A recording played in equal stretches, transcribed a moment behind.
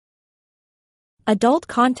Adult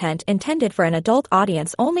content intended for an adult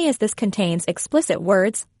audience only, as this contains explicit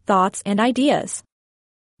words, thoughts, and ideas.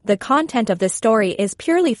 The content of this story is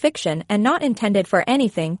purely fiction and not intended for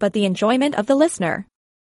anything but the enjoyment of the listener.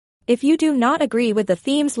 If you do not agree with the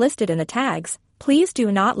themes listed in the tags, please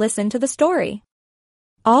do not listen to the story.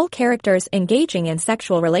 All characters engaging in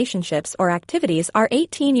sexual relationships or activities are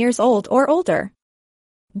 18 years old or older.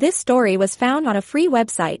 This story was found on a free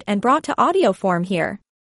website and brought to audio form here.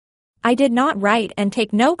 I did not write and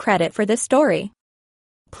take no credit for this story.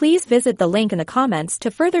 Please visit the link in the comments to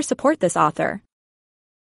further support this author.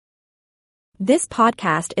 This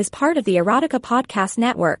podcast is part of the Erotica Podcast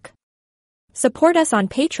Network. Support us on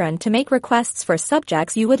Patreon to make requests for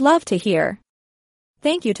subjects you would love to hear.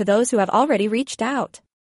 Thank you to those who have already reached out.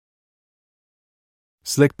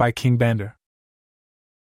 Slick by King Bander.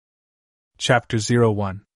 Chapter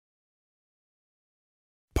 01.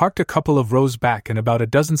 Parked a couple of rows back and about a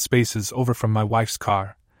dozen spaces over from my wife's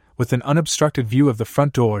car, with an unobstructed view of the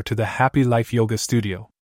front door to the Happy Life Yoga Studio.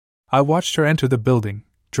 I watched her enter the building,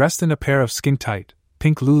 dressed in a pair of skin-tight,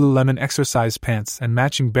 pink Lululemon exercise pants and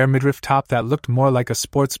matching bare midriff top that looked more like a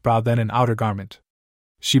sports bra than an outer garment.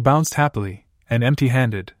 She bounced happily, and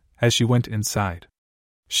empty-handed, as she went inside.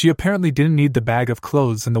 She apparently didn't need the bag of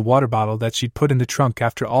clothes and the water bottle that she'd put in the trunk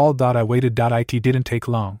after all. I waited. It didn't take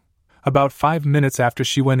long. About 5 minutes after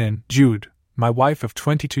she went in, Jude, my wife of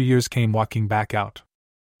 22 years, came walking back out.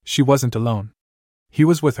 She wasn't alone. He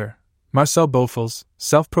was with her. Marcel Beaufils,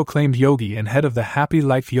 self-proclaimed yogi and head of the Happy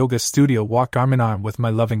Life Yoga Studio, walked arm in arm with my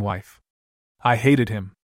loving wife. I hated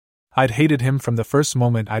him. I'd hated him from the first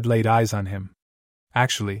moment I'd laid eyes on him.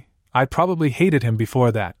 Actually, I'd probably hated him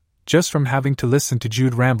before that, just from having to listen to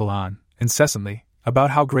Jude ramble on, incessantly, about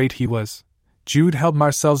how great he was. Jude held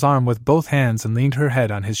Marcel's arm with both hands and leaned her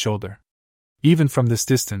head on his shoulder. Even from this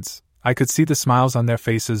distance, I could see the smiles on their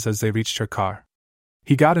faces as they reached her car.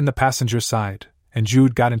 He got in the passenger side, and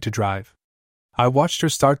Jude got into drive. I watched her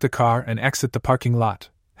start the car and exit the parking lot,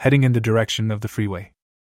 heading in the direction of the freeway.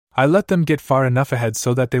 I let them get far enough ahead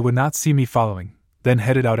so that they would not see me following, then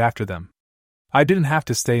headed out after them. I didn't have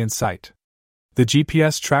to stay in sight. The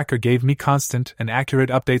GPS tracker gave me constant and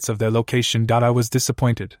accurate updates of their location. I was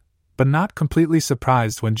disappointed, but not completely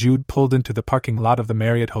surprised when Jude pulled into the parking lot of the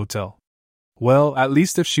Marriott Hotel. Well, at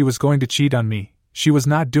least if she was going to cheat on me, she was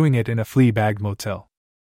not doing it in a flea-bag motel.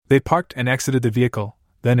 They parked and exited the vehicle,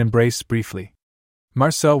 then embraced briefly.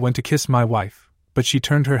 Marcel went to kiss my wife, but she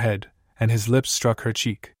turned her head, and his lips struck her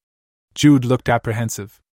cheek. Jude looked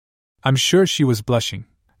apprehensive. I'm sure she was blushing.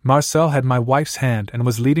 Marcel had my wife's hand and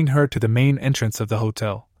was leading her to the main entrance of the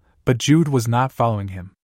hotel, but Jude was not following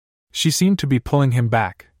him. She seemed to be pulling him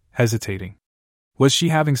back, hesitating. Was she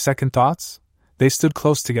having second thoughts? They stood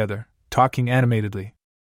close together, talking animatedly.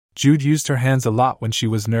 Jude used her hands a lot when she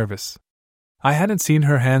was nervous. I hadn't seen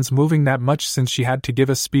her hands moving that much since she had to give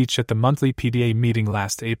a speech at the monthly PDA meeting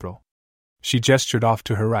last April. She gestured off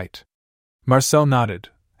to her right. Marcel nodded,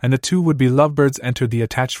 and the two would-be lovebirds entered the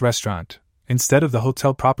attached restaurant, instead of the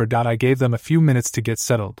hotel proper. I gave them a few minutes to get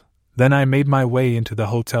settled, then I made my way into the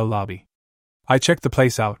hotel lobby. I checked the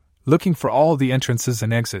place out, looking for all the entrances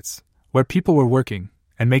and exits, where people were working,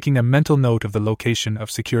 and making a mental note of the location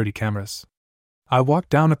of security cameras. I walked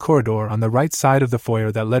down a corridor on the right side of the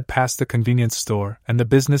foyer that led past the convenience store and the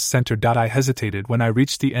business center. I hesitated when I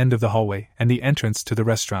reached the end of the hallway and the entrance to the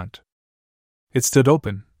restaurant. It stood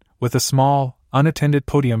open, with a small, unattended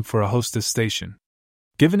podium for a hostess station.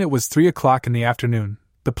 Given it was 3 o'clock in the afternoon,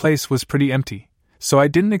 the place was pretty empty, so I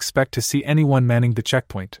didn't expect to see anyone manning the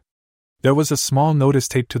checkpoint. There was a small notice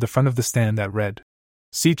taped to the front of the stand that read,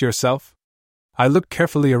 "Seat yourself." I looked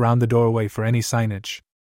carefully around the doorway for any signage.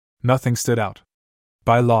 Nothing stood out.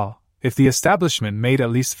 By law, if the establishment made at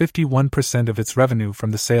least 51% of its revenue from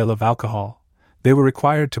the sale of alcohol, they were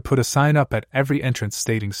required to put a sign up at every entrance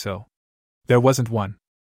stating so. There wasn't one.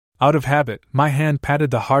 Out of habit, my hand patted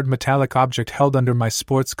the hard metallic object held under my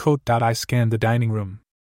sports coat. I scanned the dining room.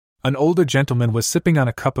 An older gentleman was sipping on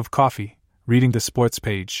a cup of coffee, reading the sports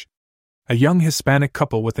page. A young Hispanic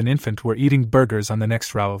couple with an infant were eating burgers on the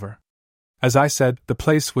next row over. As I said, the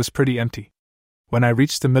place was pretty empty. When I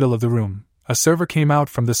reached the middle of the room, a server came out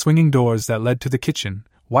from the swinging doors that led to the kitchen,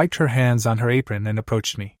 wiped her hands on her apron and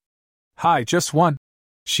approached me. "Hi, just one?"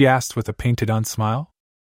 she asked with a painted-on smile.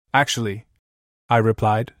 "Actually," I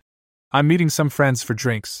replied, "I'm meeting some friends for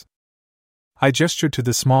drinks." I gestured to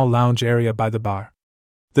the small lounge area by the bar.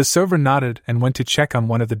 The server nodded and went to check on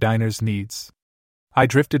one of the diner's needs. I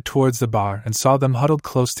drifted towards the bar and saw them huddled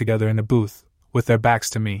close together in a booth, with their backs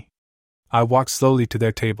to me. I walked slowly to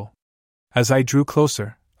their table. As I drew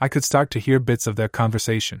closer, I could start to hear bits of their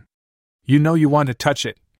conversation. "You know you want to touch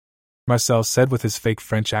it," Marcel said with his fake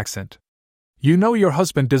French accent. You know your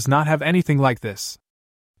husband does not have anything like this.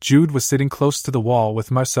 Jude was sitting close to the wall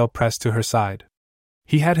with Marcel pressed to her side.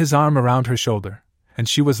 He had his arm around her shoulder, and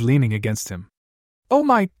she was leaning against him. Oh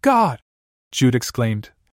my God! Jude exclaimed.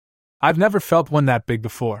 I've never felt one that big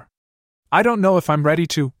before. I don't know if I'm ready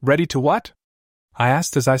to what? I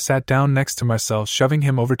asked as I sat down next to Marcel, shoving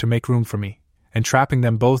him over to make room for me, and trapping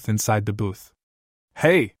them both inside the booth.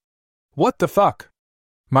 Hey! What the fuck?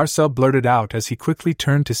 Marcel blurted out as he quickly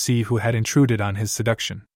turned to see who had intruded on his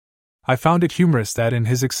seduction. I found it humorous that in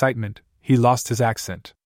his excitement, he lost his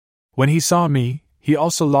accent. When he saw me, he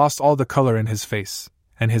also lost all the color in his face,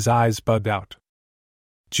 and his eyes bugged out.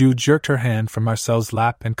 Jude jerked her hand from Marcel's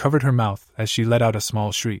lap and covered her mouth as she let out a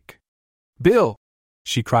small shriek. Bill!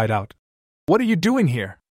 She cried out. What are you doing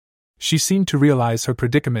here? She seemed to realize her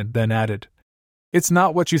predicament, then added, It's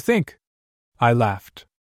not what you think. I laughed.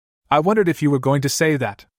 I wondered if you were going to say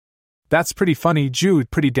that. That's pretty funny, Jude,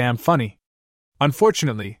 pretty damn funny.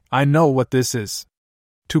 Unfortunately, I know what this is.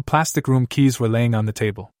 2 plastic room keys were laying on the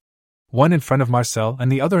table. One in front of Marcel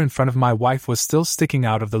and the other in front of my wife was still sticking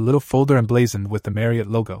out of the little folder emblazoned with the Marriott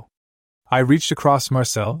logo. I reached across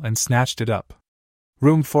Marcel and snatched it up.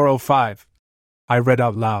 Room 405. I read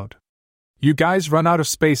out loud. You guys run out of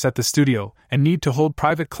space at the studio and need to hold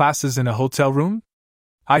private classes in a hotel room?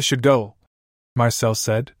 I should go, Marcel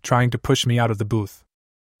said, trying to push me out of the booth.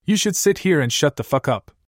 You should sit here and shut the fuck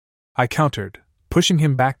up. I countered, pushing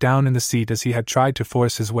him back down in the seat as he had tried to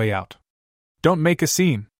force his way out. Don't make a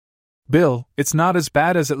scene. Bill, it's not as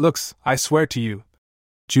bad as it looks, I swear to you.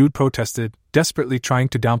 Jude protested, desperately trying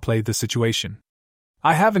to downplay the situation.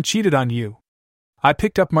 I haven't cheated on you. I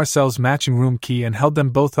picked up Marcel's matching room key and held them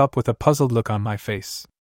both up with a puzzled look on my face.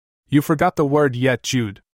 You forgot the word yet,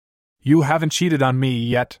 Jude. You haven't cheated on me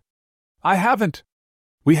yet. I haven't.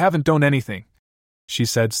 We haven't done anything, she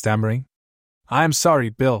said, stammering. I'm sorry,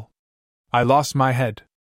 Bill. I lost my head.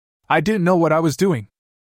 I didn't know what I was doing.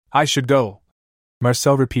 I should go,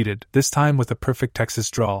 Marcel repeated, this time with a perfect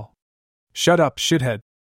Texas drawl. Shut up, shithead,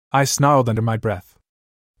 I snarled under my breath.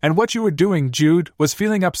 And what you were doing, Jude, was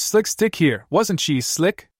feeling up Slick's dick here, wasn't she,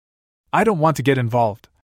 Slick? I don't want to get involved,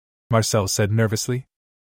 Marcel said nervously.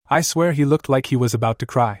 I swear he looked like he was about to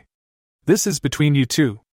cry. This is between you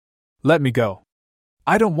two. Let me go.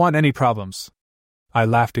 I don't want any problems. I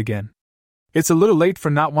laughed again. It's a little late for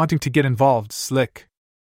not wanting to get involved, Slick.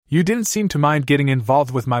 You didn't seem to mind getting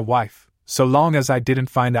involved with my wife, so long as I didn't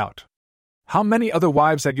find out. How many other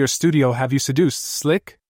wives at your studio have you seduced,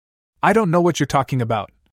 Slick? I don't know what you're talking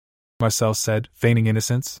about, Marcel said, feigning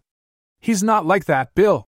innocence. He's not like that,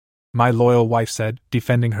 Bill, my loyal wife said,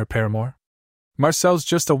 defending her paramour. Marcel's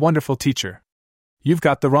just a wonderful teacher. You've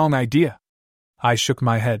got the wrong idea. I shook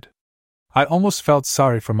my head. I almost felt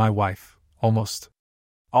sorry for my wife, almost.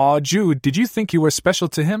 Aw, Jude, did you think you were special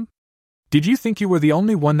to him? Did you think you were the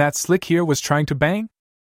only one that Slick here was trying to bang?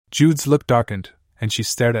 Jude's look darkened, and she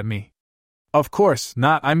stared at me. Of course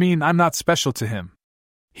not, I'm not special to him.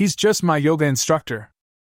 He's just my yoga instructor.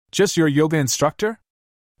 Just your yoga instructor?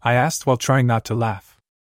 I asked while trying not to laugh.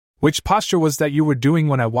 Which posture was that you were doing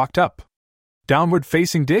when I walked up? Downward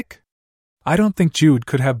facing dick? I don't think Jude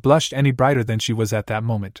could have blushed any brighter than she was at that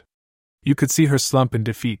moment. You could see her slump in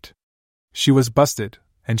defeat. She was busted,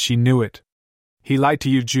 and she knew it. He lied to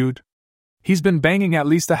you, Jude. He's been banging at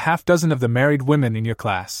least a half dozen of the married women in your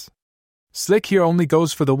class. Slick here only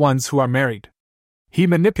goes for the ones who are married. He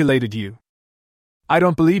manipulated you. I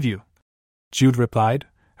don't believe you, Jude replied,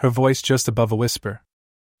 her voice just above a whisper.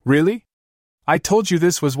 Really? I told you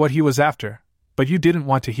this was what he was after, but you didn't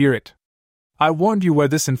want to hear it. I warned you where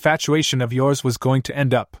this infatuation of yours was going to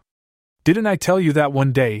end up. Didn't I tell you that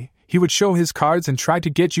one day he would show his cards and try to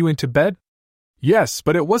get you into bed? Yes,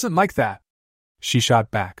 but it wasn't like that, she shot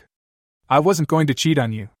back. I wasn't going to cheat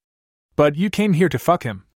on you. But you came here to fuck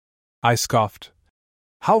him, I scoffed.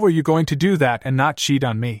 How were you going to do that and not cheat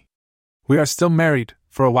on me? We are still married,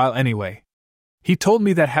 for a while anyway. He told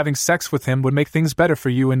me that having sex with him would make things better for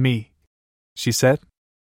you and me, she said.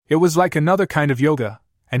 It was like another kind of yoga,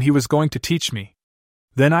 and he was going to teach me.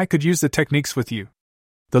 Then I could use the techniques with you.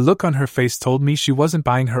 The look on her face told me she wasn't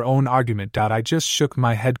buying her own argument. I just shook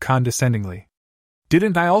my head condescendingly.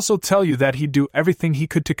 Didn't I also tell you that he'd do everything he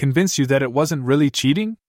could to convince you that it wasn't really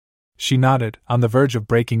cheating? She nodded, on the verge of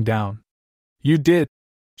breaking down. You did,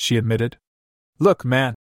 she admitted. Look,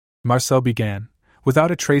 man, Marcel began, without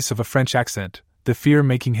a trace of a French accent, the fear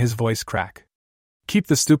making his voice crack. Keep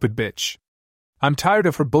the stupid bitch. I'm tired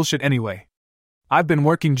of her bullshit anyway. I've been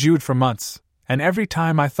working Jude for months, and every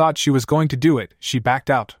time I thought she was going to do it, she backed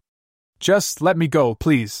out. Just let me go,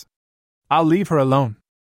 please. I'll leave her alone.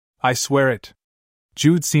 I swear it.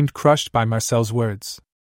 Jude seemed crushed by Marcel's words.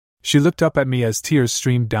 She looked up at me as tears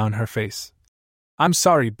streamed down her face. I'm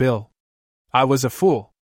sorry, Bill. I was a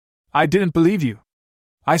fool. I didn't believe you.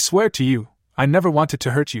 I swear to you, I never wanted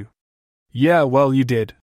to hurt you. Yeah, well, you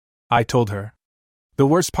did, I told her. The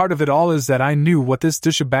worst part of it all is that I knew what this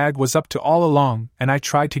douchebag was up to all along, and I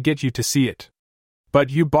tried to get you to see it. But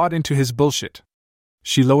you bought into his bullshit.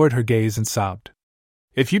 She lowered her gaze and sobbed.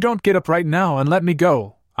 If you don't get up right now and let me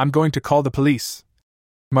go, I'm going to call the police,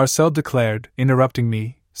 Marcel declared, interrupting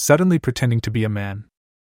me, suddenly pretending to be a man.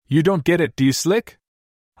 You don't get it, do you, Slick?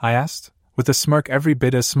 I asked, with a smirk every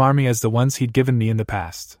bit as smarmy as the ones he'd given me in the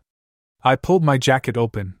past. I pulled my jacket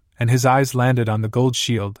open, and his eyes landed on the gold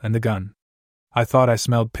shield and the gun. I thought I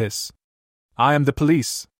smelled piss. I am the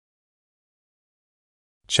police.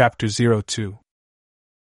 Chapter 02.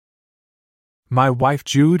 My wife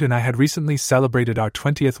Jude and I had recently celebrated our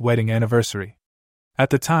 20th wedding anniversary. At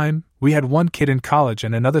the time, we had one kid in college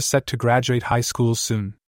and another set to graduate high school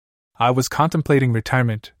soon. I was contemplating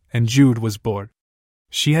retirement, and Jude was bored.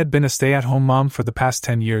 She had been a stay-at-home mom for the past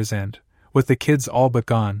 10 years and, with the kids all but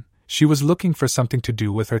gone, she was looking for something to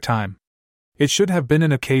do with her time. It should have been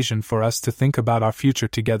an occasion for us to think about our future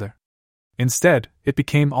together. Instead, it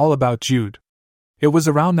became all about Jude. It was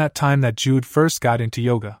around that time that Jude first got into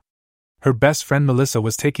yoga. Her best friend Melissa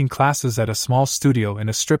was taking classes at a small studio in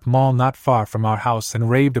a strip mall not far from our house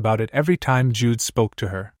and raved about it every time Jude spoke to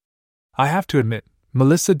her. I have to admit,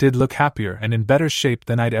 Melissa did look happier and in better shape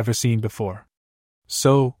than I'd ever seen before.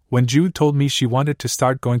 So, when Jude told me she wanted to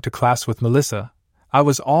start going to class with Melissa, I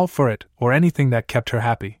was all for it, or anything that kept her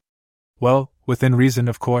happy. Well, within reason,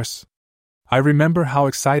 of course. I remember how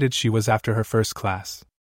excited she was after her first class.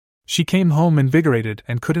 She came home invigorated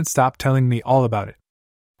and couldn't stop telling me all about it.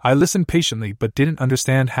 I listened patiently but didn't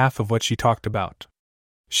understand half of what she talked about.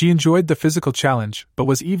 She enjoyed the physical challenge but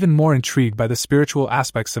was even more intrigued by the spiritual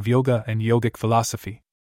aspects of yoga and yogic philosophy.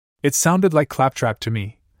 It sounded like claptrap to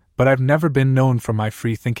me, but I've never been known for my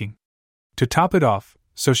free thinking. To top it off,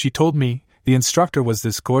 so she told me, the instructor was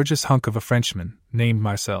this gorgeous hunk of a Frenchman, named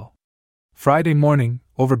Marcel. Friday morning,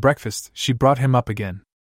 over breakfast, she brought him up again.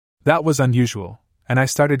 That was unusual, and I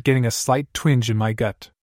started getting a slight twinge in my gut.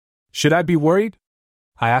 Should I be worried?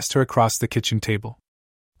 I asked her across the kitchen table.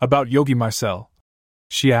 About Yogi Marcel?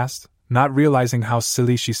 She asked, not realizing how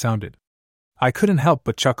silly she sounded. I couldn't help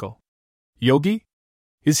but chuckle. Yogi?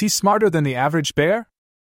 Is he smarter than the average bear?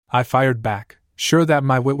 I fired back, sure that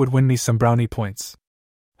my wit would win me some brownie points.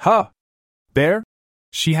 Huh! Bear?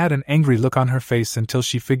 She had an angry look on her face until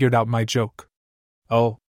she figured out my joke.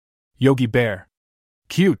 Oh. Yogi Bear.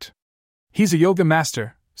 Cute. He's a yoga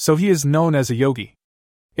master, so he is known as a yogi.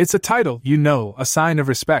 It's a title, you know, a sign of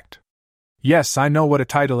respect. Yes, I know what a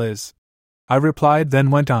title is, I replied, then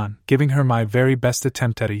went on, giving her my very best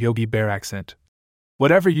attempt at a Yogi Bear accent.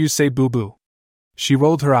 Whatever you say, boo-boo. She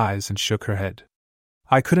rolled her eyes and shook her head.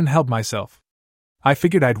 I couldn't help myself. I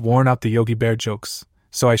figured I'd worn out the Yogi Bear jokes,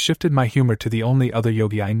 so I shifted my humor to the only other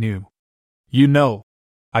yogi I knew. You know,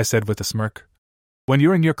 I said with a smirk. When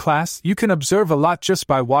you're in your class, you can observe a lot just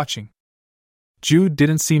by watching. Jude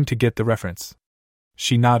didn't seem to get the reference.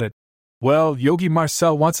 She nodded. Well, Yogi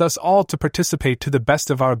Marcel wants us all to participate to the best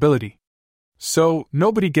of our ability. So,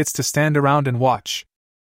 nobody gets to stand around and watch.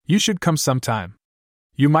 You should come sometime.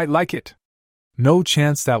 You might like it. No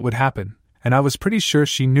chance that would happen, and I was pretty sure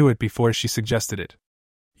she knew it before she suggested it.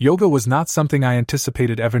 Yoga was not something I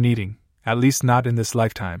anticipated ever needing, at least not in this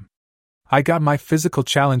lifetime. I got my physical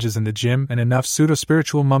challenges in the gym and enough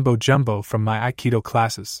pseudo-spiritual mumbo-jumbo from my Aikido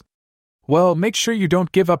classes. Well, make sure you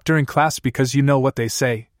don't give up during class because you know what they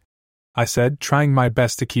say, I said, trying my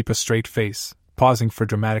best to keep a straight face, pausing for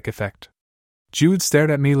dramatic effect. Jude stared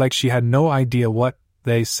at me like she had no idea what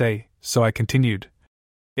they say, so I continued.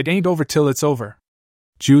 It ain't over till it's over.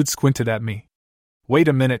 Jude squinted at me. Wait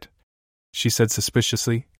a minute, she said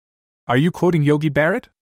suspiciously. Are you quoting Yogi Barrett?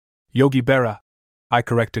 Yogi Berra, I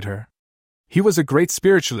corrected her. He was a great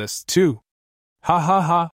spiritualist, too. Ha ha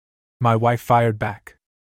ha, my wife fired back.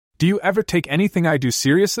 Do you ever take anything I do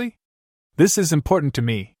seriously? This is important to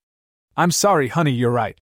me. I'm sorry, honey, you're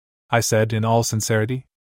right, I said in all sincerity.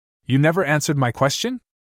 You never answered my question?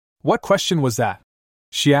 What question was that?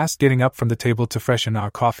 She asked, getting up from the table to freshen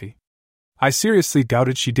our coffee. I seriously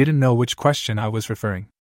doubted she didn't know which question I was referring.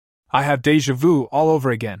 I have déjà vu all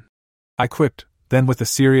over again, I quipped, then with a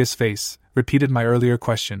serious face, repeated my earlier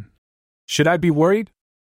question. Should I be worried?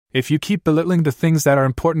 If you keep belittling the things that are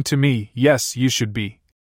important to me, yes, you should be,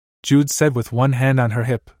 Jude said with one hand on her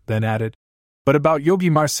hip, then added. But about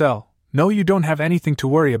Yogi Marcel, no, you don't have anything to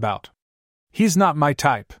worry about. He's not my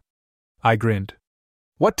type. I grinned.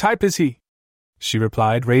 What type is he? she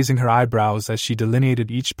replied, raising her eyebrows as she delineated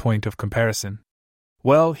each point of comparison.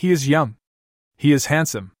 Well, he is young. He is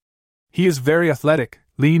handsome. He is very athletic,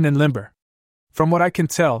 lean and limber. From what I can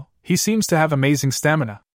tell, he seems to have amazing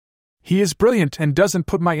stamina. He is brilliant and doesn't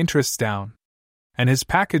put my interests down. And his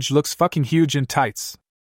package looks fucking huge in tights.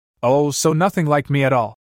 Oh, so nothing like me at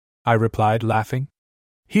all, I replied, laughing.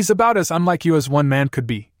 He's about as unlike you as one man could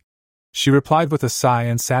be. She replied with a sigh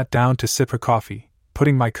and sat down to sip her coffee,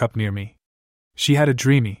 putting my cup near me. She had a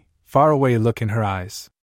dreamy, faraway look in her eyes.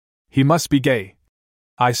 He must be gay,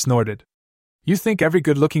 I snorted. You think every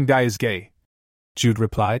good-looking guy is gay? Jude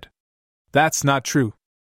replied. That's not true.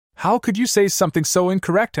 How could you say something so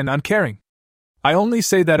incorrect and uncaring? I only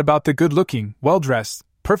say that about the good-looking, well-dressed,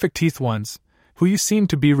 perfect-teeth ones, who you seem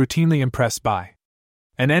to be routinely impressed by.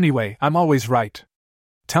 And anyway, I'm always right.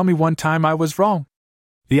 Tell me one time I was wrong.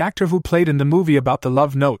 The actor who played in the movie about the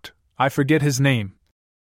love note, I forget his name,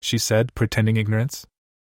 she said, pretending ignorance.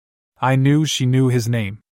 I knew she knew his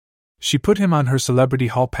name. She put him on her Celebrity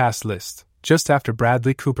Hall Pass list, just after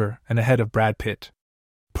Bradley Cooper and ahead of Brad Pitt.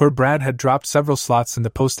 Poor Brad had dropped several slots in the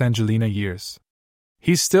post-Angelina years.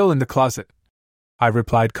 He's still in the closet, I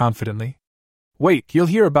replied confidently. Wait, you'll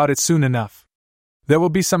hear about it soon enough. There will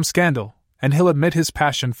be some scandal, and he'll admit his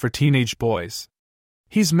passion for teenage boys.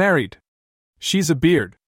 He's married. She's a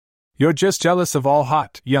beard. You're just jealous of all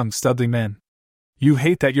hot, young, studly men. You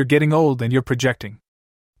hate that you're getting old and you're projecting.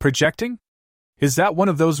 Projecting? Is that one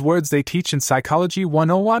of those words they teach in Psychology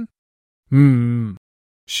 101?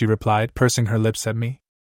 She replied, pursing her lips at me.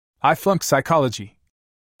 I flunked psychology.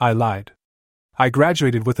 I lied. I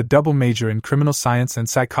graduated with a double major in criminal science and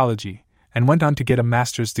psychology, and went on to get a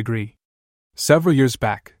master's degree. Several years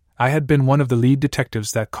back, I had been one of the lead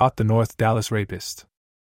detectives that caught the North Dallas rapist.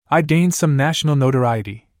 I gained some national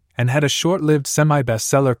notoriety, and had a short-lived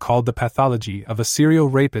semi-bestseller called The Pathology of a Serial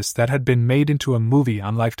Rapist that had been made into a movie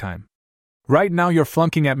on Lifetime. Right now you're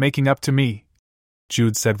flunking at making up to me,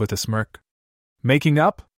 Jude said with a smirk. Making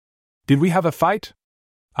up? Did we have a fight?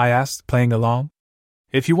 I asked, playing along.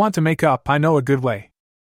 If you want to make up, I know a good way.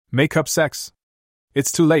 Make up sex.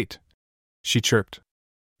 It's too late, she chirped.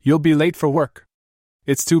 You'll be late for work.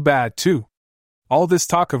 It's too bad, too. All this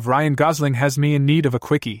talk of Ryan Gosling has me in need of a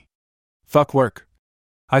quickie. Fuck work,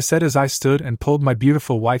 I said as I stood and pulled my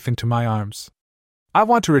beautiful wife into my arms. I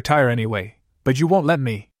want to retire anyway, but you won't let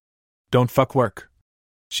me. Don't fuck work,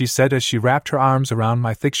 she said as she wrapped her arms around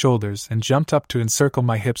my thick shoulders and jumped up to encircle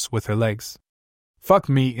my hips with her legs. Fuck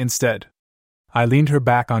me instead. I leaned her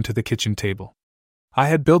back onto the kitchen table. I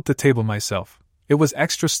had built the table myself. It was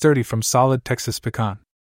extra sturdy from solid Texas pecan.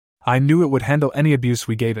 I knew it would handle any abuse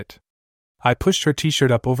we gave it. I pushed her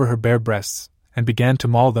t-shirt up over her bare breasts and began to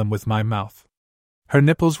maul them with my mouth. Her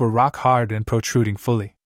nipples were rock hard and protruding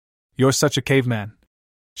fully. You're such a caveman,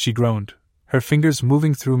 she groaned, her fingers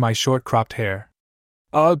moving through my short-cropped hair.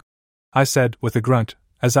 Ugh, I said with a grunt,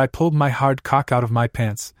 as I pulled my hard cock out of my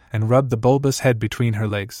pants and rubbed the bulbous head between her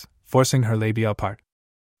legs, forcing her labia apart.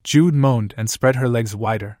 Jude moaned and spread her legs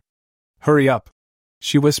wider. Hurry up,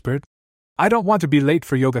 she whispered. I don't want to be late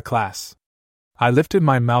for yoga class. I lifted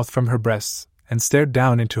my mouth from her breasts and stared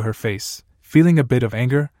down into her face, feeling a bit of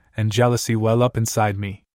anger and jealousy well up inside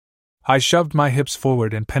me. I shoved my hips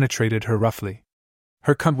forward and penetrated her roughly.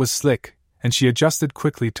 Her cunt was slick, and she adjusted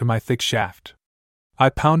quickly to my thick shaft. I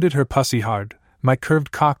pounded her pussy hard, my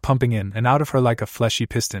curved cock pumping in and out of her like a fleshy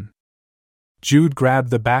piston. Jude grabbed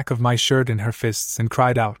the back of my shirt in her fists and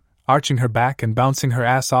cried out, arching her back and bouncing her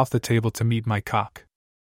ass off the table to meet my cock.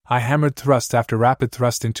 I hammered thrust after rapid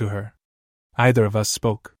thrust into her. Neither of us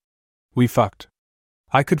spoke. We fucked.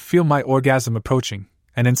 I could feel my orgasm approaching,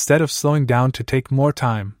 and instead of slowing down to take more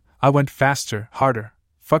time, I went faster, harder,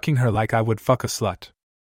 fucking her like I would fuck a slut.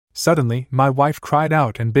 Suddenly, my wife cried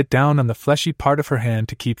out and bit down on the fleshy part of her hand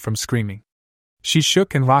to keep from screaming. She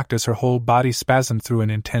shook and rocked as her whole body spasmed through an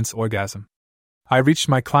intense orgasm. I reached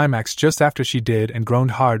my climax just after she did and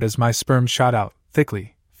groaned hard as my sperm shot out,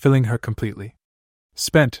 thickly, filling her completely.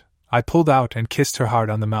 Spent, I pulled out and kissed her hard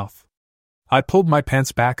on the mouth. I pulled my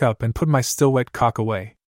pants back up and put my still wet cock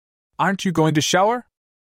away. Aren't you going to shower?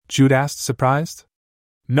 Jude asked, surprised.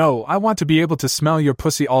 No, I want to be able to smell your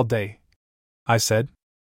pussy all day, I said.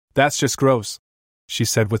 That's just gross, she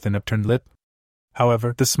said with an upturned lip.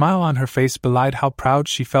 However, the smile on her face belied how proud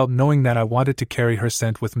she felt knowing that I wanted to carry her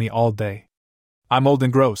scent with me all day. I'm old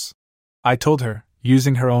and gross, I told her,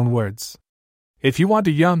 using her own words. If you want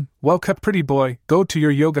a young, well-kept pretty boy, go to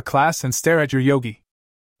your yoga class and stare at your yogi.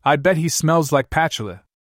 I bet he smells like patchouli.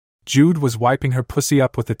 Jude was wiping her pussy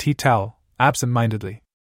up with a tea towel, absent-mindedly.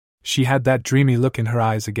 She had that dreamy look in her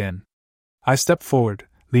eyes again. I stepped forward,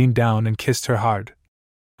 leaned down and kissed her hard.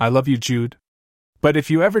 I love you, Jude. But if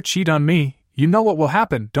you ever cheat on me, you know what will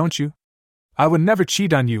happen, don't you? I would never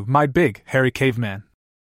cheat on you, my big, hairy caveman,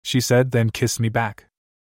 she said, then kissed me back.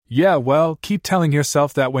 Yeah, well, keep telling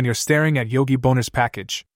yourself that when you're staring at Yogi Boner's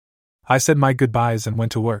package. I said my goodbyes and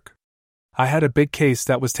went to work. I had a big case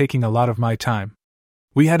that was taking a lot of my time.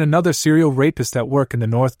 We had another serial rapist at work in the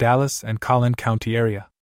North Dallas and Collin County area.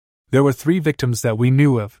 There were 3 victims that we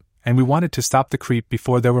knew of, and we wanted to stop the creep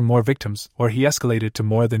before there were more victims, or he escalated to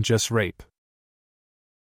more than just rape.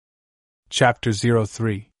 Chapter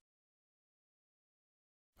 03.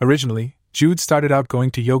 Originally, Jude started out going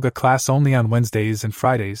to yoga class only on Wednesdays and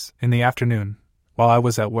Fridays in the afternoon, while I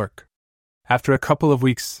was at work. After a couple of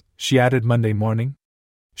weeks, she added Monday morning.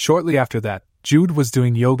 Shortly after that, Jude was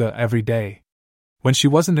doing yoga every day. When she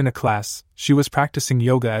wasn't in a class, she was practicing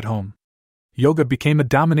yoga at home. Yoga became a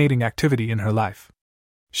dominating activity in her life.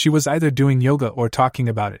 She was either doing yoga or talking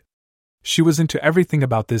about it. She was into everything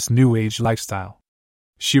about this new age lifestyle.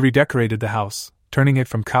 She redecorated the house, turning it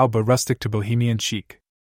from cowboy rustic to bohemian chic.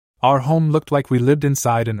 Our home looked like we lived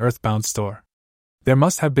inside an earthbound store. There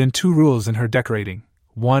must have been 2 rules in her decorating.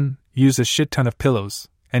 1, use a shit ton of pillows,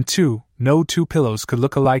 and 2, no 2 pillows could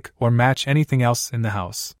look alike or match anything else in the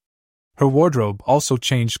house. Her wardrobe also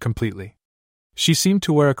changed completely. She seemed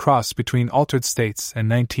to wear a cross between Altered States and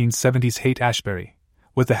 1970s Haight-Ashbury,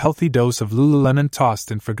 with a healthy dose of Lululemon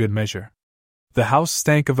tossed in for good measure. The house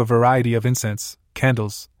stank of a variety of incense,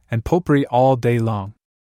 candles, and potpourri all day long.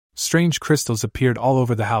 Strange crystals appeared all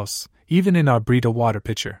over the house, even in our Brita water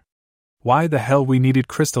pitcher. Why the hell we needed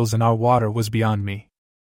crystals in our water was beyond me.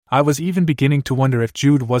 I was even beginning to wonder if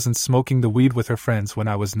Jude wasn't smoking the weed with her friends when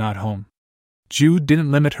I was not home. Jude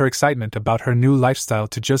didn't limit her excitement about her new lifestyle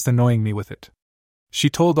to just annoying me with it. She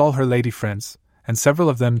told all her lady friends, and several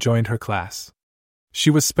of them joined her class. She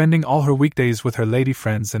was spending all her weekdays with her lady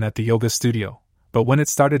friends and at the yoga studio, but when it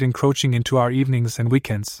started encroaching into our evenings and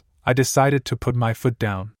weekends, I decided to put my foot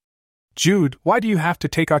down. Jude, why do you have to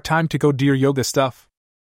take our time to go do your yoga stuff?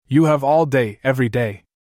 You have all day, every day.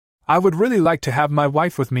 I would really like to have my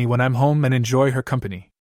wife with me when I'm home and enjoy her company.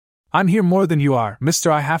 I'm here more than you are,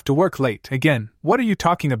 mister. I have to work late. Again, what are you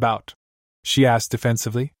talking about? She asked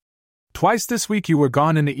defensively. Twice this week you were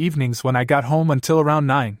gone in the evenings when I got home until around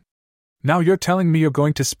 9. Now you're telling me you're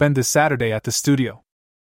going to spend this Saturday at the studio.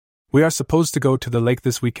 We are supposed to go to the lake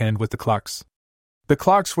this weekend with the Clarks. The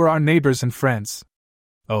Clarks were our neighbors and friends.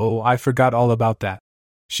 Oh, I forgot all about that,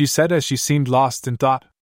 she said as she seemed lost in thought.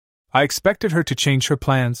 I expected her to change her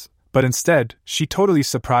plans, but instead, she totally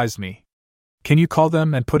surprised me. Can you call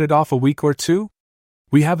them and put it off a week or 2?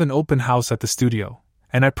 We have an open house at the studio,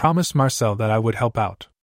 and I promised Marcel that I would help out.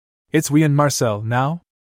 It's we and Marcel now?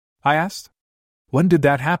 I asked. When did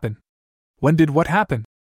that happen? When did what happen?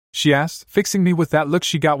 She asked, fixing me with that look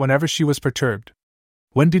she got whenever she was perturbed.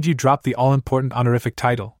 When did you drop the all-important honorific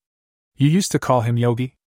title? You used to call him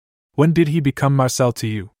Yogi. When did he become Marcel to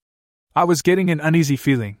you? I was getting an uneasy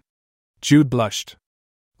feeling. Jude blushed.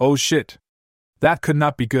 Oh shit. That could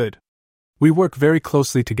not be good. We work very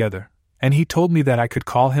closely together, and he told me that I could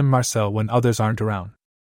call him Marcel when others aren't around.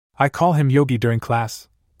 I call him Yogi during class,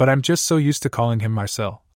 but I'm just so used to calling him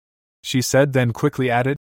Marcel. She said, then quickly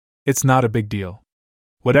added, It's not a big deal.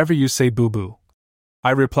 Whatever you say, boo-boo.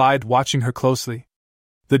 I replied, watching her closely.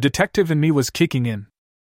 The detective in me was kicking in.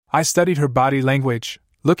 I studied her body language,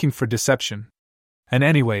 looking for deception. And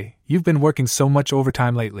anyway, you've been working so much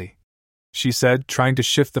overtime lately, she said, trying to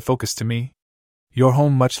shift the focus to me. You're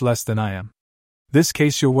home much less than I am. This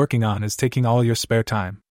case you're working on is taking all your spare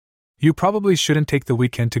time. You probably shouldn't take the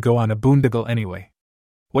weekend to go on a boondoggle anyway.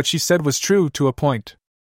 What she said was true to a point.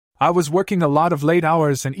 I was working a lot of late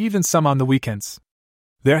hours and even some on the weekends.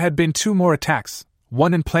 There had been 2 more attacks,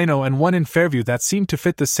 one in Plano and one in Fairview, that seemed to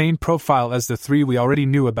fit the same profile as the 3 we already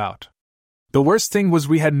knew about. The worst thing was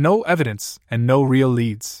we had no evidence and no real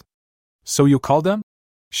leads. So you'll call them?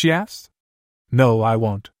 She asked. No, I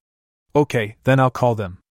won't. Okay, then I'll call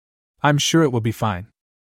them. I'm sure it will be fine.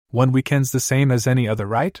 One weekend's the same as any other,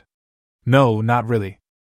 right? No, not really.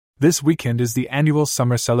 This weekend is the annual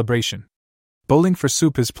summer celebration. Bowling for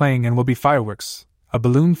Soup is playing and will be fireworks, a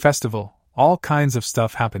balloon festival, all kinds of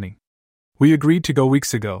stuff happening. We agreed to go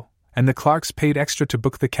weeks ago, and the Clarks paid extra to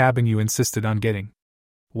book the cabin you insisted on getting.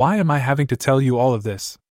 Why am I having to tell you all of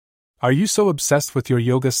this? Are you so obsessed with your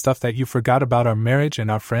yoga stuff that you forgot about our marriage and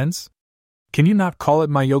our friends? Can you not call it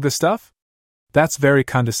my yoga stuff? That's very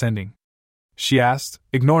condescending, she asked,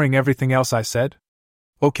 ignoring everything else I said.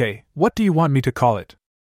 Okay, what do you want me to call it?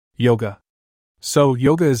 Yoga. So,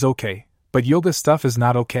 yoga is okay, but yoga stuff is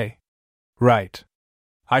not okay. Right.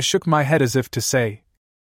 I shook my head as if to say,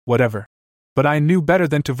 whatever. But I knew better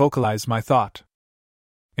than to vocalize my thought.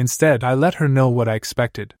 Instead, I let her know what I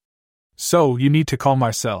expected. So, you need to call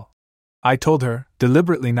Marcel, I told her,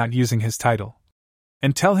 deliberately not using his title.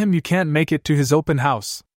 And tell him you can't make it to his open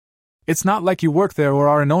house. It's not like you work there or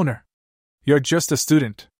are an owner. You're just a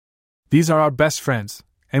student. These are our best friends,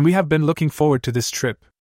 and we have been looking forward to this trip.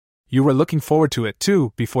 You were looking forward to it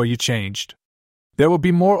too before you changed. There will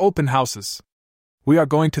be more open houses. We are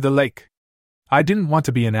going to the lake. I didn't want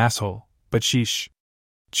to be an asshole, but sheesh.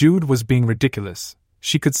 Jude was being ridiculous.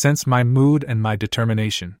 She could sense my mood and my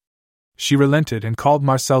determination. She relented and called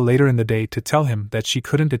Marcel later in the day to tell him that she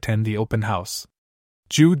couldn't attend the open house.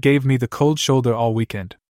 Jude gave me the cold shoulder all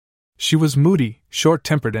weekend. She was moody,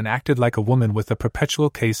 short-tempered, and acted like a woman with a perpetual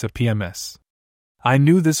case of PMS. I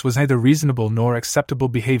knew this was neither reasonable nor acceptable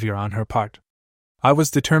behavior on her part. I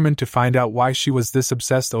was determined to find out why she was this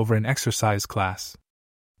obsessed over an exercise class.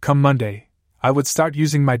 Come Monday, I would start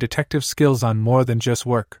using my detective skills on more than just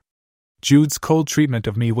work. Jude's cold treatment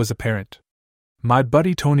of me was apparent. My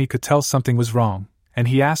buddy Tony could tell something was wrong, and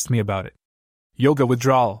he asked me about it. Yoga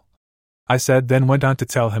withdrawal, I said, then went on to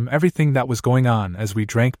tell him everything that was going on as we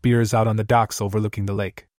drank beers out on the docks overlooking the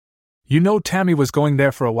lake. You know Tammy was going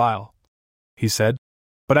there for a while, he said,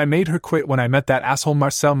 but I made her quit when I met that asshole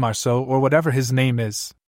Marcel Marceau or whatever his name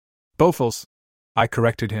is. Bofels, I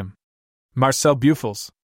corrected him. Marcel Bufels.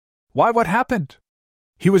 Why, what happened?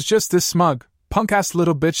 He was just this smug, punk-ass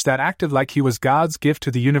little bitch that acted like he was God's gift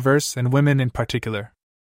to the universe and women in particular.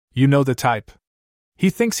 You know the type. He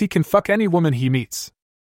thinks he can fuck any woman he meets.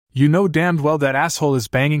 You know damned well that asshole is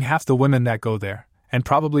banging half the women that go there, and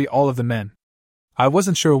probably all of the men. I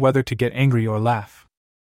wasn't sure whether to get angry or laugh.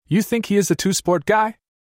 You think he is a two-sport guy?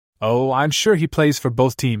 Oh, I'm sure he plays for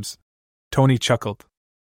both teams. Tony chuckled.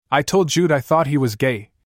 I told Jude I thought he was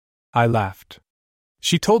gay. I laughed.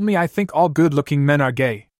 She told me I think all good-looking men are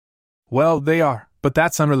gay. Well, they are, but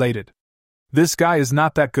that's unrelated. This guy is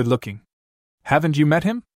not that good-looking. Haven't you met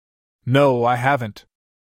him? No, I haven't.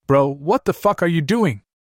 Bro, what the fuck are you doing?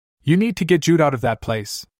 You need to get Jude out of that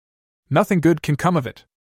place. Nothing good can come of it.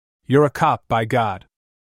 You're a cop, by God.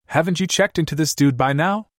 Haven't you checked into this dude by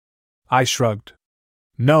now? I shrugged.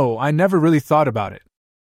 No, I never really thought about it.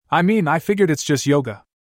 I mean, I figured it's just yoga.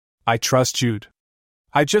 I trust Jude.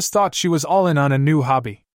 I just thought she was all in on a new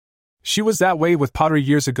hobby. She was that way with pottery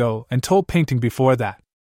years ago and toll painting before that.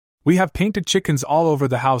 We have painted chickens all over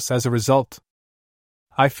the house as a result.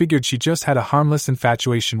 I figured she just had a harmless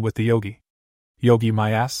infatuation with the yogi. Yogi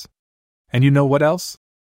my ass? And you know what else?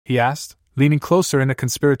 He asked, leaning closer in a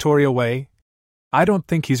conspiratorial way. I don't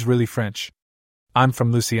think he's really French. I'm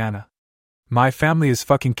from Louisiana. My family is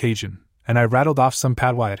fucking Cajun, and I rattled off some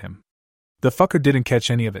patois at him. The fucker didn't catch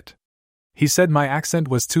any of it. He said my accent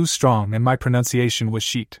was too strong and my pronunciation was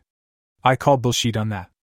sheet. I called bullshit on that.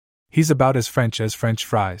 He's about as French as French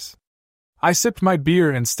fries. I sipped my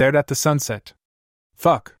beer and stared at the sunset.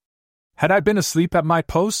 Fuck. Had I been asleep at my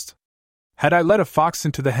post? Had I let a fox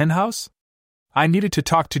into the henhouse? I needed to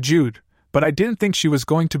talk to Jude, but I didn't think she was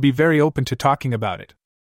going to be very open to talking about it.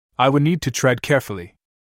 I would need to tread carefully.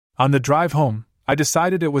 On the drive home, I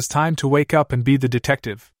decided it was time to wake up and be the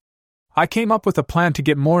detective. I came up with a plan to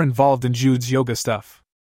get more involved in Jude's yoga stuff.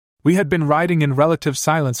 We had been riding in relative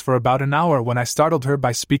silence for about an hour when I startled her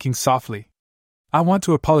by speaking softly. I want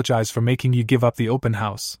to apologize for making you give up the open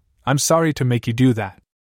house. I'm sorry to make you do that.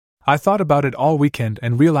 I thought about it all weekend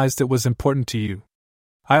and realized it was important to you.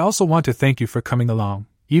 I also want to thank you for coming along,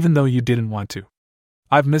 even though you didn't want to.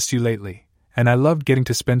 I've missed you lately, and I loved getting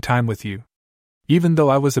to spend time with you. Even though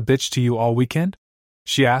I was a bitch to you all weekend?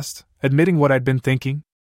 She asked, admitting what I'd been thinking.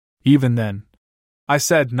 Even then, I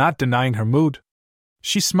said, not denying her mood.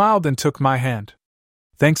 She smiled and took my hand.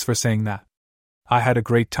 Thanks for saying that. I had a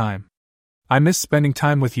great time. I missed spending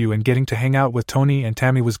time with you, and getting to hang out with Tony and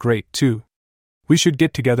Tammy was great, too. We should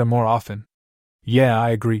get together more often. Yeah, I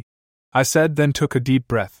agree, I said, then took a deep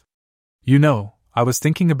breath. You know, I was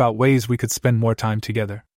thinking about ways we could spend more time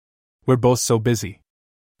together. We're both so busy.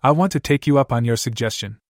 I want to take you up on your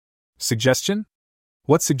suggestion. Suggestion?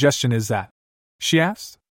 What suggestion is that? She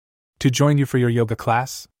asked. To join you for your yoga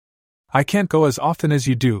class? I can't go as often as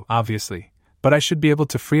you do, obviously, but I should be able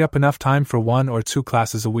to free up enough time for 1 or 2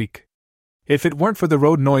 classes a week. If it weren't for the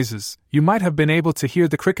road noises, you might have been able to hear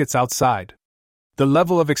the crickets outside. The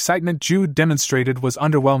level of excitement Jude demonstrated was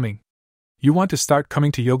underwhelming. You want to start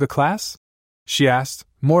coming to yoga class? She asked,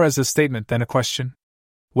 more as a statement than a question.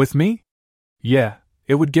 With me? Yeah,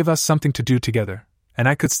 it would give us something to do together, and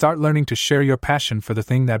I could start learning to share your passion for the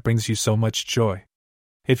thing that brings you so much joy.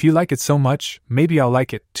 If you like it so much, maybe I'll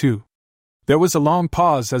like it, too. There was a long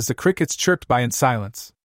pause as the crickets chirped by in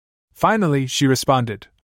silence. Finally, she responded.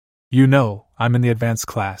 You know, I'm in the advanced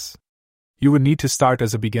class. You would need to start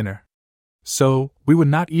as a beginner. So, we would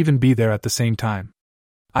not even be there at the same time.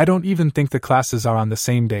 I don't even think the classes are on the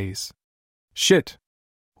same days. Shit.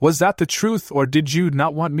 Was that the truth, or did you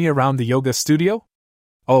not want me around the yoga studio?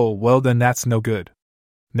 Oh, well then that's no good.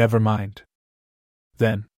 Never mind.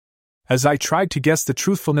 Then, as I tried to guess the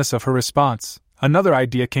truthfulness of her response, another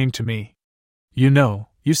idea came to me. You know,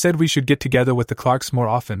 you said we should get together with the Clarks more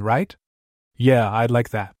often, right? Yeah, I'd like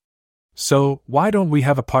that. So, why don't we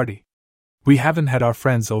have a party? We haven't had our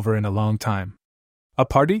friends over in a long time. A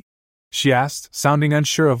party? She asked, sounding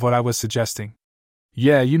unsure of what I was suggesting.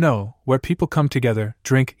 Yeah, you know, where people come together,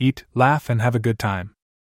 drink, eat, laugh, and have a good time.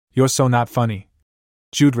 You're so not funny.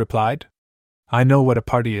 Jude replied. I know what a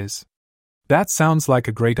party is. That sounds like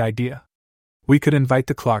a great idea. We could invite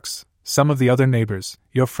the Clarks, some of the other neighbors,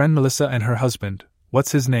 your friend Melissa and her husband.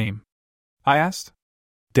 What's his name? I asked.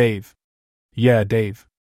 Dave. Yeah, Dave.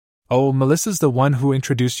 Oh, Melissa's the one who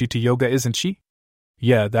introduced you to yoga, isn't she?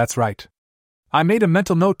 Yeah, that's right. I made a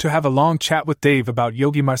mental note to have a long chat with Dave about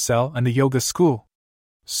Yogi Marcel and the yoga school.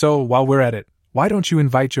 So, while we're at it, why don't you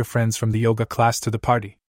invite your friends from the yoga class to the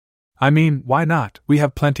party? I mean, why not? We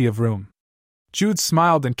have plenty of room. Jude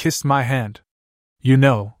smiled and kissed my hand. You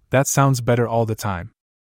know, that sounds better all the time.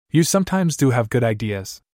 You sometimes do have good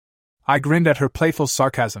ideas. I grinned at her playful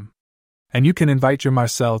sarcasm. And you can invite your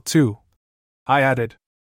Marcel, too. I added.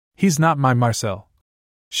 He's not my Marcel.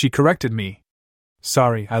 She corrected me.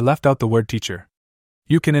 Sorry, I left out the word teacher.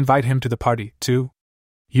 You can invite him to the party, too.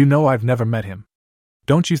 You know I've never met him.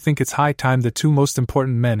 Don't you think it's high time the two most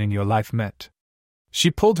important men in your life met?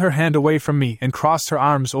 She pulled her hand away from me and crossed her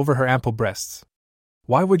arms over her ample breasts.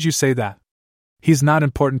 Why would you say that? He's not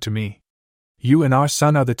important to me. You and our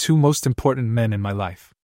son are the two most important men in my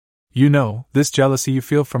life. You know, this jealousy you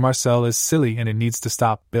feel for Marcel is silly and it needs to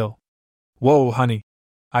stop, Bill. Whoa, honey,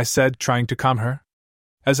 I said, trying to calm her.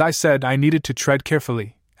 As I said, I needed to tread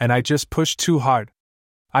carefully, and I just pushed too hard.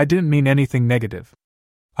 I didn't mean anything negative.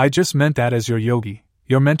 I just meant that as your yogi,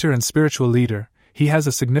 your mentor and spiritual leader, he has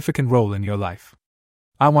a significant role in your life.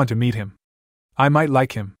 I want to meet him. I might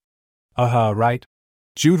like him. Right?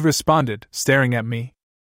 Jude responded, staring at me.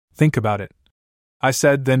 Think about it. I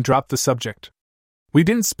said, then dropped the subject. We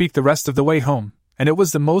didn't speak the rest of the way home, and it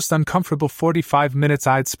was the most uncomfortable 45 minutes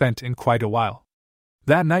I'd spent in quite a while.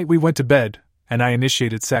 That night we went to bed, and I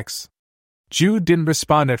initiated sex. Jude didn't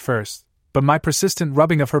respond at first, but my persistent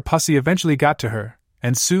rubbing of her pussy eventually got to her,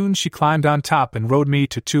 and soon she climbed on top and rode me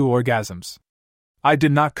to 2 orgasms. I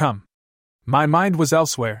did not come. My mind was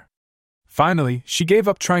elsewhere. Finally, she gave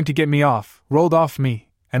up trying to get me off, rolled off me,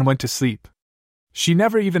 and went to sleep. She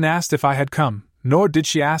never even asked if I had come, nor did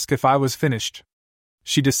she ask if I was finished.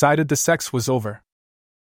 She decided the sex was over.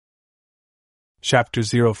 Chapter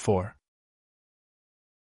 04.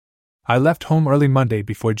 I left home early Monday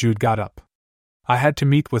before Jude got up. I had to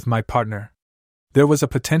meet with my partner. There was a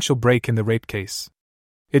potential break in the rape case.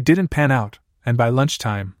 It didn't pan out, and by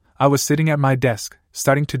lunchtime, I was sitting at my desk,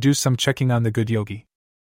 starting to do some checking on the good yogi.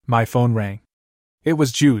 My phone rang. It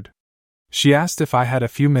was Jude. She asked if I had a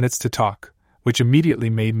few minutes to talk, which immediately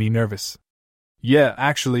made me nervous. Yeah,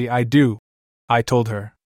 actually, I do, I told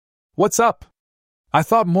her. What's up? I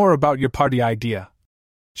thought more about your party idea,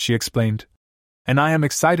 she explained. And I am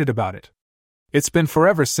excited about it. It's been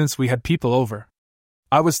forever since we had people over.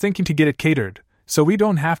 I was thinking to get it catered, so we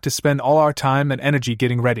don't have to spend all our time and energy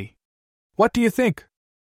getting ready. What do you think?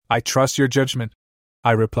 I trust your judgment,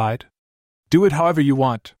 I replied. Do it however you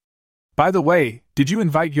want. By the way, did you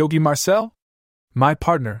invite Yogi Marcel? My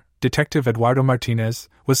partner, Detective Eduardo Martinez,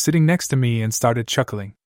 was sitting next to me and started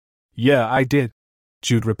chuckling. Yeah, I did,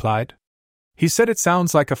 Jude replied. He said it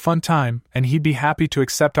sounds like a fun time and he'd be happy to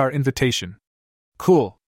accept our invitation.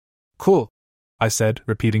 Cool. Cool, I said,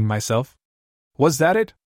 repeating myself. Was that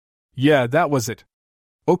it? Yeah, that was it.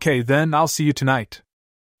 Okay, then I'll see you tonight.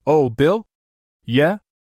 Oh, Bill? Yeah?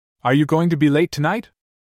 Are you going to be late tonight?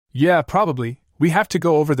 Yeah, probably. We have to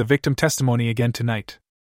go over the victim testimony again tonight.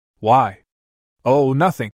 Why? Oh,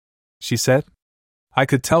 nothing, she said. I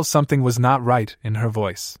could tell something was not right in her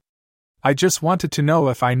voice. I just wanted to know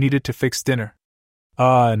if I needed to fix dinner.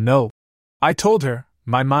 No. I told her,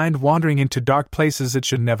 my mind wandering into dark places it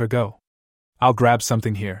should never go. I'll grab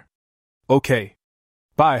something here. Okay.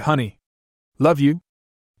 Bye, honey. Love you,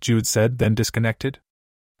 Jude said, then disconnected.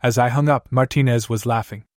 As I hung up, Martinez was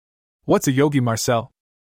laughing. What's a Yogi Marcel?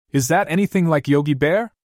 Is that anything like Yogi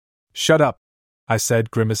Bear? Shut up, I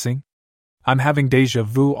said, grimacing. I'm having déjà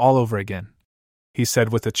vu all over again, he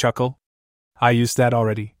said with a chuckle. I used that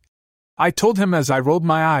already. I told him as I rolled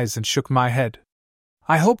my eyes and shook my head.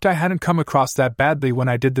 I hoped I hadn't come across that badly when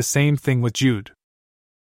I did the same thing with Jude.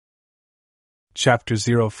 Chapter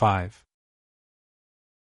 05.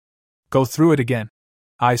 Go through it again.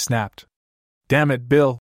 I snapped. Damn it,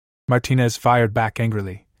 Bill, Martinez fired back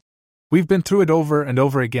angrily. We've been through it over and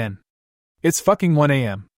over again. It's fucking 1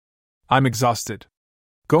 a.m. I'm exhausted.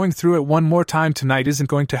 Going through it one more time tonight isn't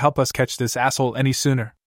going to help us catch this asshole any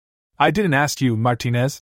sooner. I didn't ask you,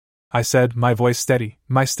 Martinez, I said, my voice steady,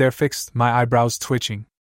 my stare fixed, my eyebrows twitching.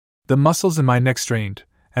 The muscles in my neck strained,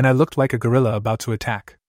 and I looked like a gorilla about to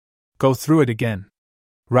attack. Go through it again.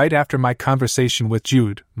 Right after my conversation with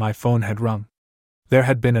Jude, my phone had rung. There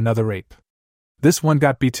had been another rape. This one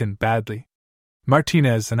got beaten badly.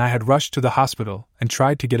 Martinez and I had rushed to the hospital and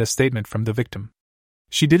tried to get a statement from the victim.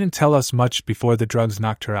 She didn't tell us much before the drugs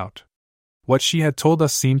knocked her out. What she had told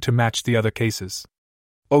us seemed to match the other cases.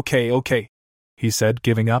 Okay, he said,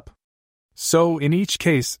 giving up. So, in each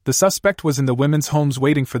case, the suspect was in the women's homes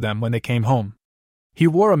waiting for them when they came home. He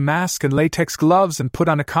wore a mask and latex gloves and put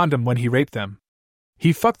on a condom when he raped them.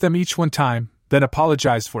 He fucked them each one time, then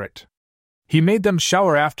apologized for it. He made them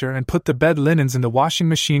shower after and put the bed linens in the washing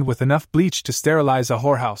machine with enough bleach to sterilize a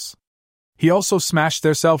whorehouse. He also smashed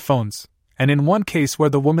their cell phones, and in one case where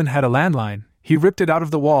the woman had a landline, he ripped it out of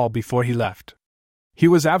the wall before he left. He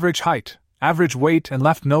was average height, average weight, and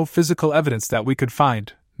left no physical evidence that we could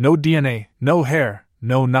find, no DNA, no hair,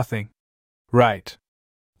 no nothing. Right.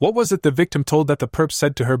 What was it the victim told that the perp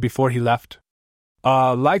said to her before he left?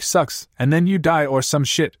 Life sucks, and then you die or some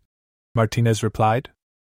shit, Martinez replied.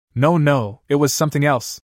 No, it was something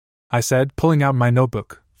else, I said, pulling out my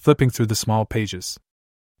notebook, flipping through the small pages.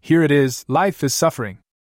 Here it is, life is suffering.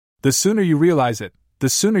 The sooner you realize it, the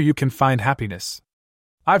sooner you can find happiness.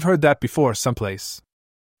 I've heard that before someplace.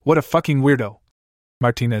 What a fucking weirdo,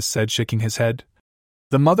 Martinez said, shaking his head.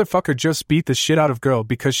 The motherfucker just beat the shit out of girl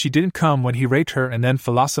because she didn't come when he raped her and then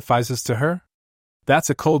philosophizes to her? That's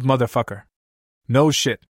a cold motherfucker. No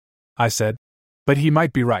shit, I said. But he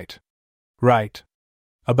might be right. Right.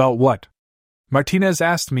 About what? Martinez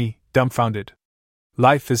asked me, dumbfounded.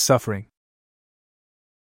 Life is suffering.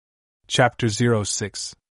 Chapter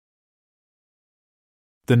 06.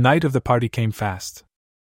 The night of the party came fast.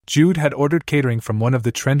 Jude had ordered catering from one of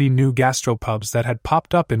the trendy new gastropubs that had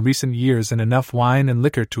popped up in recent years and enough wine and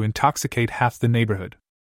liquor to intoxicate half the neighborhood.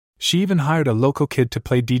 She even hired a local kid to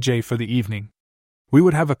play DJ for the evening. We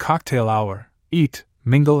would have a cocktail hour, eat,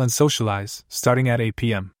 mingle and socialize, starting at 8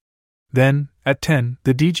 p.m. Then, at 10,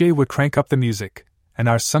 the DJ would crank up the music, and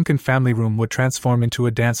our sunken family room would transform into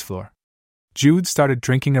a dance floor. Jude started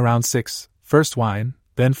drinking around 6, first wine,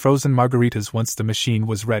 then frozen margaritas once the machine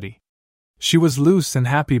was ready. She was loose and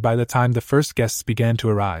happy by the time the first guests began to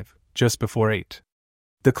arrive, just before 8.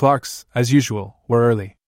 The Clarks, as usual, were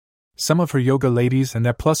early. Some of her yoga ladies and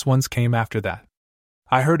their plus ones came after that.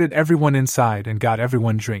 I herded everyone inside and got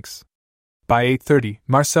everyone drinks. By 8:30,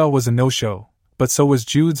 Marcel was a no-show, but so was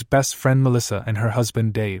Jude's best friend Melissa and her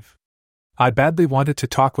husband Dave. I badly wanted to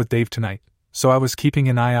talk with Dave tonight, so I was keeping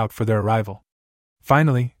an eye out for their arrival.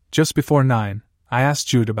 Finally, just before 9, I asked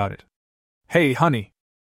Jude about it. Hey, honey.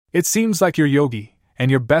 It seems like you're yogi,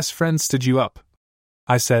 and your best friend stood you up,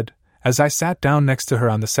 I said, as I sat down next to her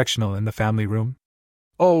on the sectional in the family room.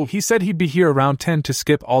 Oh, he said he'd be here around 10 to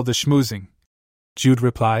skip all the schmoozing, Jude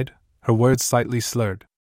replied, her words slightly slurred.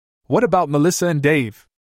 What about Melissa and Dave?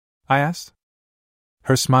 I asked.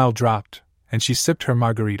 Her smile dropped, and she sipped her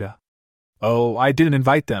margarita. Oh, I didn't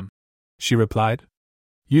invite them, she replied.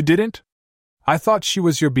 You didn't? I thought she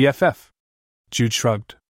was your BFF. Jude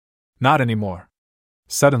shrugged. Not anymore.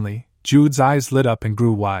 Suddenly, Jude's eyes lit up and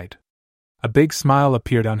grew wide. A big smile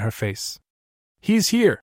appeared on her face. He's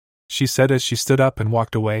here, she said as she stood up and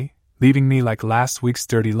walked away, leaving me like last week's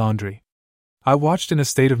dirty laundry. I watched in a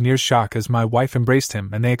state of near shock as my wife embraced him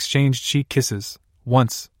and they exchanged cheek kisses,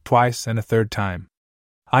 once, twice, and a third time.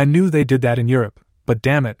 I knew they did that in Europe, but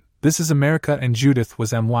damn it, this is America and Judith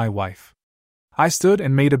was my wife. I stood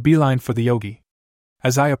and made a beeline for the yogi.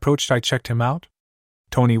 As I approached, I checked him out.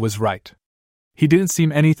 Tony was right. He didn't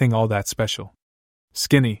seem anything all that special.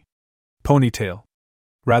 Skinny. Ponytail.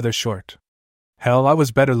 Rather short. Hell, I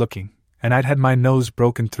was better looking, and I'd had my nose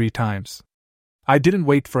broken 3 times. I didn't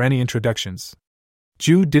wait for any introductions.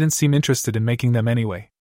 Jude didn't seem interested in making them anyway.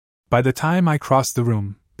 By the time I crossed the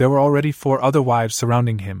room, there were already 4 other wives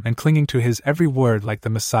surrounding him and clinging to his every word like the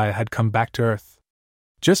Messiah had come back to earth.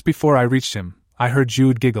 Just before I reached him, I heard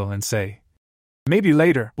Jude giggle and say, Maybe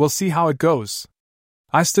later, we'll see how it goes.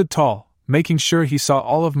 I stood tall, making sure he saw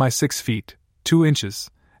all of my 6 feet, 2 inches,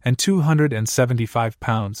 and 275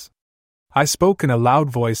 pounds. I spoke in a loud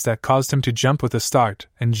voice that caused him to jump with a start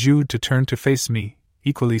and Jude to turn to face me,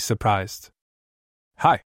 equally surprised.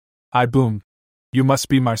 Hi, I boomed. You must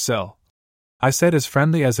be Marcel, I said as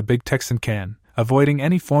friendly as a big Texan can, avoiding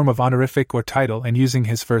any form of honorific or title and using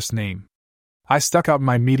his first name. I stuck out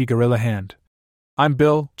my meaty gorilla hand. I'm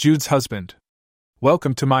Bill, Jude's husband.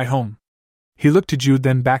 Welcome to my home. He looked to Jude,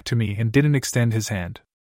 then back to me, and didn't extend his hand.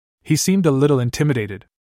 He seemed a little intimidated.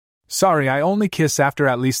 Sorry, I only kiss after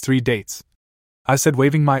at least 3 dates, I said,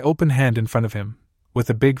 waving my open hand in front of him, with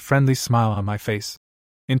a big friendly smile on my face.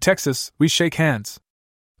 In Texas, we shake hands.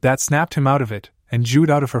 That snapped him out of it, and Jude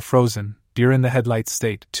out of her frozen, deer-in-the-headlights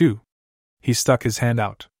state, too. He stuck his hand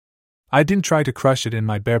out. I didn't try to crush it in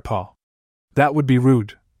my bare paw. That would be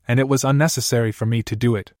rude, and it was unnecessary for me to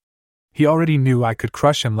do it. He already knew I could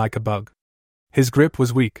crush him like a bug. His grip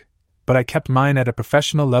was weak, but I kept mine at a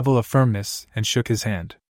professional level of firmness and shook his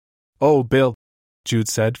hand. Oh, Bill, Jude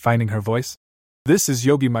said, finding her voice. This is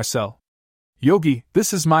Yogi Marcel. Yogi,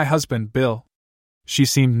 this is my husband, Bill. She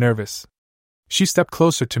seemed nervous. She stepped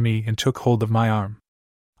closer to me and took hold of my arm.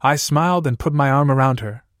 I smiled and put my arm around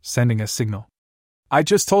her, sending a signal. I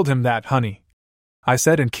just told him that, honey, I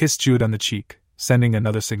said, and kissed Jude on the cheek, sending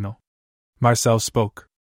another signal. Marcel spoke.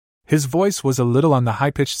 His voice was a little on the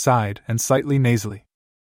high-pitched side and slightly nasally.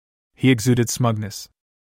 He exuded smugness.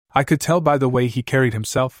 I could tell by the way he carried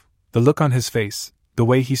himself, the look on his face, the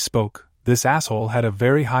way he spoke, this asshole had a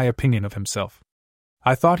very high opinion of himself.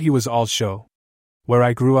 I thought he was all show. Where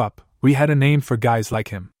I grew up, we had a name for guys like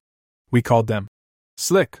him. We called them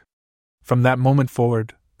Slick. From that moment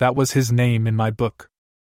forward, that was his name in my book.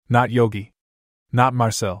 Not Yogi. Not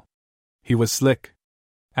Marcel. He was Slick.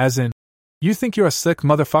 As in, you think you're a slick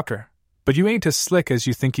motherfucker, but you ain't as slick as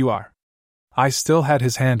you think you are. I still had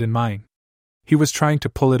his hand in mine. He was trying to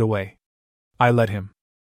pull it away. I let him.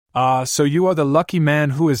 So you are the lucky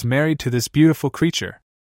man who is married to this beautiful creature,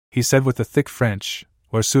 he said with a thick French,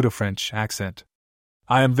 or pseudo-French, accent.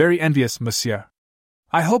 I am very envious, monsieur.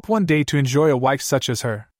 I hope one day to enjoy a wife such as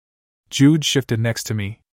her. Jude shifted next to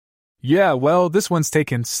me. Yeah, well, this one's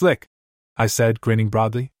taken, Slick, I said, grinning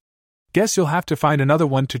broadly. Guess you'll have to find another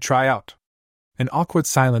one to try out. An awkward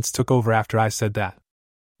silence took over after I said that.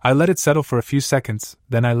 I let it settle for a few seconds,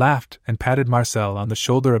 then I laughed and patted Marcel on the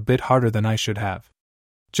shoulder a bit harder than I should have.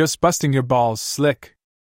 Just busting your balls, Slick.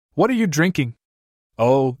 What are you drinking?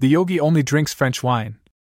 Oh, the Yogi only drinks French wine,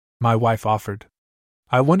 my wife offered.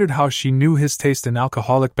 I wondered how she knew his taste in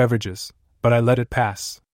alcoholic beverages, but I let it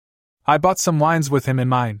pass. I bought some wines with him in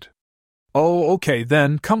mind. Oh, okay,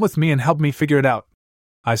 then come with me and help me figure it out,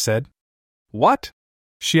 I said. What?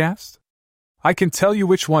 She asked. I can tell you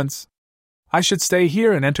which ones. I should stay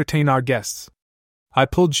here and entertain our guests. I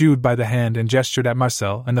pulled Jude by the hand and gestured at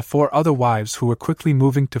Marcel and the 4 other wives who were quickly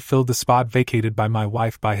moving to fill the spot vacated by my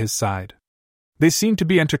wife by his side. They seemed to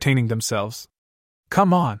be entertaining themselves.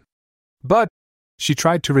 Come on. But, she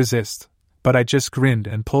tried to resist, but I just grinned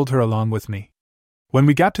and pulled her along with me. When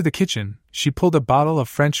we got to the kitchen, she pulled a bottle of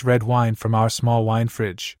French red wine from our small wine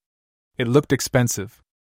fridge. It looked expensive.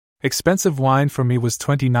 Expensive wine for me was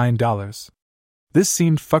 $29. This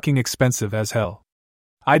seemed fucking expensive as hell.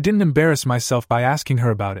 I didn't embarrass myself by asking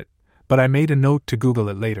her about it, but I made a note to Google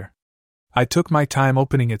it later. I took my time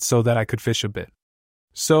opening it so that I could fish a bit.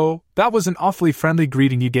 So, that was an awfully friendly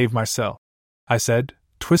greeting you gave Marcel, I said,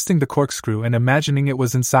 twisting the corkscrew and imagining it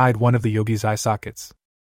was inside one of the Yogi's eye sockets.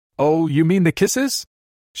 Oh, you mean the kisses?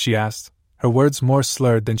 She asked, her words more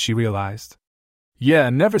slurred than she realized.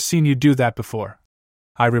 Yeah, never seen you do that before,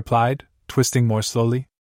 I replied, twisting more slowly.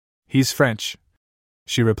 He's French,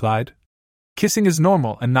 she replied. Kissing is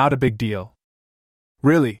normal and not a big deal.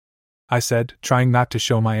 Really? I said, trying not to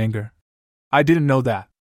show my anger. I didn't know that.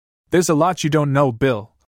 There's a lot you don't know,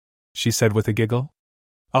 Bill, she said with a giggle.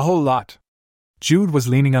 A whole lot. Jude was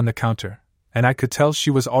leaning on the counter, and I could tell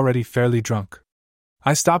she was already fairly drunk.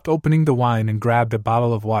 I stopped opening the wine and grabbed a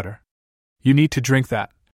bottle of water. You need to drink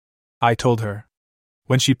that, I told her.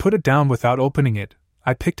 When she put it down without opening it,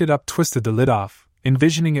 I picked it up, twisted the lid off,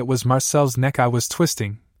 envisioning it was Marcel's neck I was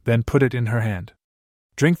twisting, then put it in her hand.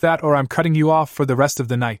 Drink that or I'm cutting you off for the rest of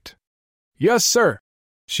the night. Yes, sir,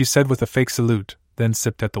 she said with a fake salute, then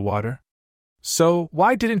sipped at the water. So,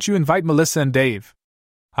 why didn't you invite Melissa and Dave?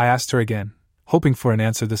 I asked her again, hoping for an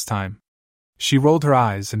answer this time. She rolled her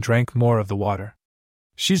eyes and drank more of the water.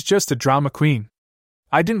 She's just a drama queen.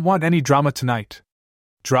 I didn't want any drama tonight.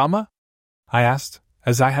 Drama? I asked,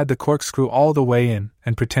 as I had the corkscrew all the way in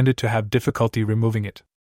and pretended to have difficulty removing it.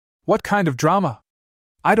 What kind of drama?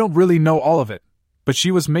 I don't really know all of it, but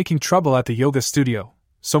she was making trouble at the yoga studio,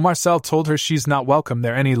 so Marcel told her she's not welcome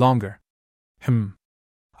there any longer.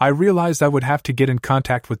 I realized I would have to get in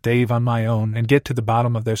contact with Dave on my own and get to the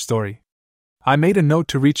bottom of their story. I made a note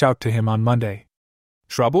to reach out to him on Monday.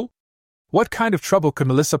 Trouble? What kind of trouble could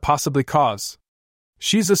Melissa possibly cause?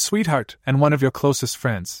 She's a sweetheart and one of your closest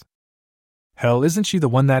friends. Hell, isn't she the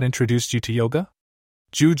one that introduced you to yoga?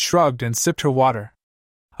 Jude shrugged and sipped her water.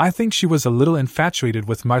 I think she was a little infatuated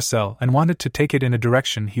with Marcel and wanted to take it in a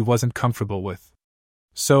direction he wasn't comfortable with.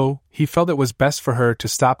 So, he felt it was best for her to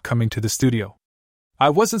stop coming to the studio.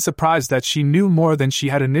 I wasn't surprised that she knew more than she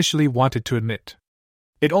had initially wanted to admit.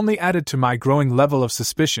 It only added to my growing level of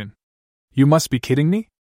suspicion. You must be kidding me?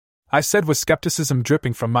 I said with skepticism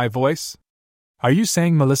dripping from my voice. Are you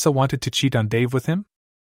saying Melissa wanted to cheat on Dave with him?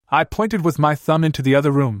 I pointed with my thumb into the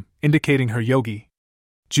other room, indicating her yogi.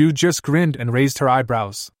 Jude just grinned and raised her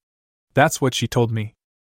eyebrows. That's what she told me.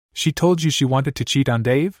 She told you she wanted to cheat on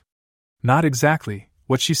Dave? Not exactly.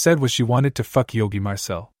 What she said was she wanted to fuck Yogi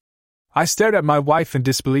Marcel. I stared at my wife in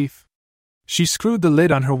disbelief. She screwed the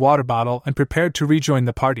lid on her water bottle and prepared to rejoin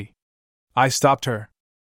the party. I stopped her.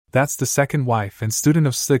 That's the second wife and student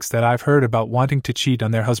of Slick's that I've heard about wanting to cheat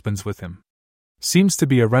on their husbands with him. Seems to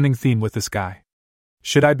be a running theme with this guy.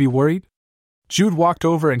 Should I be worried? Jude walked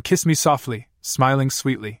over and kissed me softly, smiling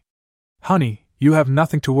sweetly. Honey, you have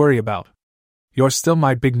nothing to worry about. You're still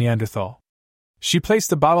my big Neanderthal. She placed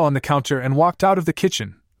the bottle on the counter and walked out of the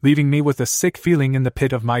kitchen, leaving me with a sick feeling in the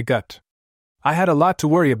pit of my gut. I had a lot to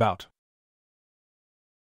worry about.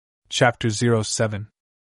 Chapter 07.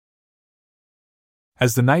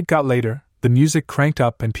 As the night got later, the music cranked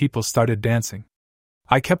up and people started dancing.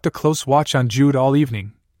 I kept a close watch on Jude all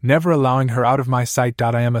evening, never allowing her out of my sight.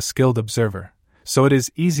 I am a skilled observer, so it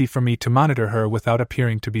is easy for me to monitor her without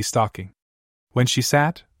appearing to be stalking. When she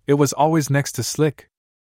sat, it was always next to Slick.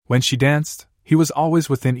 When she danced, he was always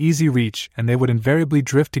within easy reach, and they would invariably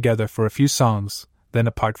drift together for a few songs, then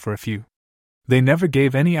apart for a few. They never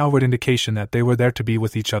gave any outward indication that they were there to be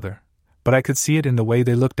with each other, but I could see it in the way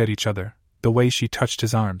they looked at each other, the way she touched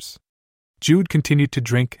his arms. Jude continued to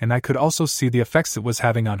drink, and I could also see the effects it was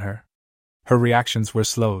having on her. Her reactions were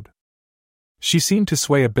slowed. She seemed to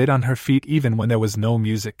sway a bit on her feet even when there was no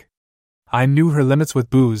music. I knew her limits with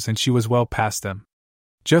booze, and she was well past them.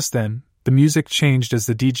 Just then, the music changed as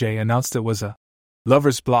the DJ announced it was a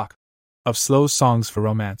lover's block of slow songs for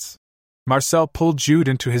romance. Marcel pulled Jude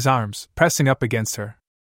into his arms, pressing up against her.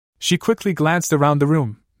 She quickly glanced around the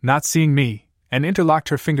room, not seeing me, and interlocked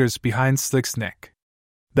her fingers behind Slick's neck.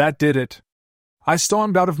 That did it. I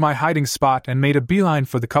stormed out of my hiding spot and made a beeline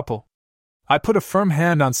for the couple. I put a firm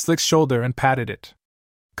hand on Slick's shoulder and patted it.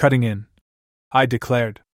 Cutting in, I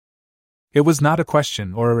declared. It was not a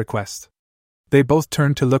question or a request. They both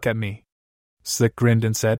turned to look at me. Slick grinned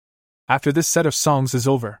and said, "After this set of songs is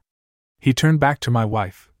over." He turned back to my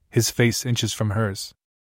wife, his face inches from hers.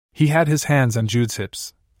 He had his hands on Jude's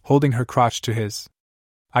hips, holding her crotch to his.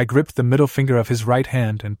 I gripped the middle finger of his right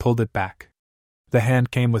hand and pulled it back. The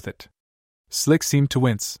hand came with it. Slick seemed to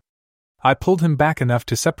wince. I pulled him back enough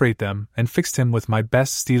to separate them and fixed him with my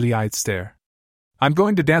best steely-eyed stare. "I'm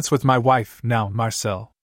going to dance with my wife now,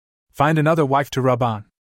 Marcel. Find another wife to rub on."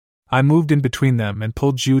 I moved in between them and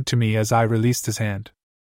pulled Jude to me as I released his hand.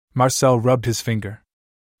 Marcel rubbed his finger.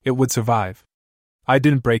 It would survive. I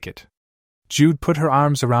didn't break it. Jude put her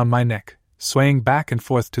arms around my neck, swaying back and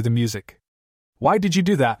forth to the music. "Why did you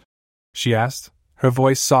do that?" she asked, her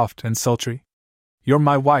voice soft and sultry. "You're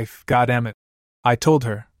my wife, goddammit," I told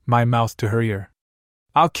her, my mouth to her ear.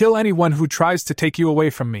 "I'll kill anyone who tries to take you away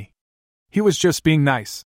from me." "He was just being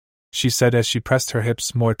nice," she said as she pressed her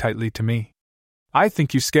hips more tightly to me. "I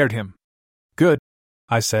think you scared him." "Good,"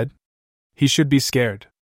 I said. "He should be scared."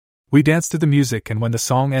 We danced to the music, and when the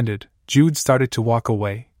song ended, Jude started to walk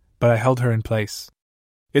away, but I held her in place.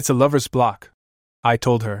 "It's a lover's block," I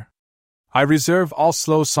told her. "I reserve all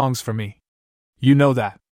slow songs for me. You know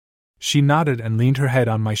that." She nodded and leaned her head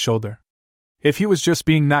on my shoulder. "If he was just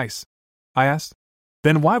being nice," I asked,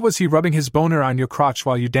 "then why was he rubbing his boner on your crotch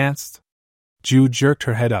while you danced?" Jude jerked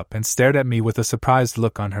her head up and stared at me with a surprised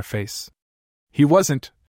look on her face. "He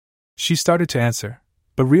wasn't." She started to answer,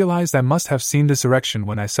 but realized I must have seen this erection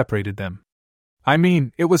when I separated them. "I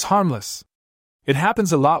mean, it was harmless. It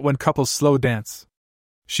happens a lot when couples slow dance."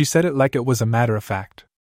 She said it like it was a matter of fact.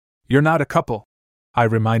 "You're not a couple," I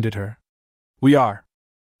reminded her. "We are."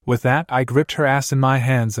 With that, I gripped her ass in my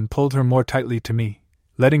hands and pulled her more tightly to me,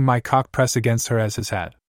 letting my cock press against her as his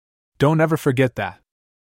had. "Don't ever forget that."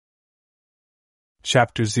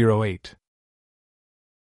 Chapter 08.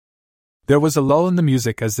 There was a lull in the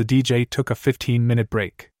music as the DJ took a 15-minute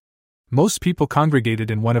break. Most people congregated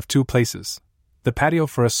in one of two places, the patio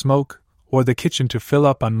for a smoke, or the kitchen to fill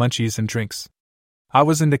up on munchies and drinks. I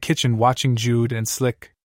was in the kitchen watching Jude and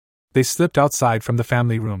Slick. They slipped outside from the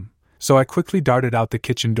family room, so I quickly darted out the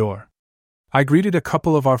kitchen door. I greeted a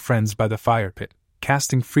couple of our friends by the fire pit,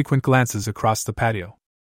 casting frequent glances across the patio.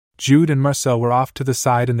 Jude and Marcel were off to the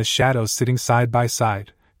side in the shadows, sitting side by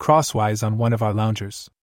side, crosswise on one of our loungers.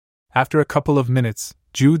 After a couple of minutes,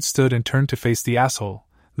 Jude stood and turned to face the asshole,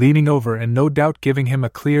 leaning over and no doubt giving him a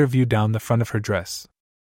clear view down the front of her dress.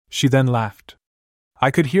 She then laughed. I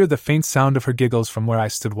could hear the faint sound of her giggles from where I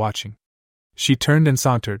stood watching. She turned and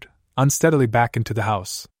sauntered, unsteadily back into the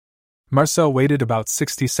house. Marcel waited about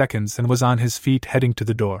 60 seconds and was on his feet heading to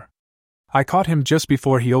the door. I caught him just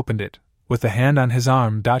before he opened it, with a hand on his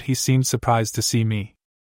arm. He seemed surprised to see me.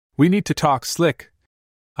 "We need to talk, Slick,"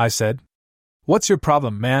 I said. "What's your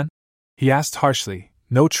problem, man?" he asked harshly,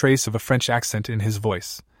 no trace of a French accent in his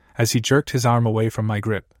voice, as he jerked his arm away from my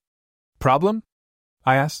grip. "Problem?"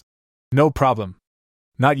 I asked. "No problem.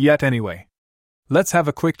 Not yet, anyway. Let's have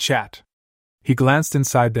a quick chat." He glanced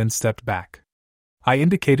inside, then stepped back. I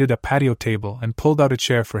indicated a patio table and pulled out a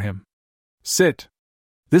chair for him. "Sit.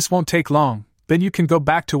 This won't take long, then you can go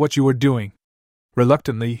back to what you were doing."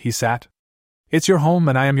 Reluctantly, he sat. "It's your home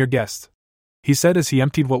and I am your guest," he said as he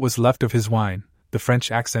emptied what was left of his wine, the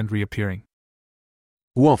French accent reappearing.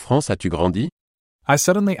 Où en France as-tu grandi? I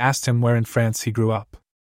suddenly asked him where in France he grew up.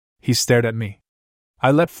 He stared at me.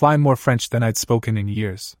 I let fly more French than I'd spoken in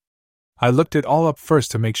years. I looked it all up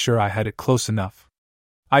first to make sure I had it close enough.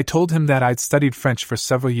 I told him that I'd studied French for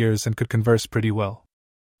several years and could converse pretty well.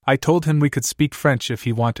 I told him we could speak French if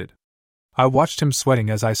he wanted. I watched him sweating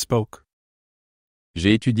as I spoke.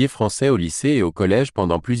 J'ai étudié français au lycée et au collège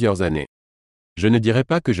pendant plusieurs années. Je ne dirais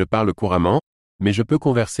pas que je parle couramment, mais je peux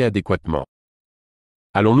converser adéquatement.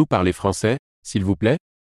 Allons-nous parler français, s'il vous plaît?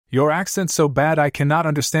 Your accent's so bad I cannot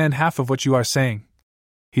understand half of what you are saying,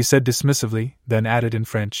 he said dismissively, then added in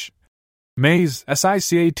French. Mais,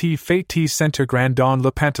 SICAT fait centre grand dans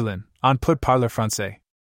le pantalon, on peut parler français.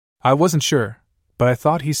 I wasn't sure, but I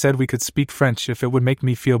thought he said we could speak French if it would make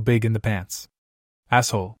me feel big in the pants.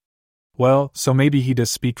 Asshole. Well, so maybe he does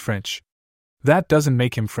speak French. That doesn't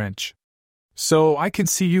make him French. So I can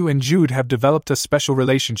see you and Jude have developed a special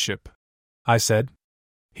relationship, I said.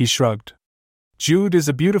 He shrugged. Jude is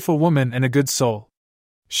a beautiful woman and a good soul.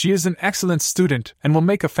 She is an excellent student and will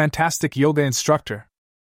make a fantastic yoga instructor.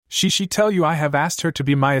 She tell you I have asked her to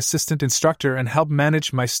be my assistant instructor and help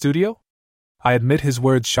manage my studio? I admit his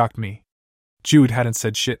words shocked me. Jude hadn't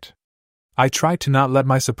said shit. I tried to not let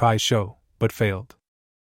my surprise show, but failed.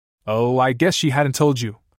 Oh, I guess she hadn't told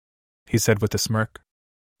you, he said with a smirk.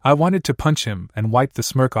 I wanted to punch him and wipe the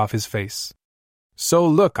smirk off his face. So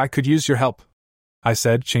look, I could use your help, I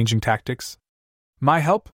said, changing tactics. My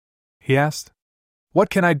help? He asked. What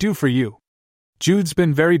can I do for you? Jude's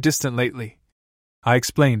been very distant lately, I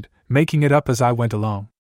explained, making it up as I went along.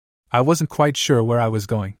 I wasn't quite sure where I was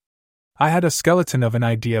going. I had a skeleton of an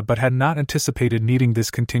idea but had not anticipated needing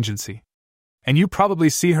this contingency. And you probably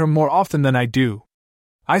see her more often than I do.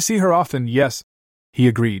 I see her often, yes, he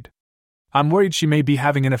agreed. I'm worried she may be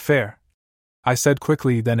having an affair, I said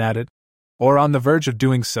quickly, then added, or on the verge of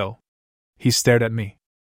doing so. He stared at me.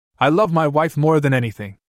 I love my wife more than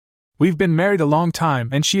anything. We've been married a long time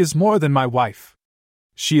and she is more than my wife.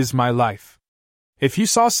 She is my life. If you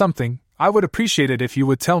saw something, I would appreciate it if you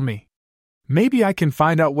would tell me. Maybe I can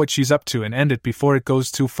find out what she's up to and end it before it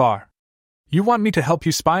goes too far. You want me to help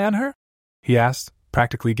you spy on her? He asked,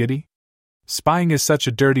 practically giddy. Spying is such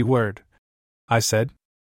a dirty word, I said.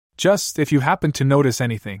 Just if you happen to notice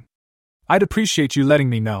anything. I'd appreciate you letting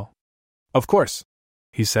me know. Of course,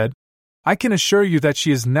 he said. I can assure you that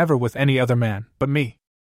she is never with any other man but me.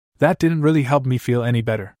 That didn't really help me feel any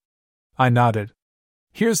better. I nodded.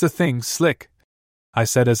 Here's the thing, Slick, I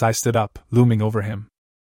said as I stood up, looming over him.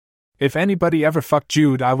 If anybody ever fucked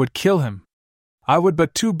Jude, I would kill him. I would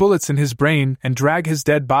put 2 bullets in his brain and drag his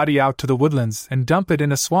dead body out to the woodlands and dump it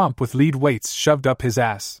in a swamp with lead weights shoved up his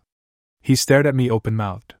ass. He stared at me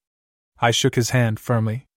open-mouthed. I shook his hand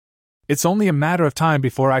firmly. It's only a matter of time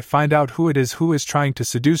before I find out who it is who is trying to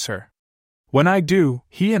seduce her. When I do,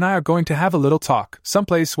 he and I are going to have a little talk,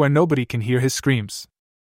 someplace where nobody can hear his screams.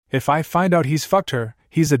 If I find out he's fucked her,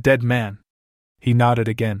 he's a dead man. He nodded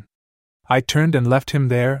again. I turned and left him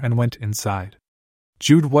there and went inside.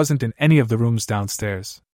 Jude wasn't in any of the rooms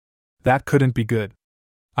downstairs. That couldn't be good.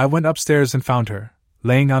 I went upstairs and found her,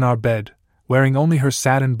 laying on our bed, wearing only her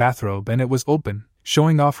satin bathrobe, and it was open,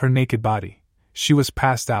 showing off her naked body. She was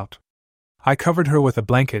passed out. I covered her with a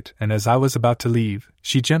blanket, and as I was about to leave,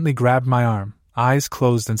 she gently grabbed my arm, eyes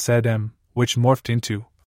closed, and said which morphed into,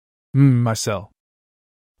 Marcel.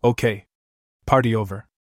 Okay. Party over.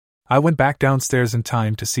 I went back downstairs in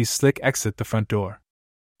time to see Slick exit the front door.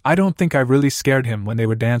 I don't think I really scared him when they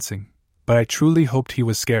were dancing, but I truly hoped he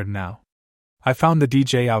was scared now. I found the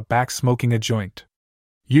DJ out back smoking a joint.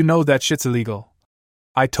 You know that shit's illegal,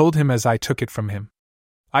 I told him as I took it from him.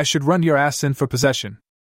 I should run your ass in for possession.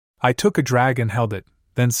 I took a drag and held it,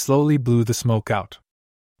 then slowly blew the smoke out.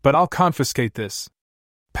 But I'll confiscate this.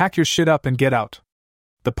 Pack your shit up and get out.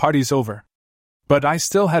 The party's over. But I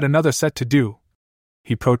still had another set to do,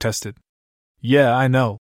 he protested. Yeah, I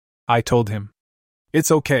know, I told him.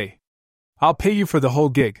 It's okay. I'll pay you for the whole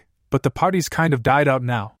gig, but the party's kind of died out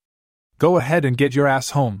now. Go ahead and get your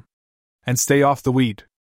ass home. And stay off the weed.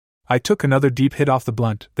 I took another deep hit off the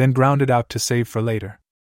blunt, then ground it out to save for later.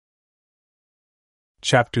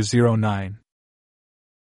 Chapter 09.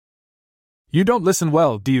 You don't listen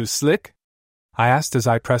well, do you, Slick? I asked as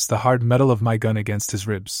I pressed the hard metal of my gun against his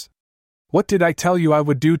ribs. What did I tell you I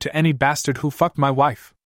would do to any bastard who fucked my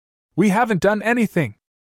wife? We haven't done anything,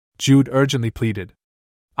 Jude urgently pleaded.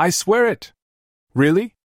 I swear it.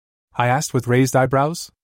 Really? I asked with raised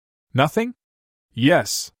eyebrows. Nothing?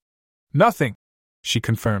 Yes. Nothing, she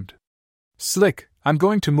confirmed. Slick, I'm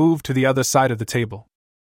going to move to the other side of the table.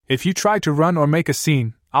 If you try to run or make a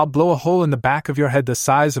scene, I'll blow a hole in the back of your head the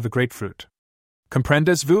size of a grapefruit.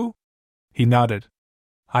 Comprendes-vous? He nodded.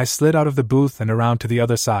 I slid out of the booth and around to the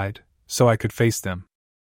other side, so I could face them.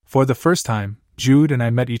 For the first time, Jude and I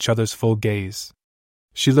met each other's full gaze.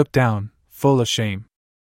 She looked down, full of shame.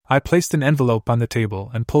 I placed an envelope on the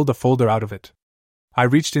table and pulled a folder out of it. I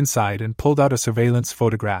reached inside and pulled out a surveillance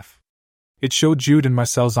photograph. It showed Jude in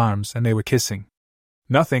Marcel's arms and they were kissing.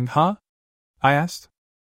 Nothing, huh? I asked.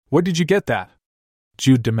 Where did you get that?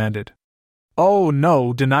 Jude demanded. Oh,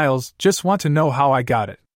 no, denials, just want to know how I got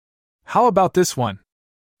it. How about this one?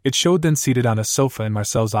 It showed them seated on a sofa in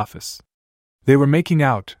Marcel's office. They were making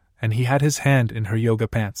out, and he had his hand in her yoga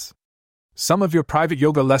pants. Some of your private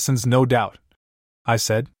yoga lessons, no doubt, I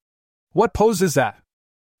said. What pose is that?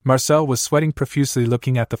 Marcel was sweating profusely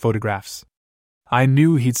looking at the photographs. I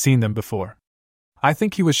knew he'd seen them before. I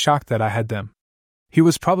think he was shocked that I had them. He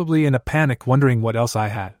was probably in a panic wondering what else I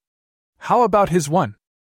had. How about his one?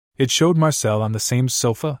 It showed Marcel on the same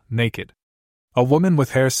sofa, naked. A woman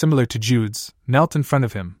with hair similar to Jude's, knelt in front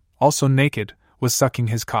of him, also naked, was sucking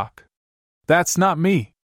his cock. That's not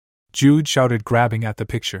me! Jude shouted, grabbing at the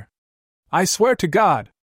picture. I swear to God!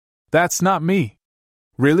 That's not me!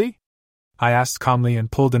 Really? I asked calmly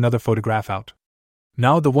and pulled another photograph out.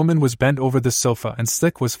 Now the woman was bent over the sofa and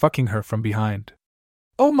Slick was fucking her from behind.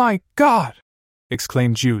 Oh my God!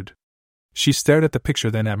 Exclaimed Jude. She stared at the picture,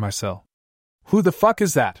 then at Marcel. Who the fuck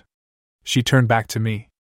is that? She turned back to me.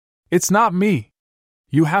 It's not me.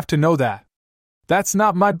 You have to know that. That's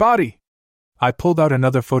not my body. I pulled out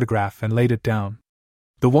another photograph and laid it down.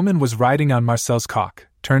 The woman was riding on Marcel's cock,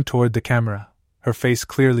 turned toward the camera, her face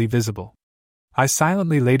clearly visible. I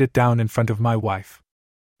silently laid it down in front of my wife.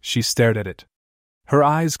 She stared at it. Her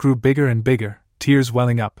eyes grew bigger and bigger, tears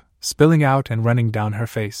welling up, spilling out and running down her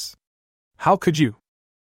face. How could you?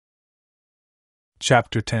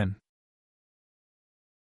 Chapter 10.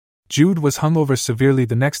 Jude was hungover severely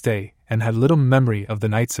the next day and had little memory of the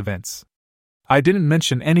night's events. I didn't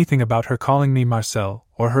mention anything about her calling me Marcel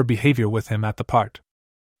or her behavior with him at the part.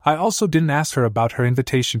 I also didn't ask her about her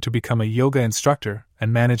invitation to become a yoga instructor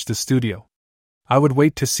and manage the studio. I would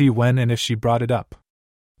wait to see when and if she brought it up.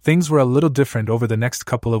 Things were a little different over the next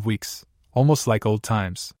couple of weeks, almost like old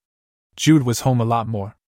times. Jude was home a lot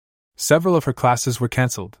more. Several of her classes were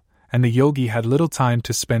cancelled, and the yogi had little time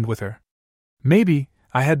to spend with her. Maybe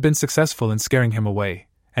I had been successful in scaring him away,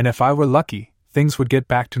 and if I were lucky, things would get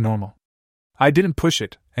back to normal. I didn't push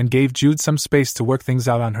it, and gave Jude some space to work things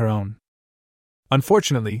out on her own.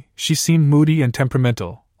 Unfortunately, she seemed moody and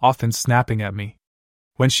temperamental, often snapping at me.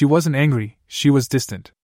 When she wasn't angry, she was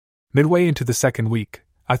distant. Midway into the second week,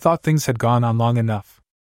 I thought things had gone on long enough.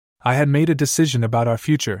 I had made a decision about our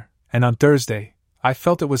future, and on Thursday, I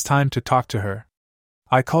felt it was time to talk to her.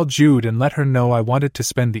 I called Jude and let her know I wanted to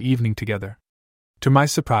spend the evening together. To my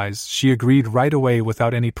surprise, she agreed right away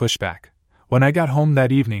without any pushback. When I got home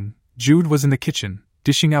that evening, Jude was in the kitchen,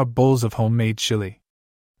 dishing out bowls of homemade chili.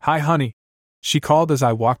 Hi, honey, she called as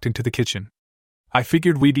I walked into the kitchen. I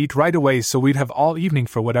figured we'd eat right away so we'd have all evening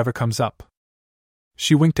for whatever comes up.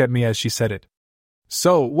 She winked at me as she said it.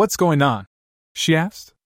 So, what's going on? She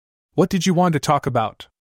asked. What did you want to talk about?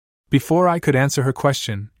 Before I could answer her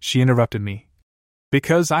question, she interrupted me.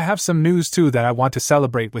 Because I have some news too that I want to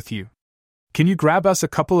celebrate with you. Can you grab us a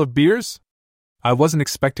couple of beers? I wasn't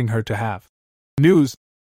expecting her to have news,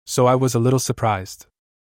 so I was a little surprised.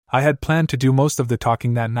 I had planned to do most of the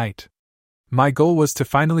talking that night. My goal was to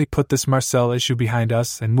finally put this Marcel issue behind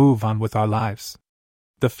us and move on with our lives.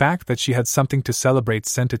 The fact that she had something to celebrate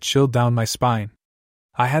sent a chill down my spine.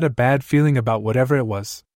 I had a bad feeling about whatever it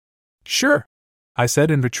was. Sure, I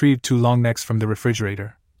said and retrieved 2 long necks from the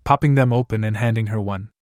refrigerator, popping them open and handing her one.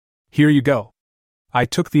 Here you go. I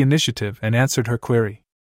took the initiative and answered her query.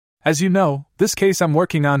 As you know, this case I'm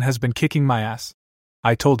working on has been kicking my ass,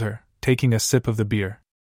 I told her, taking a sip of the beer.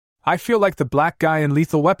 I feel like the black guy in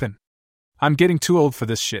Lethal Weapon. I'm getting too old for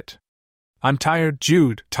this shit. I'm tired,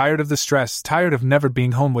 Jude, tired of the stress, tired of never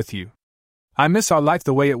being home with you. I miss our life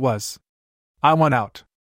the way it was. I want out.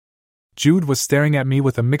 Jude was staring at me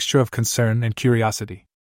with a mixture of concern and curiosity.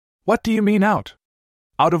 What do you mean out?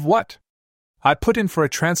 Out of what? I put in for a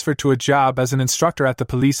transfer to a job as an instructor at the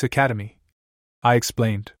police academy, I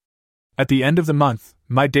explained. At the end of the month,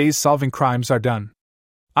 my days solving crimes are done.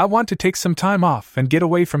 I want to take some time off and get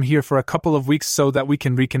away from here for a couple of weeks so that we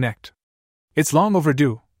can reconnect. It's long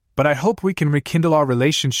overdue, but I hope we can rekindle our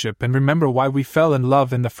relationship and remember why we fell in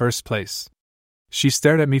love in the first place. She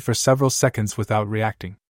stared at me for several seconds without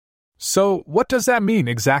reacting. So, what does that mean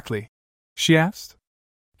exactly? She asked.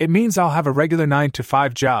 It means I'll have a regular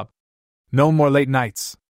 9-to-5 job. No more late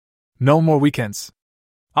nights. No more weekends.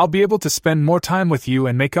 I'll be able to spend more time with you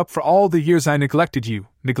and make up for all the years I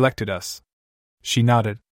neglected us. She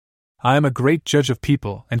nodded. I am a great judge of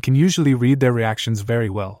people and can usually read their reactions very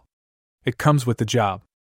well. It comes with the job.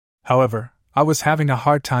 However, I was having a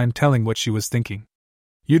hard time telling what she was thinking.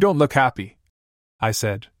 You don't look happy, I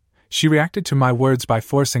said. She reacted to my words by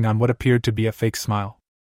forcing on what appeared to be a fake smile.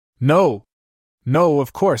 No,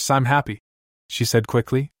 of course I'm happy, she said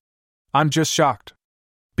quickly. I'm just shocked.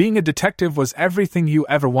 Being a detective was everything you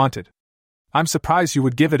ever wanted. I'm surprised you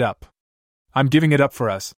would give it up. I'm giving it up for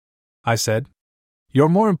us, I said. You're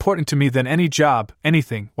more important to me than any job,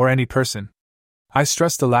 anything, or any person. I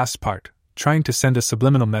stressed the last part, trying to send a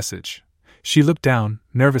subliminal message. She looked down,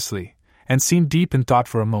 nervously, and seemed deep in thought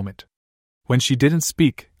for a moment. When she didn't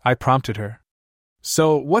speak, I prompted her.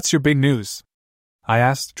 So, what's your big news? I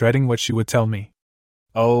asked, dreading what she would tell me.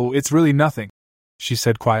 Oh, it's really nothing, she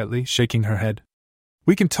said quietly, shaking her head.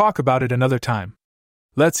 We can talk about it another time.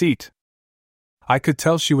 Let's eat. I could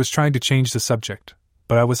tell she was trying to change the subject,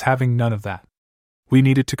 but I was having none of that. We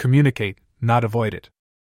needed to communicate, not avoid it.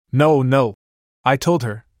 No, I told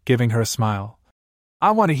her, giving her a smile. I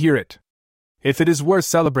want to hear it. If it is worth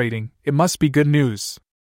celebrating, it must be good news.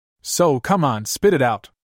 So, come on, spit it out.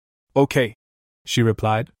 Okay, she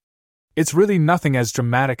replied. It's really nothing as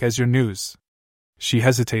dramatic as your news. She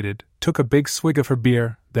hesitated, took a big swig of her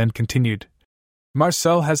beer, then continued.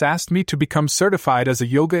 Marcel has asked me to become certified as a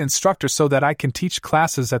yoga instructor so that I can teach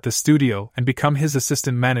classes at the studio and become his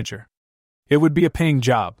assistant manager. It would be a paying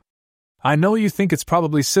job. I know you think it's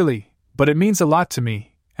probably silly, but it means a lot to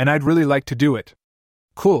me, and I'd really like to do it.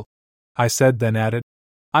 Cool, I said, then added.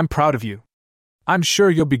 I'm proud of you. I'm sure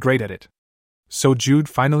you'll be great at it. So Jude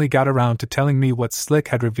finally got around to telling me what Slick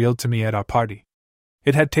had revealed to me at our party.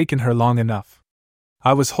 It had taken her long enough.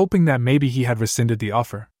 I was hoping that maybe he had rescinded the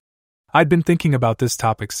offer. I'd been thinking about this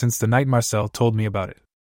topic since the night Marcel told me about it.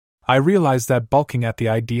 I realized that balking at the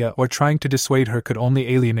idea or trying to dissuade her could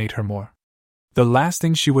only alienate her more. The last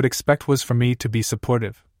thing she would expect was for me to be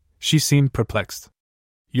supportive. She seemed perplexed.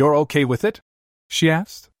 You're okay with it? She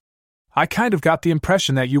asked. I kind of got the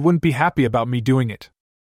impression that you wouldn't be happy about me doing it.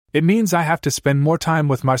 It means I have to spend more time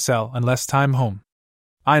with Marcel and less time home.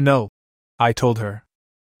 I know, I told her.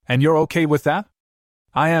 And you're okay with that?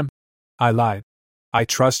 I am, I lied. I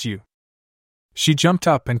trust you. She jumped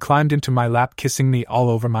up and climbed into my lap, kissing me all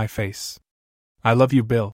over my face. I love you,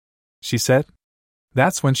 Bill, she said.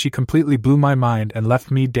 That's when she completely blew my mind and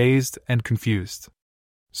left me dazed and confused.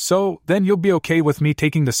 So, then you'll be okay with me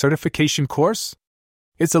taking the certification course?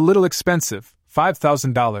 It's a little expensive,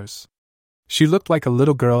 $5,000. She looked like a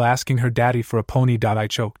little girl asking her daddy for a pony. I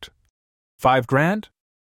choked. $5,000?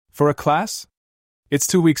 For a class? It's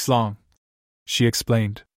 2 weeks long, she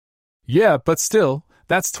explained. Yeah, but still,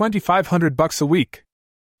 that's $2,500 a week.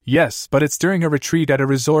 Yes, but it's during a retreat at a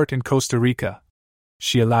resort in Costa Rica,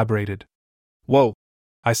 she elaborated. Whoa,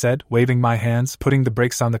 I said, waving my hands, putting the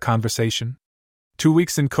brakes on the conversation. 2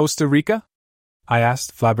 weeks in Costa Rica? I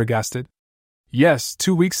asked, flabbergasted. Yes,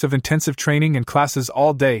 2 weeks of intensive training and classes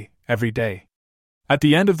all day, every day. At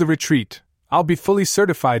the end of the retreat, I'll be fully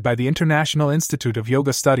certified by the International Institute of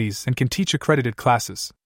Yoga Studies and can teach accredited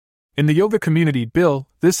classes. In the yoga community, Bill,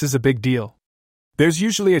 this is a big deal. There's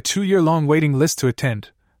usually a 2-year-long waiting list to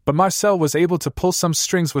attend, but Marcel was able to pull some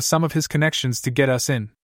strings with some of his connections to get us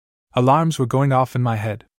in. Alarms were going off in my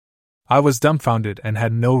head. I was dumbfounded and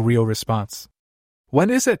had no real response. When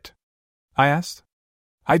is it? I asked.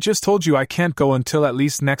 I just told you I can't go until at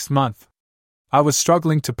least next month. I was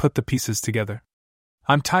struggling to put the pieces together.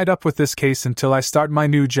 I'm tied up with this case until I start my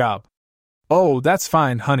new job. Oh, that's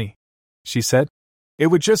fine, honey, she said. It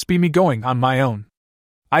would just be me going on my own.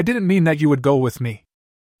 I didn't mean that you would go with me.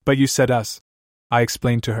 But you said us, I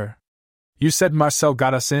explained to her. You said Marcel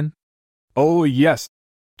got us in? Oh, yes,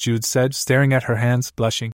 Jude said, staring at her hands,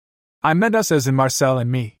 blushing. I meant us as in Marcel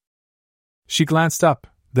and me. She glanced up,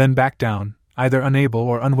 then back down, either unable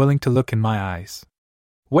or unwilling to look in my eyes.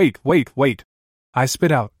 Wait. I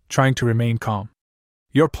spit out, trying to remain calm.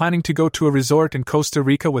 You're planning to go to a resort in Costa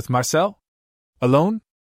Rica with Marcel? Alone?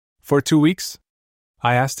 For 2 weeks?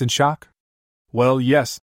 I asked in shock. Well,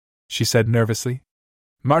 yes, she said nervously.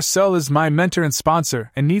 Marcel is my mentor and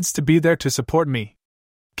sponsor and needs to be there to support me.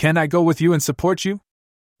 Can I go with you and support you?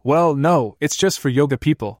 Well, no, it's just for yoga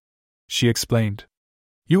people, she explained.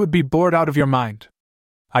 You would be bored out of your mind.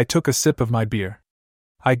 I took a sip of my beer.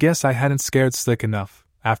 I guess I hadn't scared slick enough,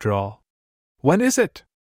 after all. When is it?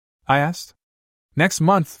 I asked. Next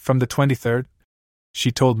month, from the 23rd,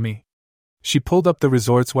 she told me. She pulled up the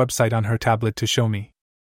resort's website on her tablet to show me.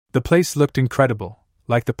 The place looked incredible,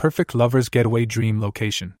 like the perfect lover's getaway dream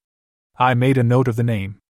location. I made a note of the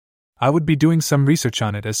name. I would be doing some research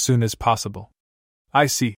on it as soon as possible. I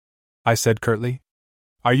see, I said curtly.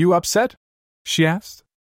 Are you upset? She asked.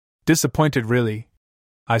 Disappointed, really,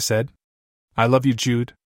 I said. I love you,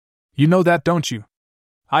 Jude. You know that, don't you?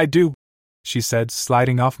 I do, she said,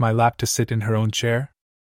 sliding off my lap to sit in her own chair.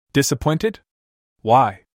 Disappointed?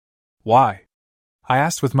 Why? Why? I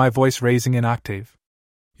asked with my voice raising an octave.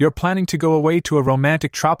 You're planning to go away to a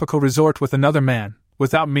romantic tropical resort with another man,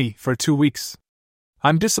 without me, for 2 weeks.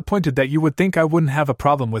 I'm disappointed that you would think I wouldn't have a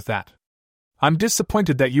problem with that. I'm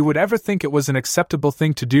disappointed that you would ever think it was an acceptable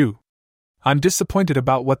thing to do. I'm disappointed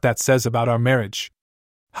about what that says about our marriage.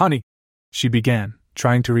 Honey, she began,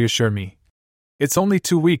 trying to reassure me. It's only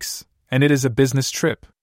 2 weeks, and it is a business trip.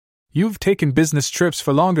 You've taken business trips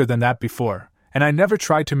for longer than that before, and I never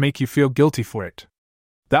tried to make you feel guilty for it.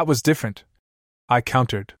 That was different, I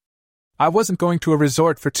countered. I wasn't going to a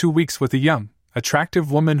resort for 2 weeks with a young,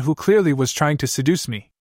 attractive woman who clearly was trying to seduce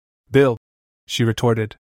me. Bill, she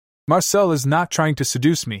retorted. Marcel is not trying to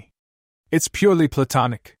seduce me. It's purely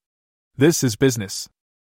platonic. This is business.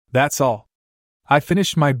 That's all. I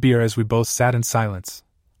finished my beer as we both sat in silence,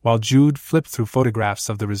 while Jude flipped through photographs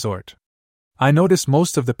of the resort. I noticed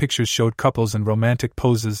most of the pictures showed couples in romantic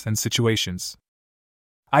poses and situations.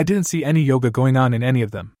 I didn't see any yoga going on in any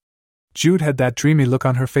of them. Jude had that dreamy look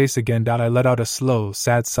on her face again. I let out a slow,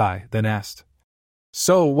 sad sigh, then asked,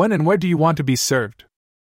 So, when and where do you want to be served?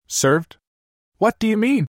 Served? What do you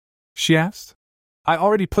mean? She asked. I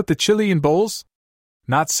already put the chili in bowls?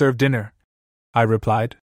 Not served dinner, I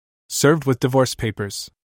replied. Served with divorce papers.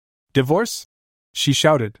 Divorce? She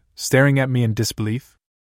shouted, staring at me in disbelief.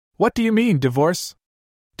 What do you mean, divorce?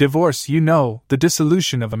 Divorce, you know, the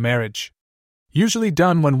dissolution of a marriage. Usually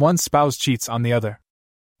done when one spouse cheats on the other.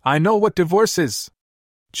 I know what divorce is,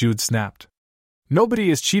 Jude snapped. Nobody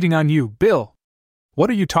is cheating on you, Bill. What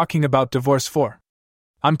are you talking about divorce for?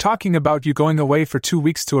 I'm talking about you going away for 2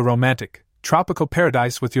 weeks to a romantic, tropical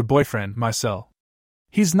paradise with your boyfriend, Marcel.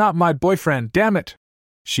 He's not my boyfriend, damn it,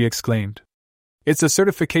 she exclaimed. It's a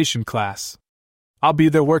certification class. I'll be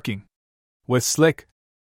there working. With Slick,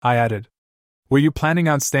 I added. Were you planning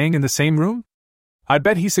on staying in the same room? I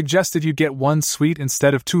bet he suggested you get 1 suite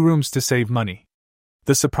instead of 2 rooms to save money.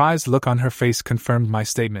 The surprised look on her face confirmed my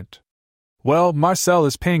statement. Well, Marcel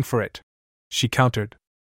is paying for it, she countered.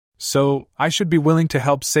 So, I should be willing to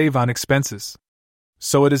help save on expenses.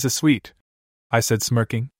 So it is a suite, I said,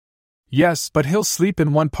 smirking. Yes, but he'll sleep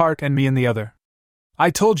in one part and me in the other. I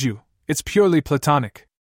told you, it's purely platonic.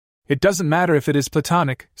 It doesn't matter if it is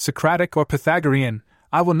platonic, Socratic, or Pythagorean.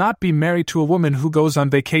 I will not be married to a woman who goes on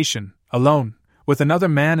vacation, alone, with another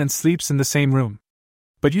man and sleeps in the same room.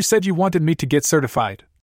 But you said you wanted me to get certified,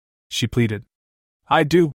 she pleaded. I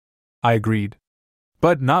do, I agreed.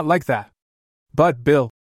 But not like that. But,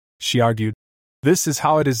 Bill, she argued, this is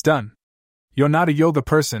how it is done. You're not a yoga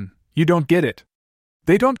person, you don't get it.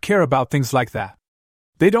 They don't care about things like that.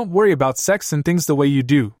 They don't worry about sex and things the way you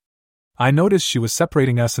do. I noticed she was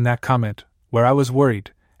separating us in that comment, where I was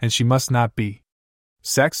worried, and she must not be.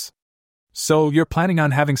 Sex? So you're planning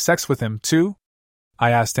on having sex with him, too?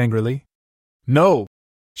 I asked angrily. No,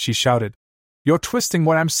 she shouted. You're twisting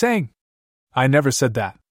what I'm saying. I never said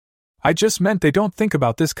that. I just meant they don't think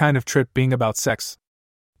about this kind of trip being about sex.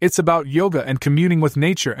 It's about yoga and communing with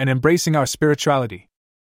nature and embracing our spirituality.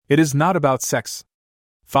 It is not about sex.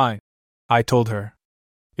 Fine, I told her.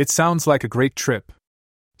 It sounds like a great trip.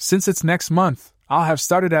 Since it's next month, I'll have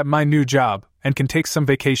started at my new job and can take some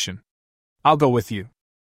vacation. I'll go with you.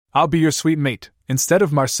 I'll be your sweet mate, instead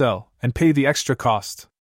of Marcel, and pay the extra cost.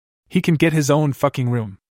 He can get his own fucking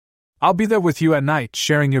room. I'll be there with you at night,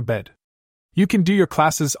 sharing your bed. You can do your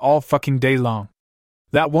classes all fucking day long.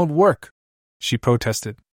 That won't work, she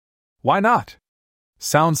protested. Why not?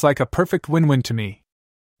 Sounds like a perfect win-win to me.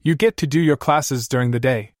 You get to do your classes during the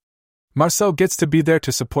day, Marcel gets to be there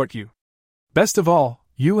to support you. Best of all,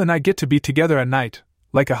 you and I get to be together at night,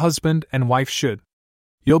 like a husband and wife should.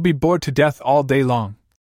 You'll be bored to death all day long,"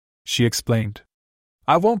 she explained.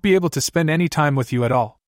 "I won't be able to spend any time with you at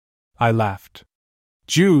all." I laughed.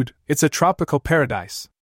 "Jude, it's a tropical paradise.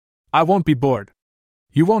 I won't be bored.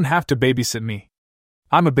 You won't have to babysit me.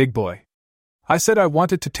 I'm a big boy." I said I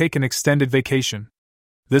wanted to take an extended vacation.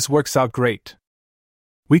 "This works out great.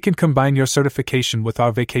 We can combine your certification with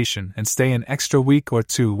our vacation and stay an extra week or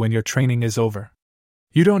two when your training is over.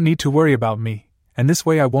 You don't need to worry about me, and this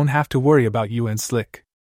way I won't have to worry about you and Slick."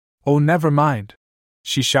 "Oh, never mind,"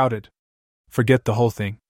 she shouted. "Forget the whole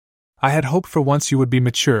thing. I had hoped for once you would be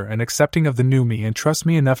mature and accepting of the new me and trust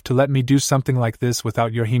me enough to let me do something like this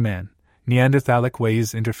without your He-Man, Neanderthalic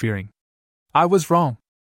ways interfering. I was wrong.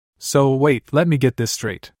 So wait, let me get this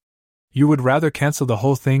straight. You would rather cancel the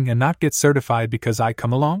whole thing and not get certified because I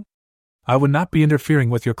come along? I would not be interfering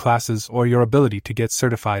with your classes or your ability to get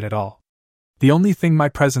certified at all. The only thing my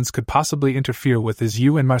presence could possibly interfere with is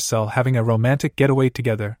you and Marcel having a romantic getaway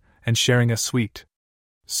together and sharing a suite.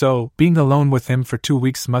 So, being alone with him for 2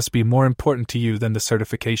 weeks must be more important to you than the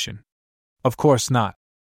certification." "Of course not,"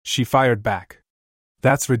 she fired back.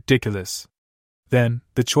 "That's ridiculous. Then,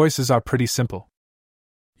 the choices are pretty simple.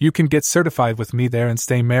 You can get certified with me there and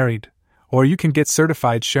stay married, or you can get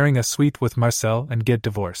certified sharing a suite with Marcel and get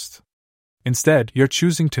divorced. Instead, you're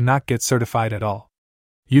choosing to not get certified at all.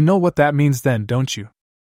 You know what that means then, don't you?"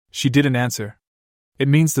 She didn't answer. "It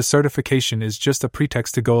means the certification is just a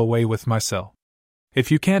pretext to go away with Marcel. If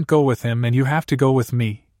you can't go with him and you have to go with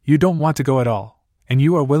me, you don't want to go at all, and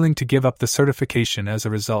you are willing to give up the certification as a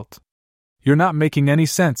result. You're not making any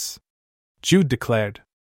sense," Jude declared.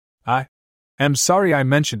 "I am sorry I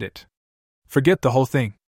mentioned it. Forget the whole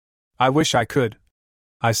thing." "I wish I could,"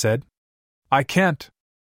 I said. "I can't.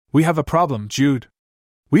 We have a problem, Jude.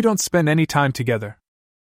 We don't spend any time together.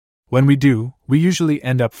 When we do, we usually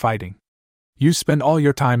end up fighting. You spend all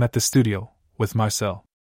your time at the studio, with Marcel.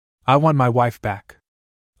 I want my wife back.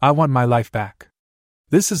 I want my life back.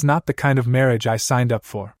 This is not the kind of marriage I signed up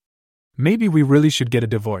for. Maybe we really should get a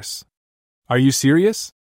divorce." "Are you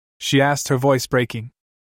serious?" she asked, her voice breaking.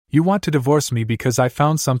 "You want to divorce me because I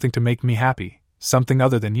found something to make me happy, something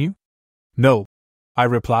other than you?" "No," I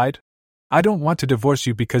replied. "I don't want to divorce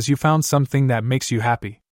you because you found something that makes you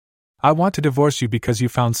happy. I want to divorce you because you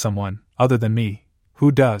found someone, other than me,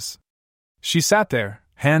 who does." She sat there,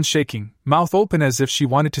 hands shaking, mouth open as if she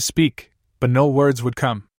wanted to speak, but no words would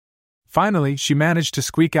come. Finally, she managed to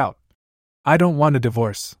squeak out, "I don't want a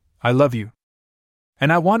divorce, I love you.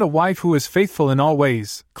 And I want a wife who is faithful in all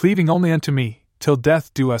ways, cleaving only unto me, till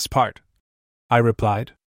death do us part," I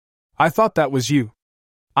replied. "I thought that was you.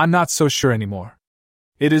 I'm not so sure anymore."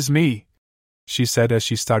 "It is me," she said as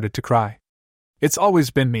she started to cry. "It's always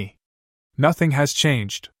been me. Nothing has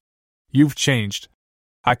changed." "You've changed."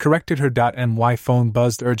 I corrected her. My phone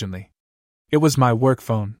buzzed urgently. It was my work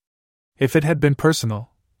phone. If it had been personal,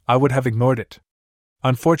 I would have ignored it.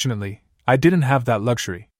 Unfortunately, I didn't have that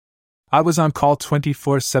luxury. I was on call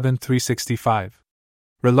 24/7 365.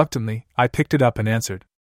 Reluctantly, I picked it up and answered.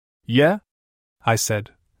 "Yeah?" I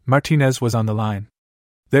said. Martinez was on the line.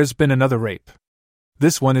 "There's been another rape.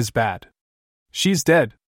 This one is bad. She's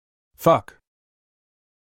dead. Fuck."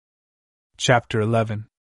 Chapter 11.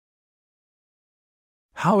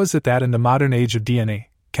 How is it that in the modern age of DNA,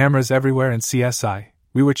 cameras everywhere and CSI,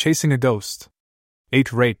 we were chasing a ghost?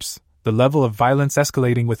 8 rapes, the level of violence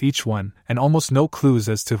escalating with each one, and almost no clues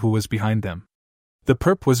as to who was behind them. The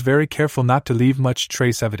perp was very careful not to leave much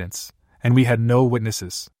trace evidence, and we had no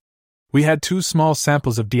witnesses. We had 2 small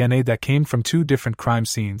samples of DNA that came from 2 different crime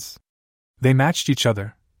scenes. They matched each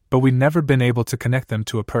other, but we'd never been able to connect them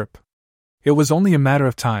to a perp. It was only a matter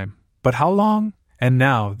of time, but how long? And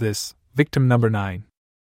now this, victim number 9.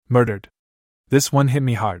 Murdered. This one hit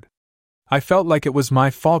me hard. I felt like it was my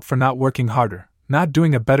fault for not working harder, not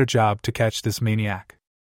doing a better job to catch this maniac.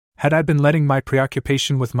 Had I been letting my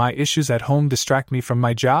preoccupation with my issues at home distract me from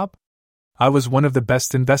my job? I was one of the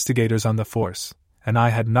best investigators on the force, and I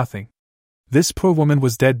had nothing. This poor woman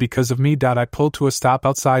was dead because of me. I pulled to a stop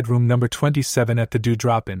outside room number 27 at the Do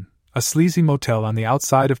Drop-In, a sleazy motel on the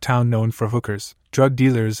outside of town known for hookers, drug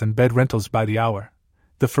dealers, and bed rentals by the hour.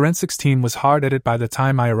 The forensics team was hard at it by the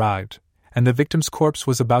time I arrived, and the victim's corpse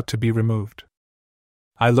was about to be removed.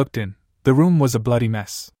 I looked in. The room was a bloody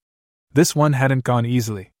mess. This one hadn't gone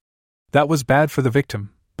easily. That was bad for the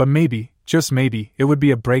victim, but maybe, just maybe, it would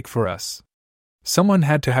be a break for us. Someone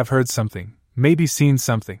had to have heard something, maybe seen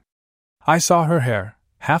something. I saw her hair,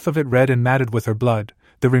 half of it red and matted with her blood,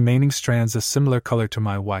 the remaining strands a similar color to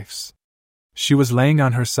my wife's. She was laying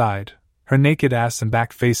on her side, her naked ass and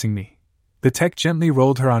back facing me, The tech gently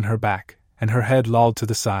rolled her on her back, and her head lolled to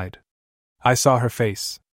the side. I saw her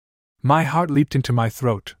face. My heart leaped into my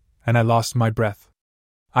throat, and I lost my breath.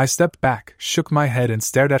 I stepped back, shook my head, and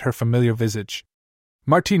stared at her familiar visage.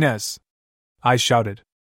 "Martinez!" I shouted.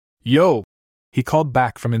 "Yo!" he called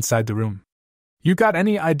back from inside the room. "You got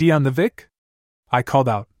any ID on the Vic?" I called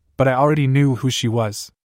out, but I already knew who she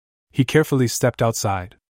was. He carefully stepped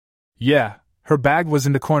outside. "Yeah, her bag was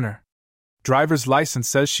in the corner. Driver's license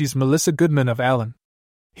says she's Melissa Goodman of Allen."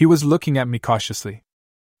 He was looking at me cautiously.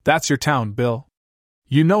 "That's your town, Bill.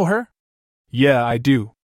 You know her?" "Yeah, I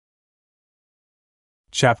do."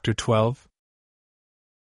 Chapter 12.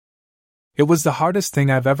 It was the hardest thing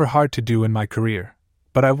I've ever had to do in my career,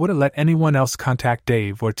 but I wouldn't let anyone else contact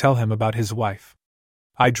Dave or tell him about his wife.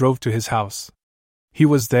 I drove to his house. He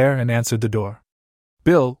was there and answered the door.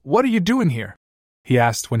 "Bill, what are you doing here?" he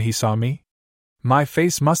asked when he saw me. My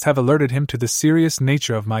face must have alerted him to the serious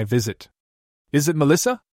nature of my visit. "Is it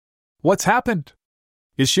Melissa? What's happened?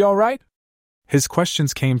 Is she all right?" His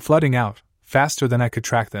questions came flooding out, faster than I could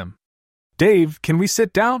track them. "Dave, can we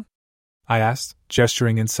sit down?" I asked,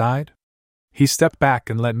 gesturing inside. He stepped back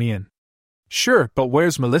and let me in. "Sure, but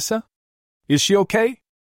where's Melissa? Is she okay?"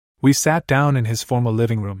 We sat down in his formal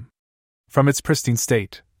living room. From its pristine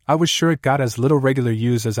state, I was sure it got as little regular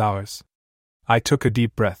use as ours. I took a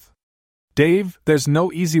deep breath. "Dave, there's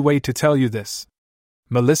no easy way to tell you this.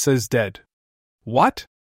 Melissa is dead." "What?"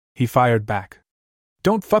 he fired back.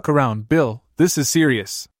 "Don't fuck around, Bill, this is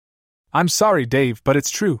serious." "I'm sorry, Dave, but it's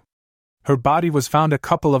true. Her body was found a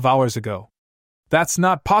couple of hours ago." "That's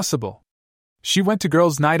not possible. She went to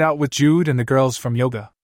girls' night out with Jude and the girls from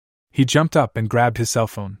yoga." He jumped up and grabbed his cell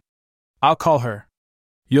phone. "I'll call her.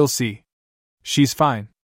 You'll see. She's fine.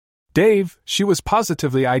 Dave, she was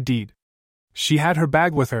positively ID'd. She had her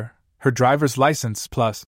bag with her driver's license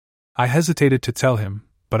plus." I hesitated to tell him,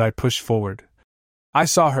 but I pushed forward. "I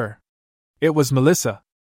saw her. It was Melissa.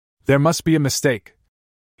 There must be a mistake,"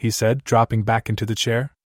 he said, dropping back into the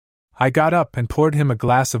chair. I got up and poured him a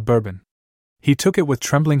glass of bourbon. He took it with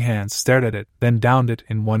trembling hands, stared at it, then downed it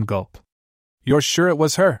in one gulp. "You're sure it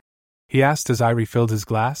was her?" he asked as I refilled his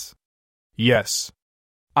glass. "Yes.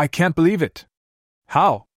 I can't believe it."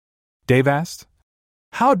 "How?" Dave asked.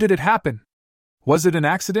 "How did it happen? Was it an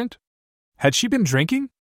accident? Had she been drinking?"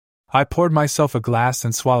 I poured myself a glass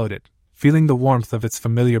and swallowed it, feeling the warmth of its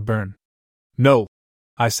familiar burn. "No,"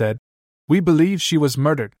 I said. "We believe she was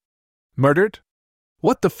murdered." "Murdered?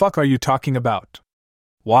 What the fuck are you talking about?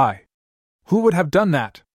 Why? Who would have done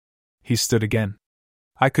that?" He stood again.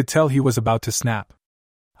 I could tell he was about to snap.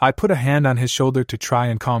 I put a hand on his shoulder to try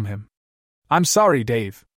and calm him. "I'm sorry,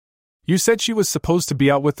 Dave. You said she was supposed to be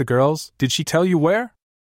out with the girls. Did she tell you where?"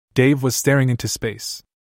 Dave was staring into space.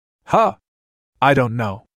 "Huh? I don't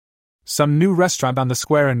know. Some new restaurant on the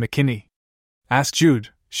square in McKinney. Ask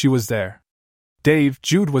Jude, she was there." "Dave,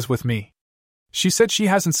 Jude was with me. She said she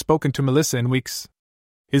hasn't spoken to Melissa in weeks.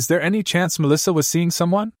 Is there any chance Melissa was seeing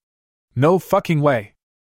someone?" "No fucking way,"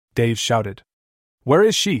 Dave shouted. "Where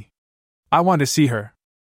is she? I want to see her.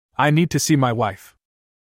 I need to see my wife."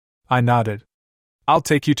 I nodded. "I'll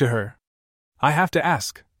take you to her. I have to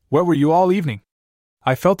ask, where were you all evening?"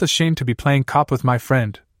 I felt ashamed to be playing cop with my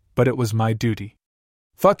friend, but it was my duty.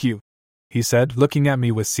 "Fuck you," he said, looking at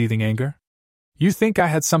me with seething anger. "You think I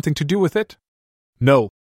had something to do with it?" "No,"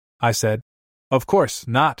 I said. "Of course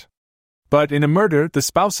not. But in a murder, the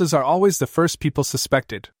spouses are always the first people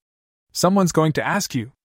suspected. Someone's going to ask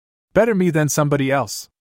you. Better me than somebody else."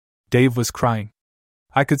 Dave was crying.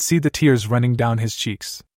 I could see the tears running down his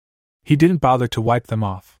cheeks. He didn't bother to wipe them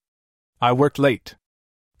off. "I worked late.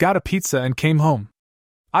 Got a pizza and came home.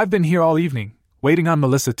 I've been here all evening, waiting on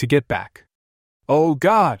Melissa to get back." "Oh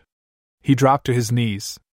God!" He dropped to his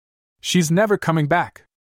knees. "She's never coming back."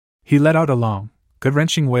 He let out a long,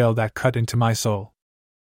 gut-wrenching wail that cut into my soul.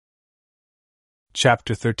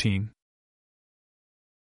 Chapter 13.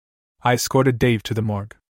 I escorted Dave to the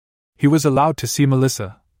morgue. He was allowed to see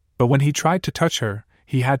Melissa, but when he tried to touch her,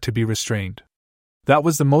 he had to be restrained. That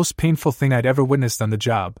was the most painful thing I'd ever witnessed on the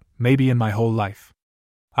job, maybe in my whole life.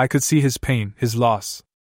 I could see his pain, his loss.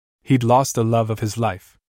 He'd lost the love of his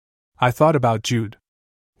life. I thought about Jude.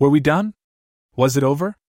 Were we done? Was it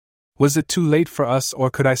over? Was it too late for us, or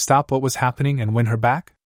could I stop what was happening and win her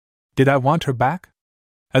back? Did I want her back?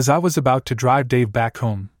 As I was about to drive Dave back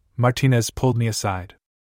home, Martinez pulled me aside.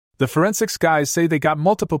 "The forensics guys say they got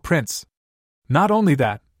multiple prints. Not only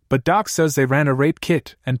that, but Doc says they ran a rape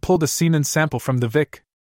kit and pulled a semen sample from the Vic."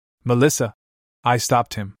 "Melissa." I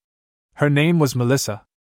stopped him. "Her name was Melissa.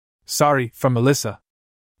 Sorry, from Melissa.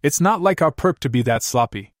 It's not like our perp to be that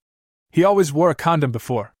sloppy. He always wore a condom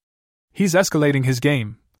before. He's escalating his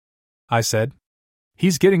game." I said.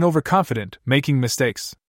 He's getting overconfident, making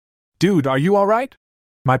mistakes. Dude, are you alright?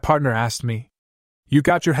 My partner asked me. You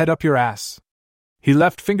got your head up your ass. He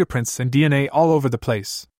left fingerprints and DNA all over the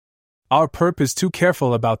place. Our perp is too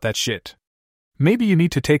careful about that shit. Maybe you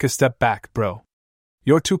need to take a step back, bro.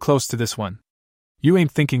 You're too close to this one. You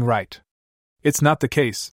ain't thinking right. It's not the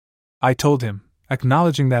case, I told him,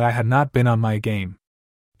 acknowledging that I had not been on my game.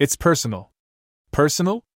 It's personal.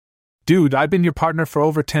 Personal? Dude, I've been your partner for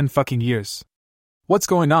over 10 fucking years. What's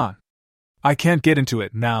going on? I can't get into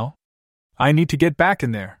it now. I need to get back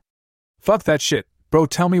in there. Fuck that shit, bro,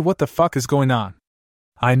 tell me what the fuck is going on.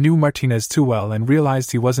 I knew Martinez too well and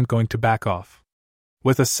realized he wasn't going to back off.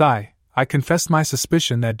 With a sigh, I confessed my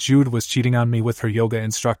suspicion that Jude was cheating on me with her yoga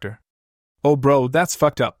instructor. Oh bro, that's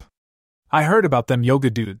fucked up. I heard about them yoga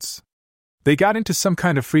dudes. They got into some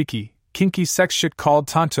kind of freaky, kinky sex shit called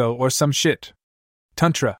Tanto or some shit.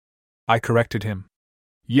 Tantra, I corrected him.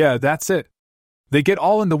 Yeah, that's it. They get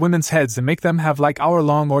all in the women's heads and make them have like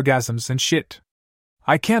hour-long orgasms and shit.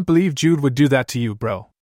 I can't believe Jude would do that to you, bro.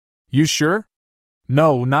 You sure?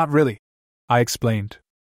 No, not really, I explained.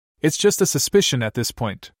 It's just a suspicion at this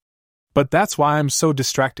point. But that's why I'm so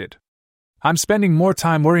distracted. I'm spending more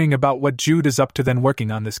time worrying about what Jude is up to than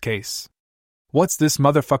working on this case. What's this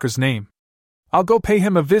motherfucker's name? I'll go pay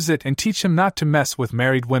him a visit and teach him not to mess with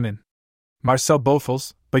married women. Marcel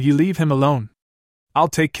Bofels, but you leave him alone. I'll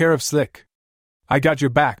take care of Slick. I got your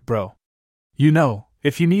back, bro. You know,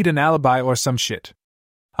 if you need an alibi or some shit.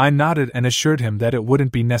 I nodded and assured him that it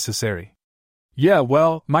wouldn't be necessary. Yeah,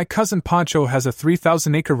 well, my cousin Pancho has a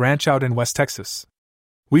 3,000-acre ranch out in West Texas.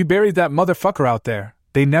 We buried that motherfucker out there,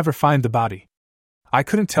 they never find the body. I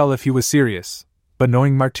couldn't tell if he was serious, but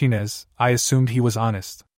knowing Martinez, I assumed he was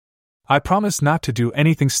honest. I promised not to do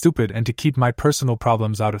anything stupid and to keep my personal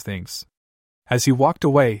problems out of things. As he walked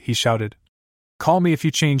away, he shouted, "Call me if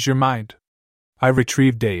you change your mind." I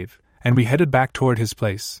retrieved Dave, and we headed back toward his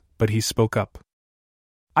place, but he spoke up.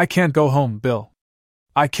 I can't go home, Bill.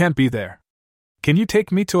 I can't be there. Can you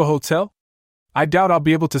take me to a hotel? I doubt I'll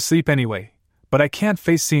be able to sleep anyway, but I can't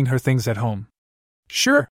face seeing her things at home.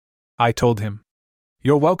 Sure, I told him.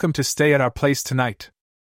 You're welcome to stay at our place tonight.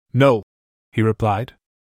 No, he replied.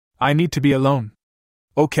 I need to be alone.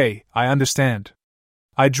 Okay, I understand.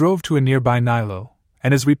 I drove to a nearby Nilo,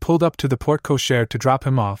 and as we pulled up to the porte cochere to drop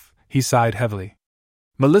him off, he sighed heavily.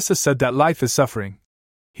 Melissa said that life is suffering,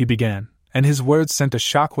 he began, and his words sent a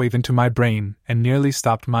shockwave into my brain and nearly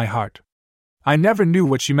stopped my heart. I never knew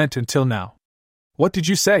what she meant until now. What did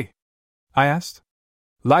you say? I asked.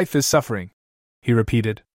 Life is suffering, he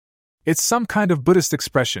repeated. It's some kind of Buddhist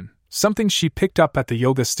expression, something she picked up at the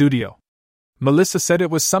yoga studio. Melissa said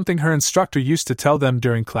it was something her instructor used to tell them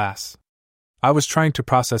during class. I was trying to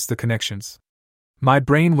process the connections. My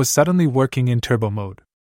brain was suddenly working in turbo mode.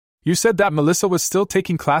 You said that Melissa was still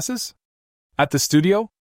taking classes? At the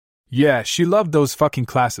studio? Yeah, she loved those fucking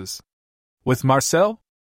classes. With Marcel?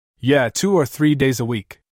 Yeah, 2 or 3 days a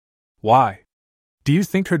week. Why? Do you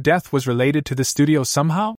think her death was related to the studio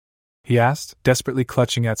somehow? He asked, desperately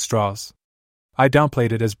clutching at straws. I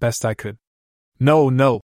downplayed it as best I could.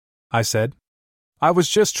 No, I said. I was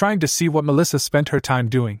just trying to see what Melissa spent her time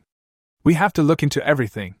doing. We have to look into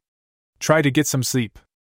everything. Try to get some sleep.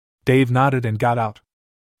 Dave nodded and got out.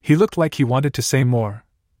 He looked like he wanted to say more,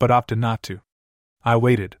 but opted not to. I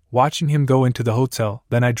waited, watching him go into the hotel,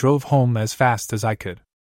 then I drove home as fast as I could.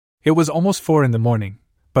 It was almost 4 a.m,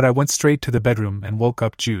 but I went straight to the bedroom and woke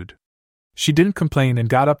up Jude. She didn't complain and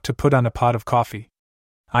got up to put on a pot of coffee.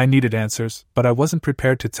 I needed answers, but I wasn't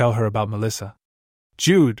prepared to tell her about Melissa.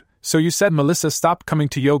 Jude, so you said Melissa stopped coming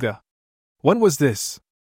to yoga. When was this?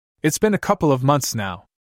 It's been a couple of months now.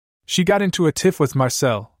 She got into a tiff with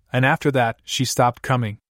Marcel, and after that, she stopped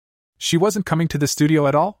coming. She wasn't coming to the studio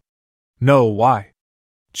at all? No, why?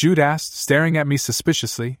 Jude asked, staring at me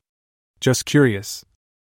suspiciously. Just curious,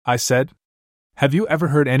 I said. Have you ever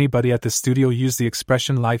heard anybody at the studio use the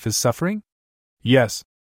expression life is suffering? Yes,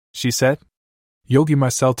 she said. Yogi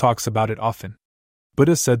Marcel talks about it often.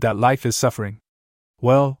 Buddha said that life is suffering.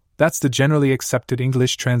 Well, that's the generally accepted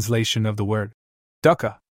English translation of the word.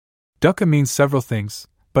 Dukkha. Dukkha means several things,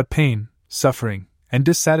 but pain, suffering, and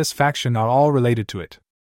dissatisfaction are all related to it.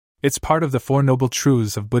 It's part of the Four Noble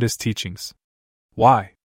Truths of Buddhist teachings.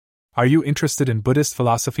 Why? Are you interested in Buddhist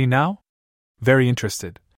philosophy now? Very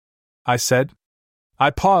interested, I said. I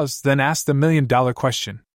paused, then asked the million-dollar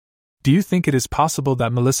question. Do you think it is possible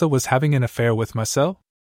that Melissa was having an affair with Marcel?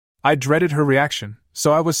 I dreaded her reaction,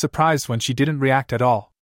 so I was surprised when she didn't react at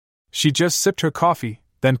all. She just sipped her coffee,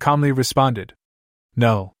 then calmly responded.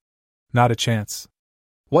 No. Not a chance.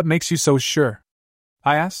 What makes you so sure?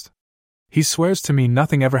 I asked. He swears to me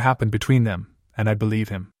nothing ever happened between them, and I believe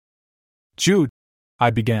him. Jude, I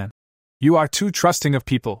began. You are too trusting of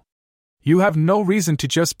people. You have no reason to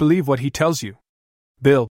just believe what he tells you.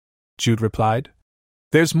 Bill, Jude replied.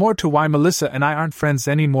 There's more to why Melissa and I aren't friends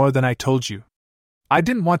any more than I told you. I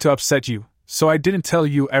didn't want to upset you, so I didn't tell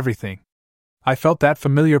you everything. I felt that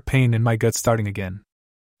familiar pain in my gut starting again.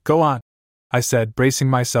 Go on, I said, bracing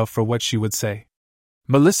myself for what she would say.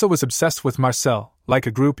 Melissa was obsessed with Marcel, like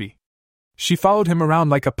a groupie. She followed him around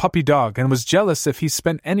like a puppy dog and was jealous if he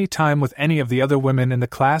spent any time with any of the other women in the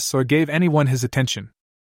class or gave anyone his attention.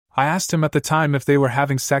 I asked him at the time if they were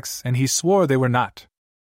having sex, and he swore they were not.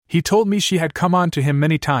 He told me she had come on to him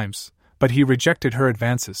many times, but he rejected her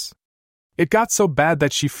advances. It got so bad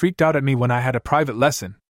that she freaked out at me when I had a private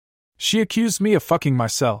lesson. She accused me of fucking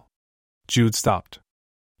Marcel. Jude stopped.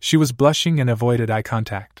 She was blushing and avoided eye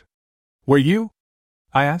contact. Were you?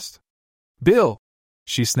 I asked. Bill,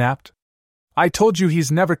 she snapped. I told you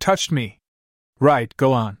he's never touched me. Right,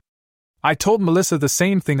 go on. I told Melissa the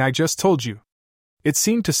same thing I just told you. It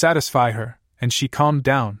seemed to satisfy her, and she calmed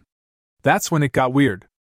down. That's when it got weird.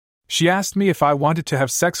 She asked me if I wanted to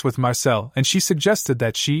have sex with Marcel, and she suggested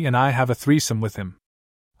that she and I have a threesome with him.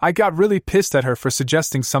 I got really pissed at her for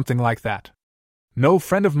suggesting something like that. No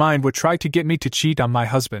friend of mine would try to get me to cheat on my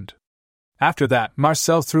husband. After that,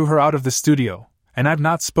 Marcel threw her out of the studio, and I've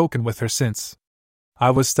not spoken with her since. I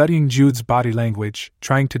was studying Jude's body language,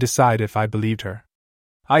 trying to decide if I believed her.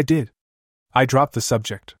 I did. I dropped the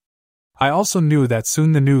subject. I also knew that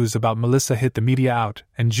soon the news about Melissa hit the media out,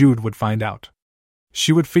 and Jude would find out.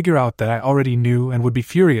 She would figure out that I already knew and would be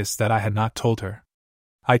furious that I had not told her.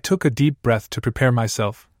 I took a deep breath to prepare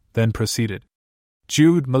myself, then proceeded.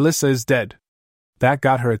 Jude, Melissa is dead. That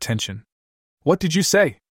got her attention. What did you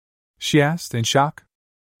say? She asked, in shock.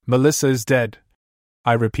 Melissa is dead,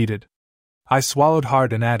 I repeated. I swallowed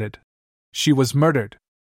hard and added, she was murdered.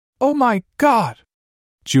 Oh my God!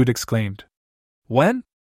 Jude exclaimed. When?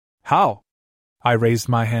 How? I raised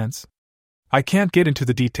my hands. I can't get into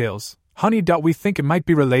the details, honey. We think it might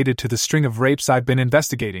be related to the string of rapes I've been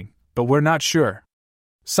investigating, but we're not sure.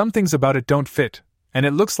 Some things about it don't fit, and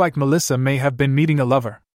it looks like Melissa may have been meeting a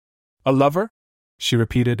lover. A lover? She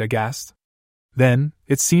repeated, aghast. Then,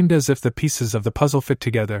 it seemed as if the pieces of the puzzle fit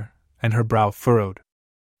together, and her brow furrowed.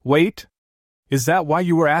 Wait! Is that why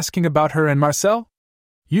you were asking about her and Marcel?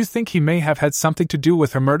 You think he may have had something to do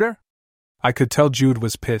with her murder? I could tell Jude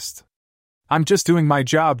was pissed. I'm just doing my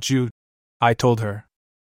job, Jude, I told her.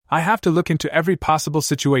 I have to look into every possible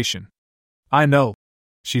situation. I know,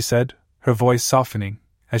 she said, her voice softening,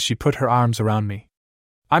 as she put her arms around me.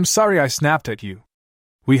 I'm sorry I snapped at you.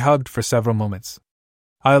 We hugged for several moments.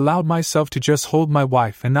 I allowed myself to just hold my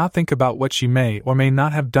wife and not think about what she may or may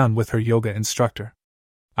not have done with her yoga instructor.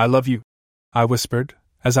 I love you, I whispered,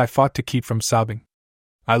 as I fought to keep from sobbing.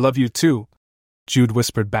 I love you too, Jude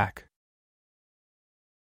whispered back.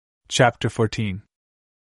 Chapter 14.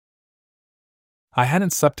 I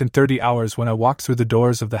hadn't slept in 30 hours when I walked through the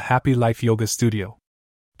doors of the Happy Life Yoga studio.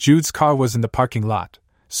 Jude's car was in the parking lot,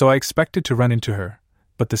 so I expected to run into her,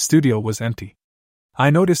 but the studio was empty. I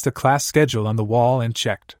noticed a class schedule on the wall and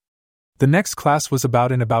checked. The next class was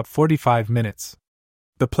in about 45 minutes.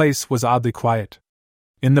 The place was oddly quiet.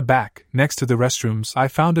 In the back, next to the restrooms, I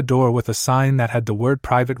found a door with a sign that had the word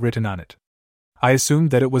private written on it. I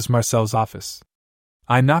assumed that it was Marcel's office.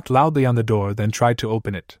 I knocked loudly on the door, then tried to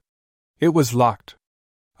open it. It was locked.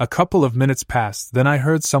 A couple of minutes passed, then I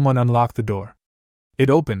heard someone unlock the door. It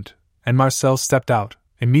opened, and Marcel stepped out,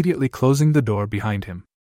 immediately closing the door behind him.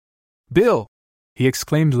 Bill! He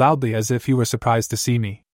exclaimed loudly as if he were surprised to see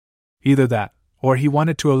me. Either that, or he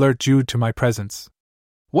wanted to alert Jude to my presence.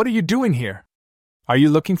 What are you doing here? Are you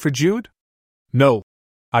looking for Jude? No,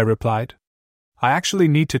 I replied. I actually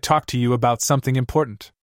need to talk to you about something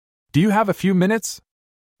important. Do you have a few minutes?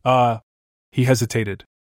 He hesitated.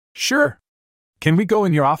 Sure. Can we go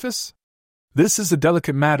in your office? This is a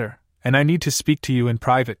delicate matter, and I need to speak to you in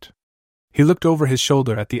private. He looked over his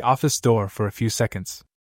shoulder at the office door for a few seconds.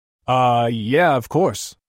 Yeah, of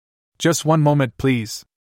course. Just one moment, please.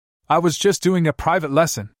 I was just doing a private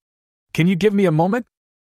lesson. Can you give me a moment?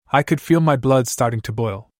 I could feel my blood starting to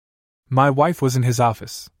boil. My wife was in his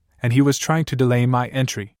office, and he was trying to delay my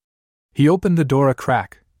entry. He opened the door a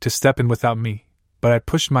crack to step in without me, but I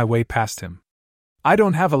pushed my way past him. I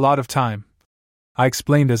don't have a lot of time, I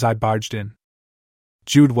explained as I barged in.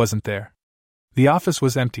 Jude wasn't there. The office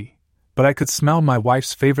was empty, but I could smell my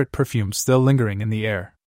wife's favorite perfume still lingering in the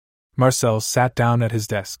air. Marcel sat down at his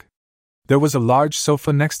desk. There was a large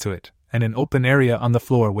sofa next to it, and an open area on the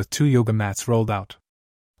floor with 2 yoga mats rolled out.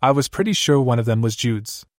 I was pretty sure one of them was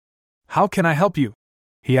Jude's. How can I help you?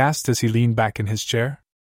 he asked as he leaned back in his chair.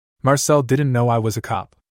 Marcel didn't know I was a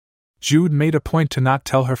cop. Jude made a point to not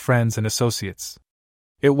tell her friends and associates.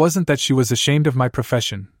 It wasn't that she was ashamed of my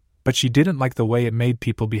profession, but she didn't like the way it made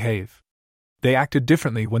people behave. They acted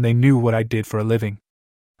differently when they knew what I did for a living.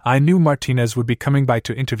 I knew Martinez would be coming by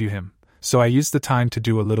to interview him, so I used the time to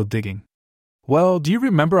do a little digging. Well, do you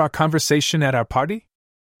remember our conversation at our party?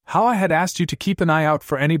 How I had asked you to keep an eye out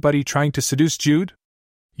for anybody trying to seduce Jude?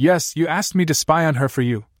 Yes, you asked me to spy on her for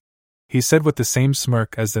you, he said with the same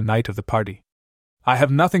smirk as the night of the party. I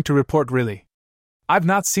have nothing to report really. I've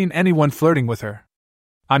not seen anyone flirting with her.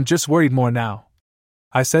 I'm just worried more now,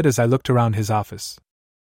 I said as I looked around his office.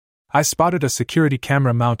 I spotted a security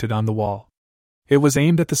camera mounted on the wall. It was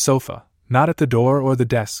aimed at the sofa, not at the door or the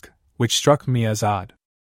desk, which struck me as odd.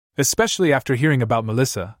 Especially after hearing about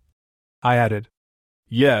Melissa, I added.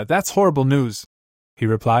 Yeah, that's horrible news, he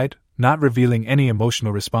replied, not revealing any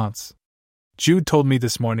emotional response. Jude told me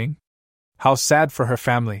this morning. How sad for her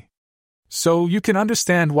family. So you can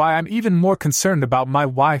understand why I'm even more concerned about my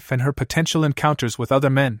wife and her potential encounters with other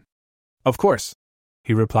men. Of course,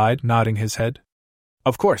 he replied, nodding his head.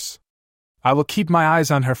 Of course. I will keep my eyes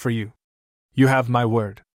on her for you. You have my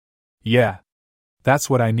word. Yeah. That's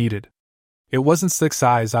what I needed. It wasn't Slick's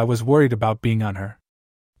eyes I was worried about being on her.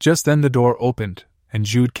 Just then the door opened, and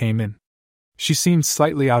Jude came in. She seemed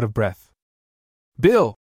slightly out of breath.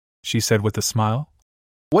 Bill, she said with a smile.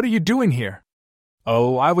 What are you doing here?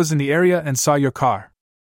 Oh, I was in the area and saw your car.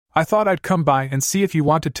 I thought I'd come by and see if you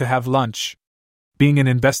wanted to have lunch. Being an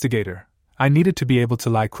investigator, I needed to be able to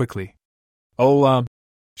lie quickly. Oh,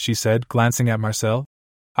 she said, glancing at Marcel.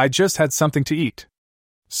 I just had something to eat.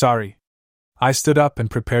 Sorry. I stood up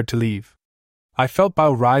and prepared to leave. I felt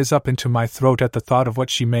bile rise up into my throat at the thought of what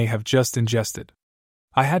she may have just ingested.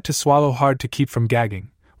 I had to swallow hard to keep from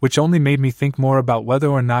gagging, which only made me think more about whether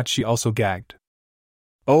or not she also gagged.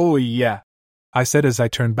 Oh yeah, I said as I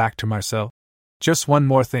turned back to Marcel. Just one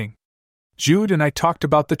more thing. Jude and I talked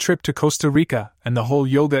about the trip to Costa Rica and the whole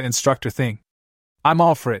yoga instructor thing. I'm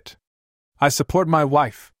all for it. I support my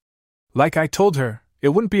wife. Like I told her, it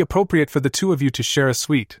wouldn't be appropriate for the two of you to share a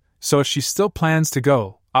suite, so if she still plans to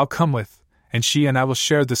go, I'll come with, and she and I will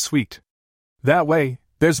share the suite. That way,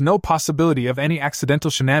 there's no possibility of any accidental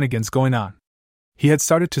shenanigans going on. He had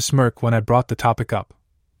started to smirk when I brought the topic up,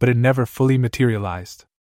 but it never fully materialized.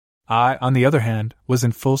 I, on the other hand, was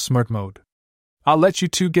in full smirk mode. I'll let you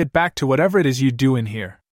two get back to whatever it is you do in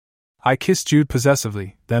here. I kissed Jude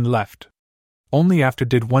possessively, then left. Only after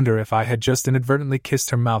did wonder if I had just inadvertently kissed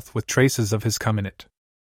her mouth with traces of his cum in it.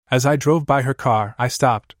 As I drove by her car, I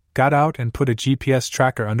stopped, got out and put a GPS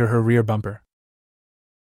tracker under her rear bumper.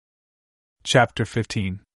 Chapter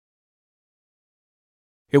 15.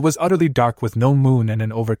 It was utterly dark with no moon and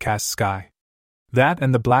an overcast sky. That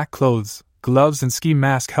and the black clothes, gloves and ski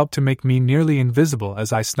mask helped to make me nearly invisible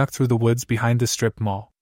as I snuck through the woods behind the strip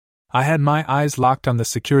mall. I had my eyes locked on the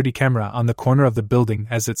security camera on the corner of the building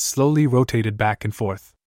as it slowly rotated back and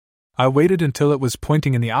forth. I waited until it was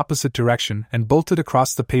pointing in the opposite direction and bolted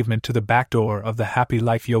across the pavement to the back door of the Happy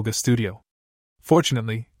Life Yoga Studio.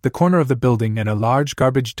 Fortunately, the corner of the building and a large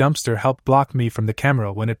garbage dumpster helped block me from the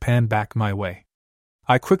camera when it panned back my way.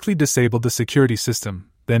 I quickly disabled the security system,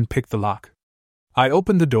 then picked the lock. I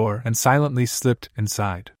opened the door and silently slipped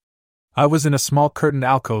inside. I was in a small curtained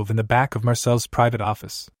alcove in the back of Marcel's private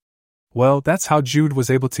office. Well, that's how Jude was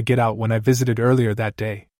able to get out when I visited earlier that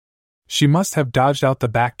day. She must have dodged out the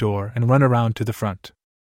back door and run around to the front.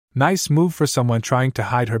 Nice move for someone trying to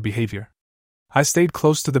hide her behavior. I stayed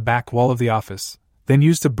close to the back wall of the office, then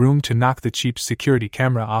used a broom to knock the cheap security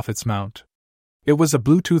camera off its mount. It was a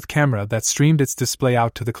Bluetooth camera that streamed its display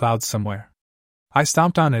out to the clouds somewhere. I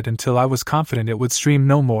stomped on it until I was confident it would stream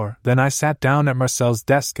no more, then I sat down at Marcel's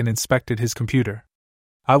desk and inspected his computer.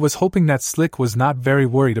 I was hoping that Slick was not very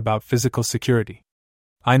worried about physical security.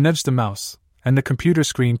 I nudged the mouse, and the computer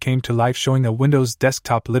screen came to life showing a Windows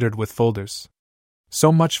desktop littered with folders.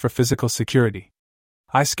 So much for physical security.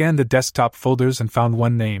 I scanned the desktop folders and found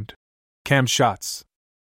one named Cam Shots.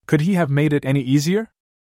 Could he have made it any easier?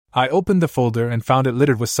 I opened the folder and found it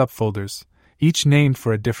littered with subfolders, each named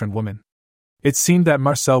for a different woman. It seemed that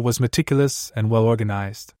Marcel was meticulous and well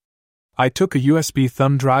organized. I took a USB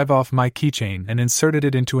thumb drive off my keychain and inserted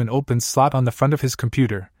it into an open slot on the front of his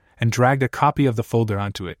computer, and dragged a copy of the folder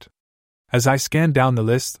onto it. As I scanned down the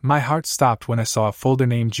list, my heart stopped when I saw a folder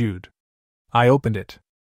named Jude. I opened it.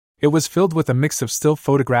 It was filled with a mix of still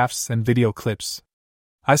photographs and video clips.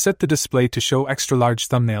 I set the display to show extra-large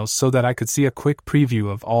thumbnails so that I could see a quick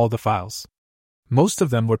preview of all the files. Most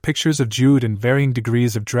of them were pictures of Jude in varying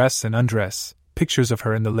degrees of dress and undress, pictures of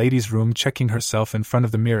her in the ladies' room checking herself in front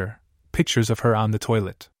of the mirror, pictures of her on the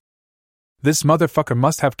toilet. This motherfucker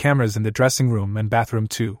must have cameras in the dressing room and bathroom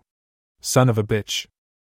too. Son of a bitch.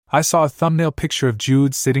 I saw a thumbnail picture of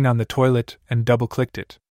Jude sitting on the toilet and double-clicked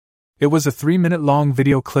it. It was a 3-minute-long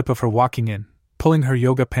video clip of her walking in, pulling her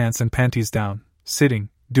yoga pants and panties down, sitting,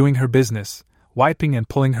 doing her business, wiping and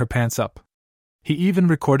pulling her pants up. He even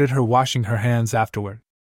recorded her washing her hands afterward.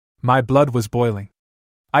 My blood was boiling.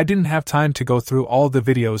 I didn't have time to go through all the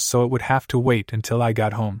videos, so it would have to wait until I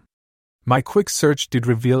got home. My quick search did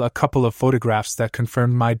reveal a couple of photographs that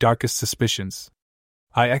confirmed my darkest suspicions.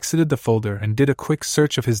 I exited the folder and did a quick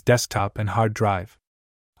search of his desktop and hard drive.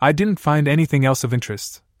 I didn't find anything else of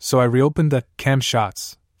interest, so I reopened the Cam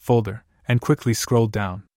Shots folder and quickly scrolled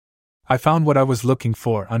down. I found what I was looking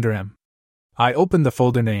for under M. I opened the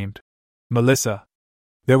folder named Melissa.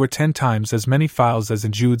 There were 10 times as many files as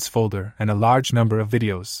in Jude's folder and a large number of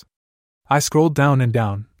videos. I scrolled down and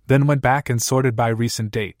down, then went back and sorted by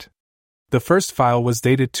recent date. The first file was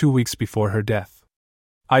dated 2 weeks before her death.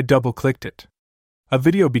 I double-clicked it. A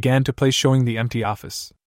video began to play showing the empty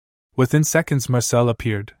office. Within seconds, Marcel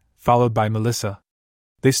appeared, followed by Melissa.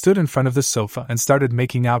 They stood in front of the sofa and started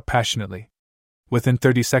making out passionately. Within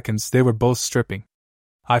 30 seconds, they were both stripping.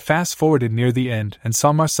 I fast-forwarded near the end and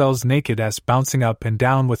saw Marcel's naked ass bouncing up and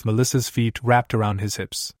down with Melissa's feet wrapped around his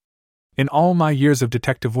hips. In all my years of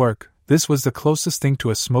detective work, this was the closest thing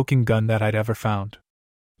to a smoking gun that I'd ever found.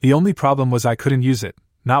 The only problem was I couldn't use it,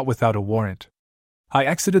 not without a warrant. I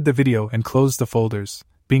exited the video and closed the folders,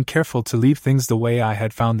 being careful to leave things the way I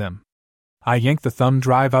had found them. I yanked the thumb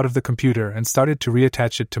drive out of the computer and started to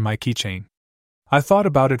reattach it to my keychain. I thought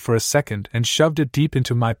about it for a second and shoved it deep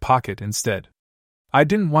into my pocket instead. I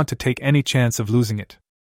didn't want to take any chance of losing it.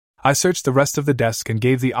 I searched the rest of the desk and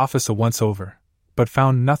gave the office a once-over, but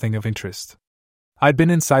found nothing of interest. I'd been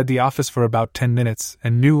inside the office for about 10 minutes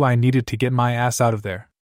and knew I needed to get my ass out of there.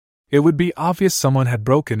 It would be obvious someone had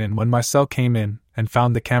broken in when Marcel came in and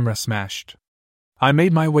found the camera smashed. I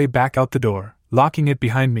made my way back out the door, locking it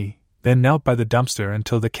behind me, then knelt by the dumpster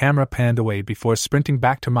until the camera panned away before sprinting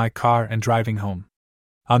back to my car and driving home.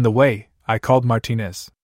 On the way, I called Martinez.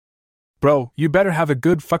 "Bro, you better have a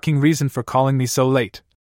good fucking reason for calling me so late,"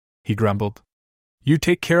 he grumbled. "You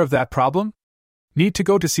take care of that problem? Need to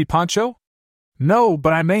go to see Pancho?" "No,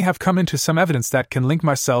 but I may have come into some evidence that can link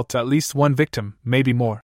Marcel to at least one victim, maybe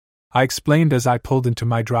more," I explained as I pulled into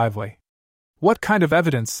my driveway. "What kind of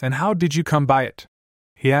evidence and how did you come by it?"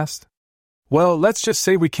 he asked. "Well, let's just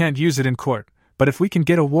say we can't use it in court, but if we can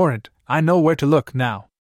get a warrant, I know where to look now.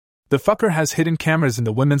 The fucker has hidden cameras in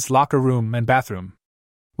the women's locker room and bathroom.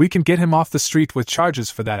 We can get him off the street with charges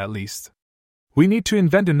for that at least. We need to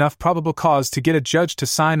invent enough probable cause to get a judge to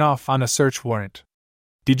sign off on a search warrant.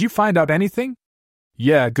 Did you find out anything?"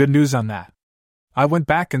 "Yeah, good news on that. I went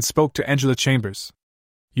back and spoke to Angela Chambers.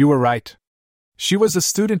 You were right. She was a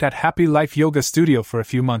student at Happy Life Yoga Studio for a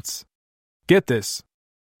few months. Get this.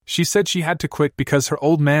 She said she had to quit because her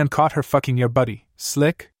old man caught her fucking your buddy,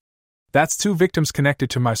 Slick. That's 2 victims connected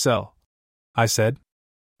to Marcel," I said.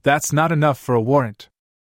 "That's not enough for a warrant.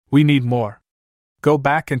 We need more. Go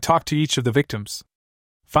back and talk to each of the victims.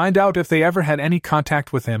 Find out if they ever had any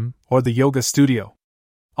contact with him or the yoga studio.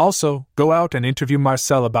 Also, go out and interview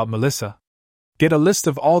Marcel about Melissa. Get a list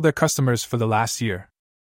of all their customers for the last year.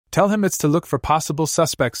 Tell him it's to look for possible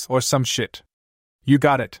suspects or some shit. You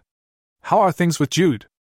got it. How are things with Jude?"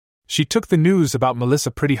 She took the news about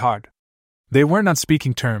Melissa pretty hard. They weren't on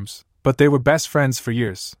speaking terms, but they were best friends for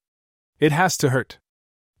years. It has to hurt.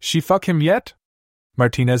 She fuck him yet?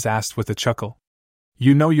 Martinez asked with a chuckle.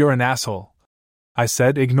 "You know you're an asshole," I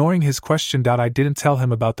said, ignoring his question. I didn't tell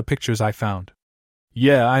him about the pictures I found.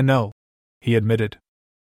 "Yeah, I know," he admitted.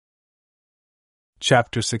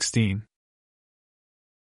 Chapter 16.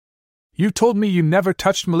 "You told me you never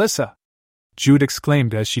touched Melissa," Jude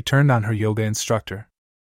exclaimed as she turned on her yoga instructor.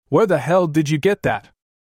 "Where the hell did you get that?"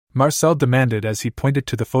 Marcel demanded as he pointed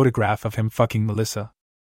to the photograph of him fucking Melissa.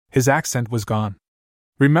 His accent was gone.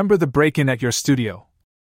 "Remember the break-in at your studio?"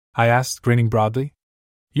 I asked, grinning broadly.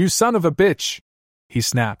 "You son of a bitch!" he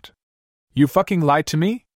snapped. "You fucking lied to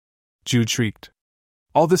me?" Jude shrieked.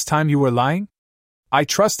 "All this time you were lying? I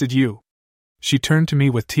trusted you." She turned to me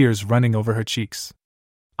with tears running over her cheeks.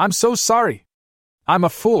 "I'm so sorry. I'm a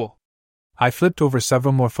fool." I flipped over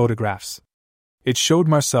several more photographs. It showed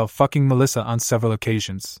Marcel fucking Melissa on several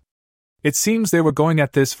occasions. It seems they were going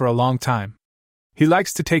at this for a long time. He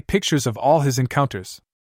likes to take pictures of all his encounters.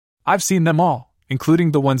 I've seen them all,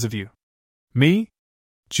 including the ones of you. "Me?"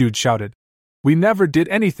 Jude shouted. "We never did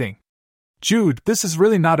anything." "Jude, this is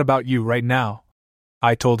really not about you right now,"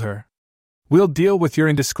 I told her. "We'll deal with your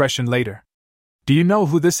indiscretion later." "Do you know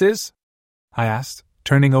who this is?" I asked,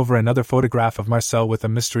 turning over another photograph of Marcel with a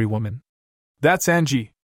mystery woman. That's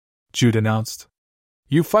Angie, Jude announced.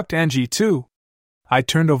 You fucked Angie too? I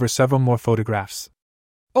turned over several more photographs.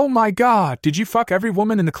 Oh my god, did you fuck every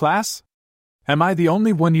woman in the class? Am I the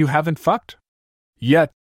only one you haven't fucked?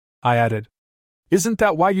 Yet, I added. Isn't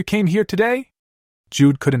that why you came here today?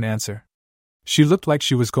 Jude couldn't answer. She looked like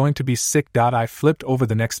she was going to be sick. I flipped over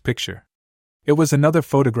the next picture. It was another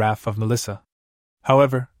photograph of Melissa.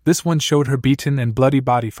 However, this one showed her beaten and bloody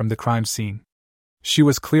body from the crime scene. She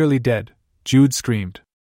was clearly dead, Jude screamed.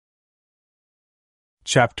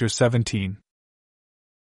 Chapter 17.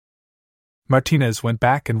 Martinez went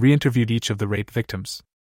back and re-interviewed each of the rape victims.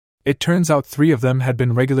 It turns out 3 of them had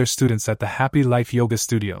been regular students at the Happy Life Yoga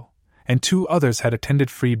Studio, and 2 others had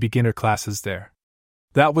attended free beginner classes there.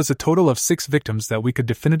 That was a total of 6 victims that we could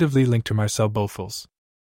definitively link to Marcel Beaufils.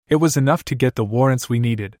 It was enough to get the warrants we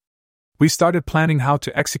needed. We started planning how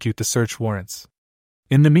to execute the search warrants.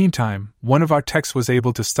 In the meantime, one of our techs was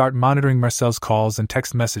able to start monitoring Marcel's calls and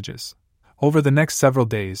text messages. Over the next several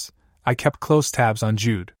days, I kept close tabs on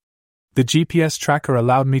Jude. The GPS tracker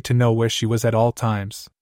allowed me to know where she was at all times.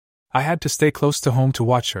 I had to stay close to home to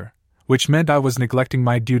watch her, which meant I was neglecting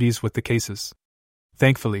my duties with the cases.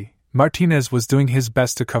 Thankfully, Martinez was doing his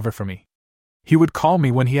best to cover for me. He would call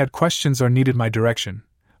me when he had questions or needed my direction,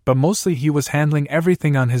 but mostly he was handling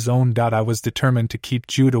everything on his own. I was determined to keep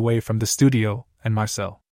Jude away from the studio and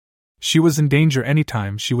Marcel. She was in danger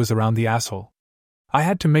anytime she was around the asshole. I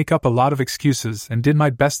had to make up a lot of excuses and did my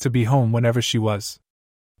best to be home whenever she was.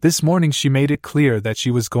 This morning she made it clear that she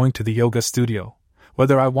was going to the yoga studio,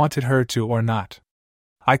 whether I wanted her to or not.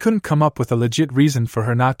 I couldn't come up with a legit reason for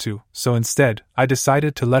her not to, so instead, I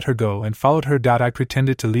decided to let her go and followed her. I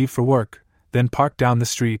pretended to leave for work, then parked down the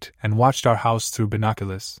street and watched our house through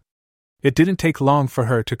binoculars. It didn't take long for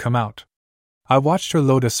her to come out. I watched her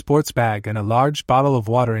load a sports bag and a large bottle of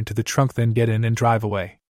water into the trunk, then get in and drive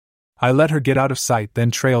away. I let her get out of sight, then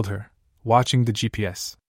trailed her, watching the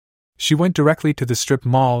GPS. She went directly to the strip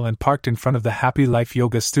mall and parked in front of the Happy Life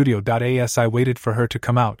Yoga Studio. As I waited for her to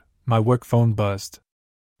come out, my work phone buzzed.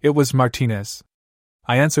 It was Martinez.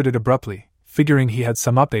 I answered it abruptly, figuring he had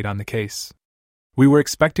some update on the case. We were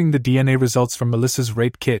expecting the DNA results from Melissa's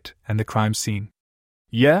rape kit and the crime scene.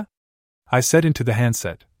 Yeah? I said into the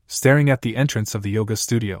handset, staring at the entrance of the yoga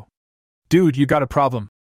studio. Dude, you got a problem,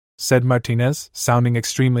 said Martinez, sounding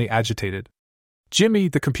extremely agitated. Jimmy,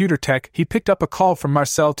 the computer tech, he picked up a call from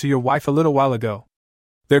Marcel to your wife a little while ago.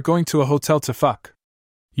 They're going to a hotel to fuck.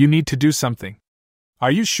 You need to do something.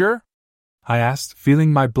 Are you sure? I asked,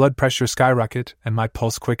 feeling my blood pressure skyrocket and my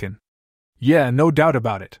pulse quicken. Yeah, no doubt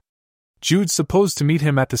about it. Jude's supposed to meet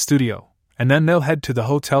him at the studio, and then they'll head to the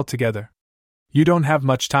hotel together. You don't have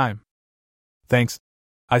much time. Thanks,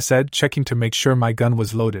 I said, checking to make sure my gun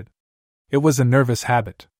was loaded. It was a nervous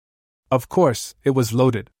habit. Of course, it was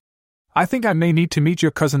loaded. I think I may need to meet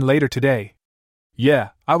your cousin later today. Yeah,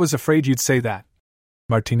 I was afraid you'd say that,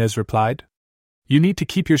 Martinez replied. You need to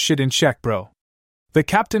keep your shit in check, bro. The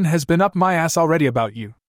captain has been up my ass already about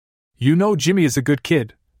you. You know Jimmy is a good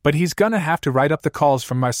kid, but he's gonna have to write up the calls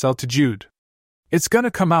from Marcel to Jude. It's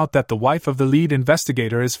gonna come out that the wife of the lead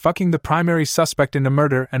investigator is fucking the primary suspect in the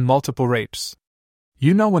murder and multiple rapes.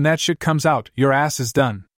 You know when that shit comes out, your ass is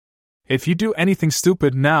done. If you do anything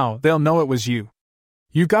stupid now, they'll know it was you.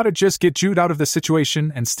 You gotta just get Jude out of the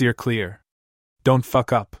situation and steer clear. Don't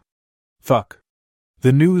fuck up. Fuck.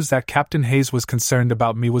 The news that Captain Hayes was concerned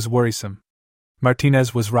about me was worrisome.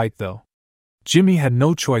 Martinez was right though. Jimmy had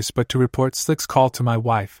no choice but to report Slick's call to my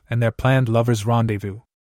wife and their planned lovers' rendezvous.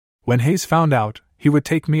 When Hayes found out, he would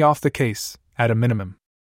take me off the case, at a minimum.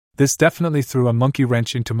 This definitely threw a monkey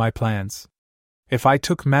wrench into my plans. If I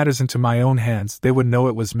took matters into my own hands, they would know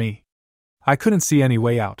it was me. I couldn't see any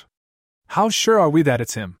way out. How sure are we that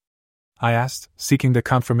it's him? I asked, seeking the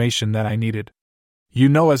confirmation that I needed. You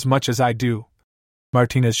know as much as I do,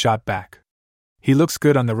 Martinez shot back. He looks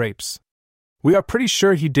good on the rapes. We are pretty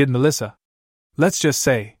sure he did Melissa. Let's just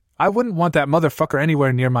say, I wouldn't want that motherfucker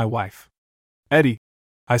anywhere near my wife. Eddie,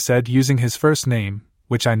 I said, using his first name,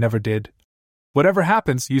 which I never did. Whatever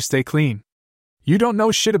happens, you stay clean. You don't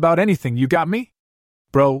know shit about anything, you got me?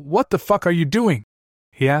 Bro, what the fuck are you doing?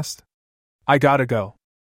 He asked. I gotta go.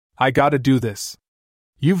 I gotta do this.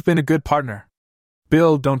 You've been a good partner.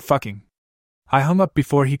 Bill, don't fucking. I hung up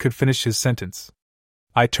before he could finish his sentence.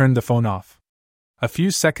 I turned the phone off. A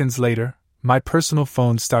few seconds later, my personal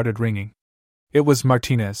phone started ringing. It was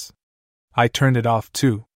Martinez. I turned it off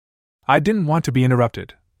too. I didn't want to be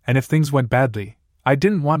interrupted, and if things went badly, I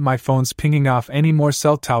didn't want my phones pinging off any more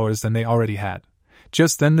cell towers than they already had.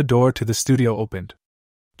 Just then the door to the studio opened.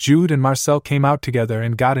 Jude and Marcel came out together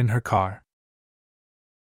and got in her car.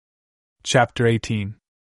 Chapter 18.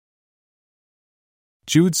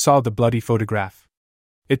 Jude saw the bloody photograph.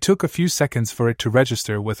 It took a few seconds for it to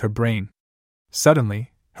register with her brain.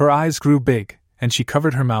 Suddenly, her eyes grew big, and she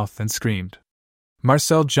covered her mouth and screamed.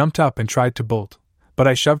 Marcel jumped up and tried to bolt, but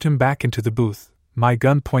I shoved him back into the booth, my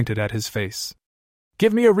gun pointed at his face.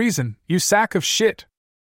 "Give me a reason, you sack of shit!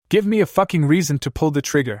 Give me a fucking reason to pull the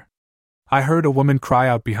trigger!" I heard a woman cry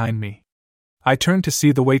out behind me. I turned to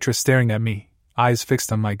see the waitress staring at me, eyes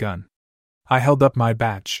fixed on my gun. I held up my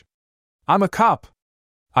badge. "I'm a cop!"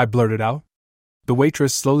 I blurted out. The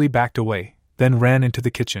waitress slowly backed away, then ran into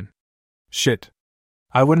the kitchen. Shit.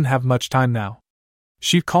 I wouldn't have much time now.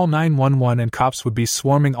 She'd call 911 and cops would be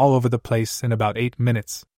swarming all over the place in about 8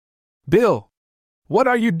 minutes. "Bill! What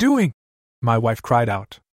are you doing?" my wife cried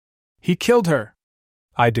out. "He killed her,"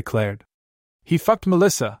 I declared. "He fucked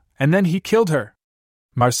Melissa, and then he killed her."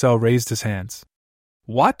 Marcel raised his hands.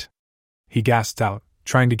 "What?" he gasped out,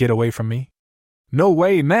 trying to get away from me. "No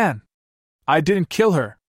way, man! I didn't kill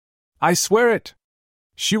her. I swear it.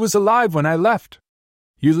 She was alive when I left.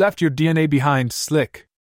 You left your DNA behind, Slick.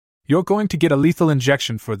 You're going to get a lethal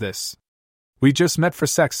injection for this. We just met for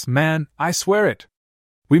sex, man, I swear it.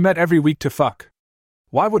 We met every week to fuck.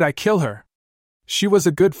 Why would I kill her? She was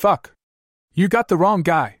a good fuck. You got the wrong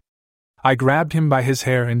guy." I grabbed him by his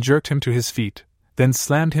hair and jerked him to his feet, then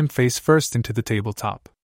slammed him face first into the tabletop.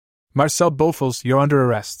 "Marcel Beaufils, you're under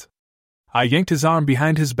arrest." I yanked his arm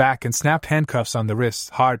behind his back and snapped handcuffs on the wrists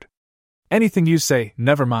hard. "Anything you say,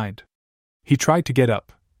 never mind." He tried to get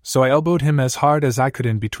up, so I elbowed him as hard as I could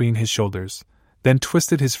in between his shoulders, then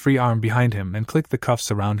twisted his free arm behind him and clicked the cuffs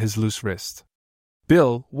around his loose wrist.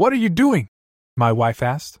 "Bill, what are you doing?" my wife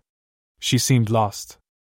asked. She seemed lost.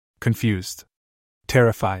 Confused.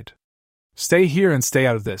 Terrified. "Stay here and stay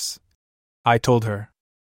out of this," I told her.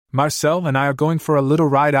 "Marcel and I are going for a little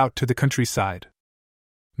ride out to the countryside."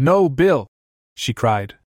 "No, Bill," she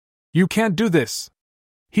cried. "You can't do this.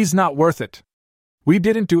 He's not worth it. We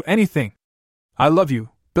didn't do anything. I love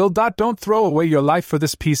you, Bill. Don't throw away your life for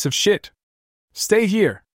this piece of shit. Stay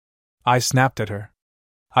here." I snapped at her.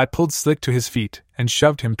 I pulled Slick to his feet and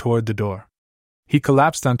shoved him toward the door. He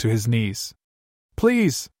collapsed onto his knees.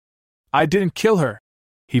 "Please. I didn't kill her,"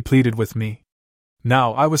 he pleaded with me.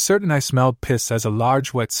 Now I was certain I smelled piss as a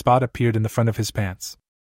large wet spot appeared in the front of his pants.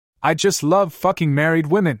 "I just love fucking married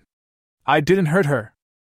women. I didn't hurt her.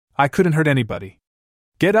 I couldn't hurt anybody.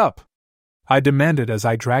 Get up," I demanded as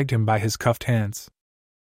I dragged him by his cuffed hands.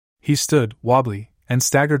 He stood, wobbly, and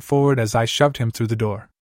staggered forward as I shoved him through the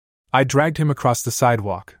door. I dragged him across the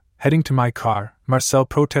sidewalk, heading to my car, Marcel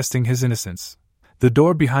protesting his innocence. The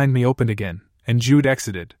door behind me opened again, and Jude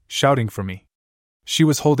exited, shouting for me. She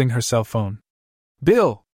was holding her cell phone.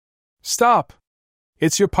 "Bill! Stop!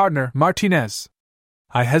 It's your partner, Martinez."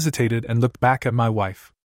 I hesitated and looked back at my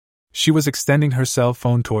wife. She was extending her cell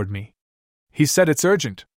phone toward me. "He said it's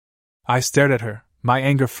urgent." I stared at her, my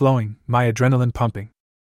anger flowing, my adrenaline pumping.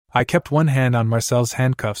 I kept one hand on Marcel's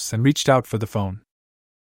handcuffs and reached out for the phone.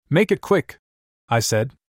 "Make it quick," I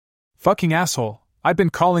said. "Fucking asshole, I've been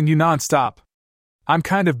calling you non-stop." "I'm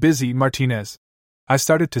kind of busy, Martinez," I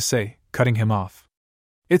started to say, cutting him off.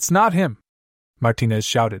 "It's not him," Martinez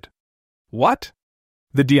shouted. "What?"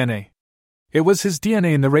 "The DNA. It was his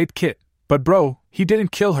DNA in the rape kit, but bro, he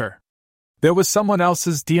didn't kill her. There was someone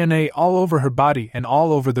else's DNA all over her body and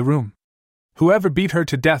all over the room. Whoever beat her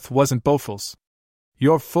to death wasn't Beaufils."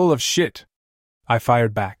 "You're full of shit," I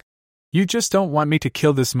fired back. "You just don't want me to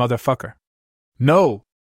kill this motherfucker." "No.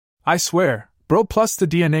 I swear, bro, plus the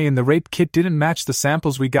DNA in the rape kit didn't match the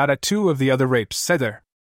samples we got at 2 of the other rapes, said there.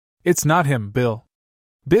 It's not him, Bill."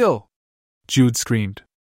 "Bill!" Jude screamed.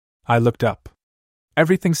 I looked up.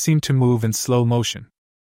 Everything seemed to move in slow motion.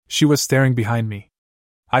 She was staring behind me.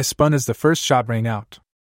 I spun as the first shot rang out.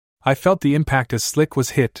 I felt the impact as Slick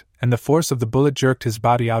was hit, and the force of the bullet jerked his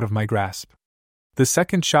body out of my grasp. The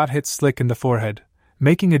second shot hit Slick in the forehead,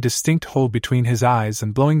 making a distinct hole between his eyes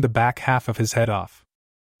and blowing the back half of his head off.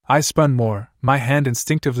 I spun more, my hand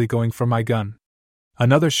instinctively going for my gun.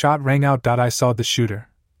 Another shot rang out. I saw the shooter.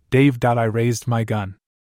 Dave. I raised my gun.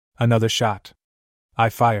 Another shot. I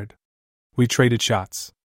fired. We traded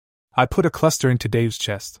shots. I put a cluster into Dave's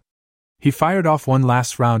chest. He fired off one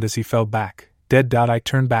last round as he fell back, dead. I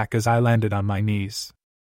turned back as I landed on my knees.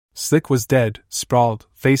 Slick was dead, sprawled,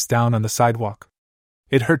 face down on the sidewalk.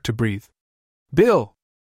 It hurt to breathe. "Bill!"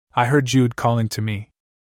 I heard Jude calling to me.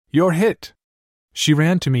 "You're hit!" She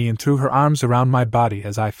ran to me and threw her arms around my body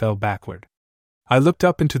as I fell backward. I looked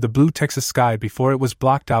up into the blue Texas sky before it was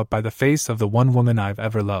blocked out by the face of the one woman I've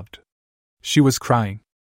ever loved. She was crying.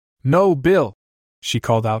 "No, Bill!" she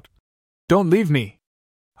called out. "Don't leave me!"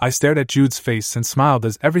 I stared at Jude's face and smiled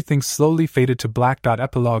as everything slowly faded to black.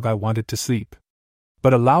 Epilogue. I wanted to sleep.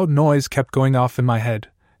 But a loud noise kept going off in my head,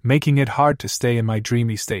 making it hard to stay in my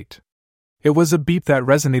dreamy state. It was a beep that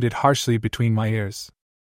resonated harshly between my ears.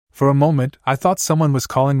 For a moment, I thought someone was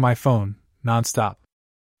calling my phone, nonstop.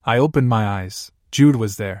 I opened my eyes. Jude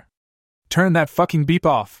was there. "Turn that fucking beep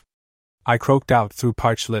off!" I croaked out through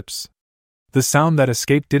parched lips. The sound that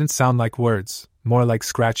escaped didn't sound like words, more like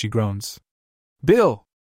scratchy groans. "Bill!"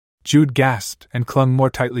 Jude gasped and clung more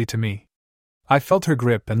tightly to me. I felt her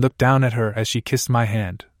grip and looked down at her as she kissed my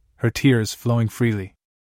hand, her tears flowing freely.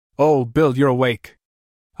 "Oh, Bill, you're awake!"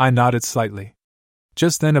 I nodded slightly.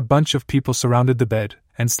 Just then a bunch of people surrounded the bed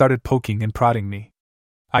and started poking and prodding me.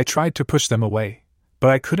 I tried to push them away,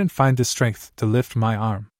 but I couldn't find the strength to lift my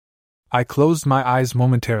arm. I closed my eyes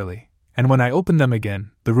momentarily, and when I opened them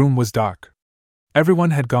again, the room was dark.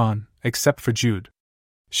 Everyone had gone, except for Jude.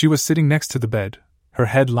 She was sitting next to the bed, her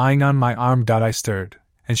head lying on my arm. I stirred,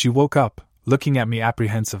 and she woke up, looking at me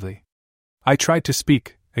apprehensively. I tried to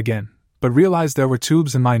speak, again, but realized there were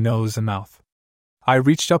tubes in my nose and mouth. I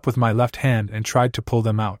reached up with my left hand and tried to pull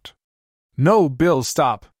them out. "No, Bill,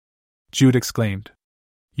 stop!" Jude exclaimed.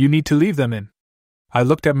 "You need to leave them in." I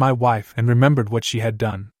looked at my wife and remembered what she had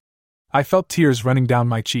done. I felt tears running down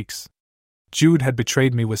my cheeks. Jude had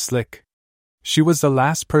betrayed me with Slick. She was the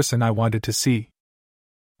last person I wanted to see.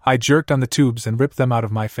 I jerked on the tubes and ripped them out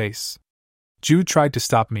of my face. Jude tried to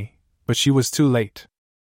stop me, but she was too late.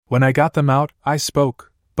 When I got them out, I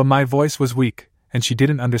spoke, but my voice was weak, and she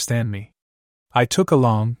didn't understand me. I took a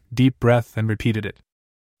long, deep breath and repeated it.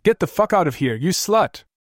 "Get the fuck out of here, you slut!"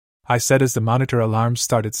 I said as the monitor alarms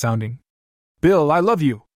started sounding. "Bill, I love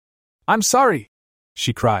you!" "I'm sorry!"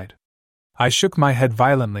 she cried. I shook my head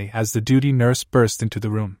violently as the duty nurse burst into the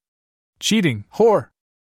room. "Cheating, whore!"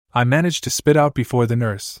 I managed to spit out before the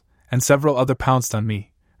nurse, and several others pounced on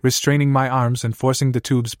me, restraining my arms and forcing the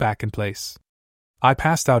tubes back in place. I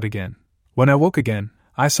passed out again. When I woke again,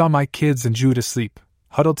 I saw my kids and Jude asleep,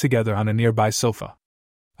 huddled together on a nearby sofa.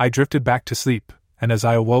 I drifted back to sleep, and as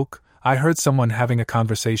I awoke, I heard someone having a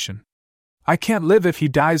conversation. "I can't live if he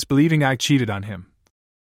dies believing I cheated on him,"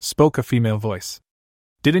 spoke a female voice.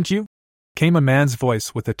 "Didn't you?" came a man's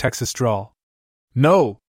voice with a Texas drawl.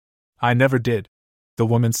 "No, I never did," the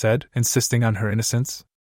woman said, insisting on her innocence.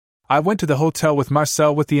 "I went to the hotel with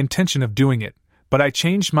Marcel with the intention of doing it, but I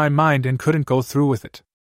changed my mind and couldn't go through with it.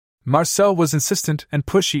 Marcel was insistent and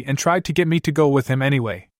pushy and tried to get me to go with him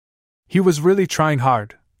anyway. He was really trying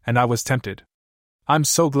hard, and I was tempted. I'm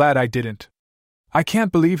so glad I didn't. I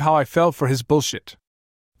can't believe how I fell for his bullshit."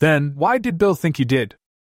 "Then, why did Bill think you did?"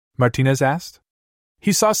 Martinez asked.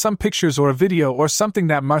 "He saw some pictures or a video or something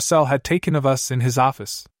that Marcel had taken of us in his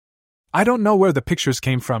office. I don't know where the pictures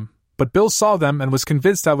came from, but Bill saw them and was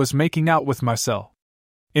convinced I was making out with Marcel.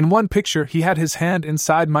 In one picture he had his hand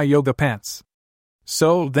inside my yoga pants."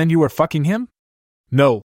 "So, then you were fucking him?"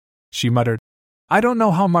 "No," she muttered. "I don't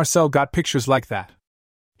know how Marcel got pictures like that.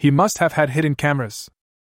 He must have had hidden cameras.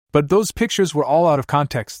 But those pictures were all out of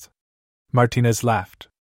context." Martinez laughed.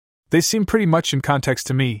 "They seem pretty much in context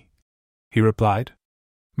to me," he replied.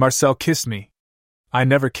 "Marcel kissed me. I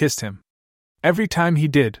never kissed him. Every time he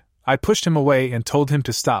did, I pushed him away and told him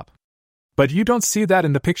to stop. But you don't see that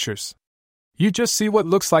in the pictures. You just see what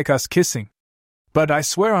looks like us kissing. But I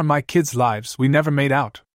swear on my kids' lives we never made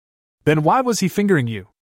out." "Then why was he fingering you?"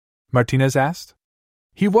 Martinez asked.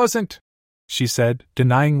 "He wasn't," she said,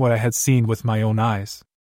 denying what I had seen with my own eyes.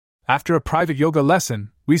 "After a private yoga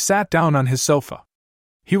lesson, we sat down on his sofa.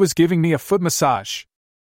 He was giving me a foot massage.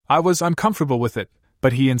 I was uncomfortable with it,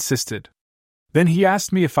 but he insisted. Then he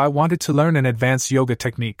asked me if I wanted to learn an advanced yoga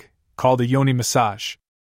technique, called a yoni massage.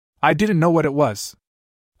 I didn't know what it was.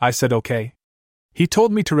 I said okay. He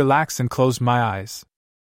told me to relax and close my eyes.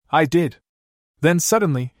 I did. Then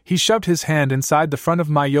suddenly, he shoved his hand inside the front of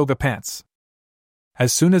my yoga pants.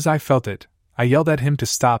 As soon as I felt it, I yelled at him to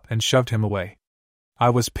stop and shoved him away. I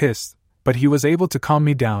was pissed, but he was able to calm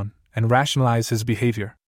me down and rationalize his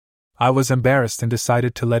behavior. I was embarrassed and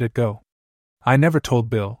decided to let it go. I never told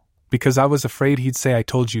Bill, because I was afraid he'd say I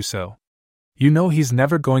told you so. "You know he's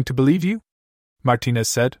never going to believe you?" Martinez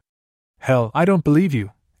said. "Hell, I don't believe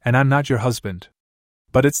you, and I'm not your husband.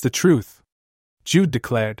 But it's the truth," Jude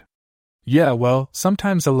declared. "Yeah, well,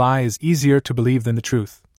 sometimes a lie is easier to believe than the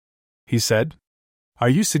truth," he said. "Are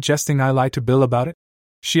you suggesting I lie to Bill about it?"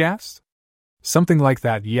 she asked. "Something like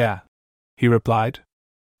that, yeah," he replied.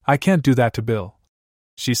 "I can't do that to Bill,"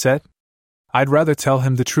 she said. "I'd rather tell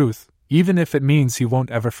him the truth, even if it means he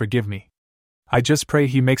won't ever forgive me. I just pray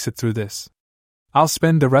he makes it through this. I'll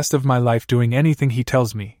spend the rest of my life doing anything he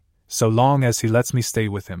tells me, so long as he lets me stay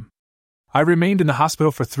with him." I remained in the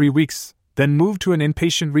hospital for 3 weeks, then moved to an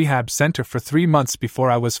inpatient rehab center for 3 months before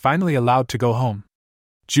I was finally allowed to go home.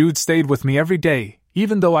 Jude stayed with me every day,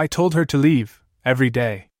 even though I told her to leave, every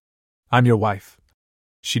day. "I'm your wife,"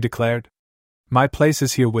 she declared. "My place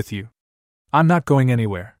is here with you. I'm not going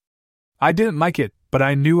anywhere." I didn't like it, but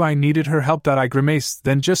I knew I needed her help. I grimaced,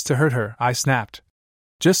 then just to hurt her, I snapped.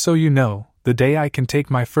 "Just so you know, the day I can take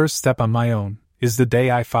my first step on my own is the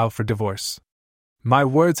day I file for divorce." My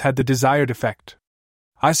words had the desired effect.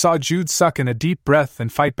 I saw Jude suck in a deep breath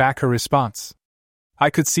and fight back her response.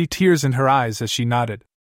 I could see tears in her eyes as she nodded.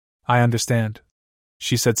 "I understand,"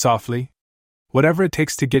 she said softly. "Whatever it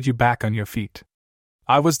takes to get you back on your feet."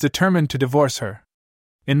 I was determined to divorce her.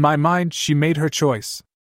 In my mind, she made her choice.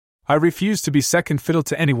 I refused to be second fiddle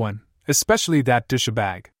to anyone, especially that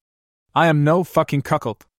douchebag. I am no fucking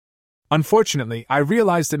cuckold. Unfortunately, I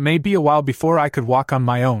realized it may be a while before I could walk on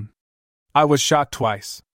my own. I was shot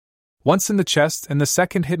twice. Once in the chest and the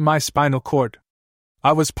second hit my spinal cord.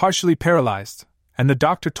 I was partially paralyzed, and the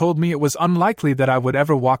doctor told me it was unlikely that I would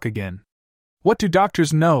ever walk again. What do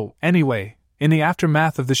doctors know, anyway? In the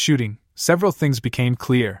aftermath of the shooting, several things became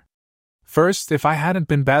clear. First, if I hadn't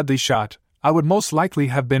been badly shot, I would most likely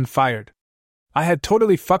have been fired. I had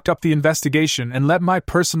totally fucked up the investigation and let my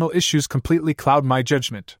personal issues completely cloud my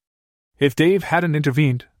judgment. If Dave hadn't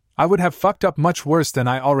intervened, I would have fucked up much worse than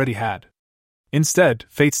I already had. Instead,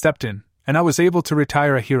 fate stepped in, and I was able to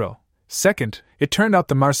retire a hero. Second, it turned out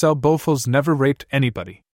that Marcel Beaufils never raped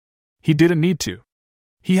anybody. He didn't need to.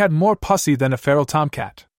 He had more pussy than a feral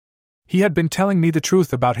tomcat. He had been telling me the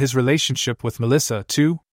truth about his relationship with Melissa,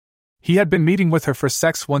 too. He had been meeting with her for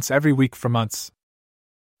sex once every week for months.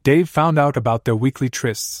 Dave found out about their weekly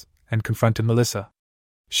trysts and confronted Melissa.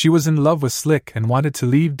 She was in love with Slick and wanted to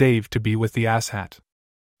leave Dave to be with the asshat.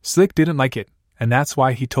 Slick didn't like it, and that's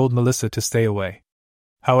why he told Melissa to stay away.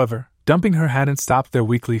 However, dumping her hadn't stopped their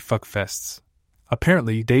weekly fuckfests.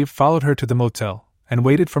 Apparently, Dave followed her to the motel and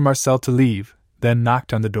waited for Marcel to leave, then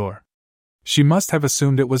knocked on the door. She must have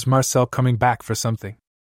assumed it was Marcel coming back for something.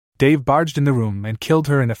 Dave barged in the room and killed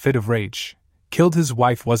her in a fit of rage. Killed his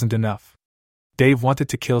wife wasn't enough. Dave wanted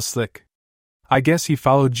to kill Slick. I guess he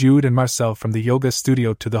followed Jude and Marcel from the yoga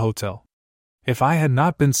studio to the hotel. If I had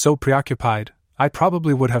not been so preoccupied, I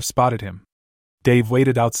probably would have spotted him. Dave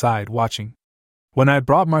waited outside, watching. When I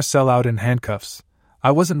brought Marcel out in handcuffs,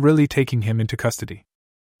 I wasn't really taking him into custody.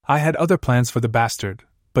 I had other plans for the bastard,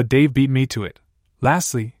 but Dave beat me to it.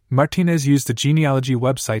 Lastly, Martinez used the genealogy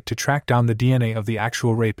website to track down the DNA of the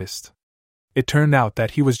actual rapist. It turned out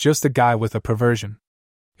that he was just a guy with a perversion.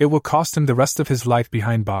 It will cost him the rest of his life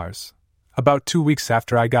behind bars. About 2 weeks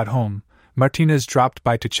after I got home, Martinez dropped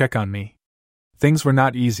by to check on me. Things were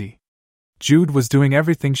not easy. Jude was doing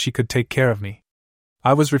everything she could take care of me.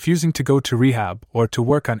 I was refusing to go to rehab or to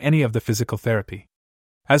work on any of the physical therapy.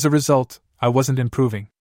 As a result, I wasn't improving.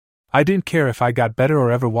 I didn't care if I got better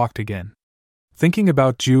or ever walked again. Thinking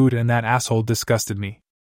about Jude and that asshole disgusted me.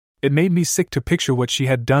 It made me sick to picture what she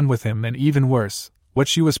had done with him, and even worse, what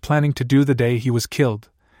she was planning to do the day he was killed,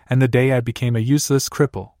 and the day I became a useless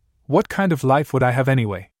cripple. What kind of life would I have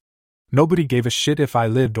anyway? Nobody gave a shit if I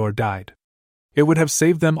lived or died. It would have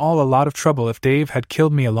saved them all a lot of trouble if Dave had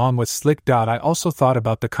killed me along with Slick. I also thought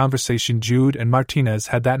about the conversation Jude and Martinez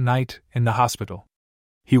had that night in the hospital.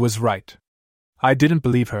 He was right. I didn't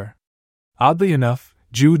believe her. Oddly enough,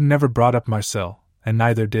 Jude never brought up Marcel, and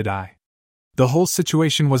neither did I. The whole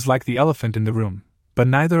situation was like the elephant in the room, but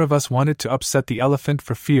neither of us wanted to upset the elephant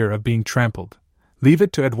for fear of being trampled. Leave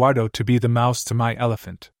it to Eduardo to be the mouse to my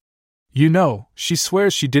elephant. "You know, she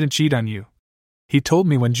swears she didn't cheat on you," he told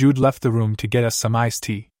me when Jude left the room to get us some iced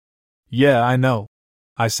tea. "Yeah, I know,"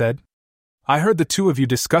 I said. "I heard the two of you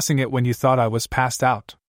discussing it when you thought I was passed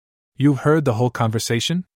out." "You heard the whole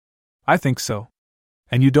conversation?" "I think so."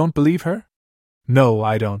 "And you don't believe her?" "No,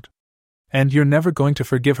 I don't." "And you're never going to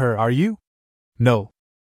forgive her, are you?" "No."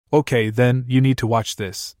 "Okay, then, you need to watch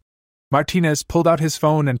this." Martinez pulled out his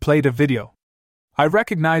phone and played a video. I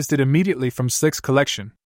recognized it immediately from Slick's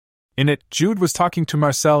collection. In it, Jude was talking to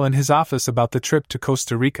Marcel in his office about the trip to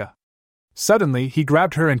Costa Rica. Suddenly, he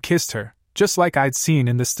grabbed her and kissed her, just like I'd seen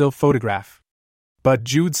in the still photograph. But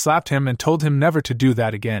Jude slapped him and told him never to do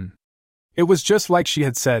that again. It was just like she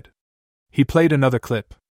had said. He played another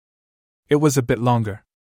clip. It was a bit longer.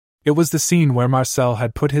 It was the scene where Marcel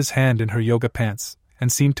had put his hand in her yoga pants and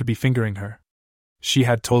seemed to be fingering her. She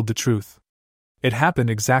had told the truth. It happened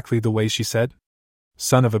exactly the way she said.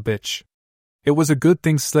 Son of a bitch. It was a good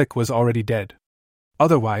thing Slick was already dead.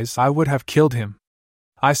 Otherwise, I would have killed him.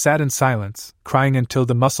 I sat in silence, crying until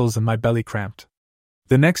the muscles in my belly cramped.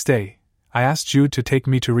 The next day, I asked Jude to take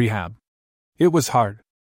me to rehab. It was hard.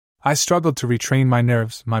 I struggled to retrain my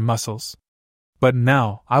nerves, my muscles. But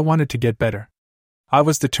now, I wanted to get better. I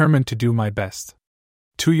was determined to do my best.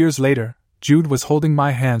 2 years later, Jude was holding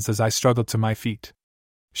my hands as I struggled to my feet.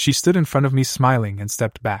 She stood in front of me smiling and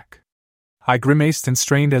stepped back. I grimaced and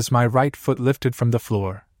strained as my right foot lifted from the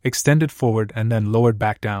floor, extended forward and then lowered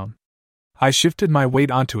back down. I shifted my weight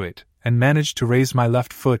onto it, and managed to raise my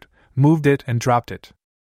left foot, moved it and dropped it.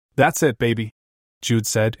 "That's it, baby," Jude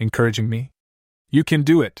said, encouraging me. "You can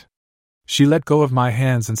do it." She let go of my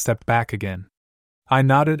hands and stepped back again. I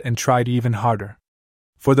nodded and tried even harder.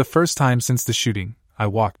 For the first time since the shooting, I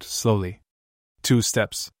walked slowly. 2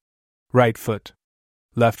 steps. Right foot.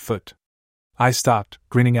 Left foot. I stopped,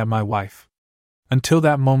 grinning at my wife. Until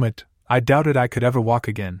that moment, I doubted I could ever walk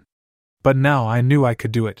again. But now I knew I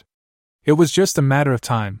could do it. It was just a matter of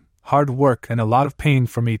time, hard work and a lot of pain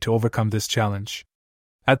for me to overcome this challenge.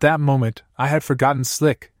 At that moment, I had forgotten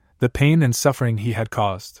Slick, the pain and suffering he had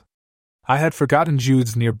caused. I had forgotten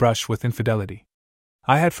Jude's near brush with infidelity.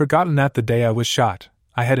 I had forgotten that the day I was shot,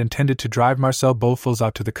 I had intended to drive Marcel Beaufils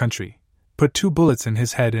out to the country, put 2 bullets in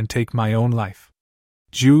his head and take my own life.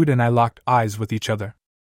 Jude and I locked eyes with each other.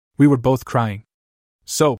 We were both crying.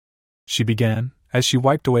 "So," she began, as she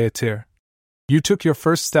wiped away a tear, "you took your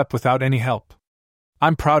first step without any help.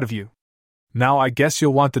 I'm proud of you. Now I guess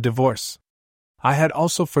you'll want the divorce." I had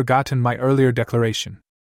also forgotten my earlier declaration.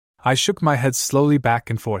 I shook my head slowly back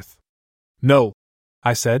and forth. "No,"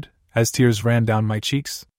 I said, as tears ran down my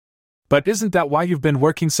cheeks. "But isn't that why you've been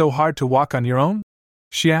working so hard to walk on your own?"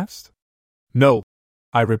 she asked. "No,"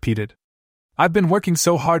 I repeated. "I've been working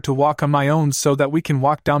so hard to walk on my own so that we can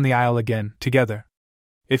walk down the aisle again, together.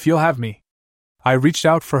 If you'll have me." I reached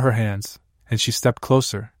out for her hands, and she stepped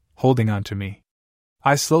closer, holding on to me.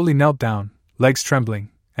 I slowly knelt down, legs trembling,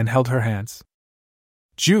 and held her hands.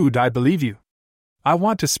 "Jude, I believe you. I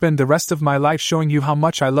want to spend the rest of my life showing you how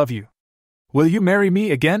much I love you. Will you marry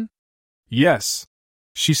me again?" "Yes,"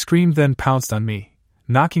 she screamed, then pounced on me,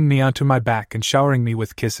 knocking me onto my back and showering me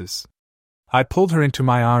with kisses. I pulled her into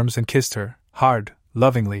my arms and kissed her, hard,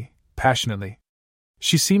 lovingly, passionately.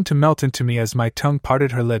 She seemed to melt into me as my tongue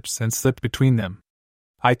parted her lips and slipped between them.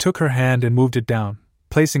 I took her hand and moved it down,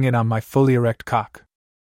 placing it on my fully erect cock.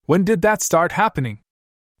 "When did that start happening?"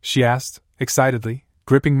 she asked, excitedly,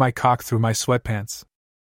 gripping my cock through my sweatpants.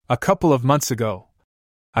 "A couple of months ago,"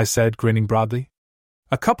 I said, grinning broadly.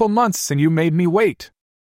 "A couple months and you made me wait.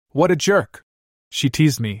 What a jerk," she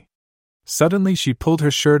teased me. Suddenly she pulled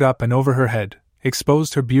her shirt up and over her head,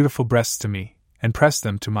 exposed her beautiful breasts to me, and pressed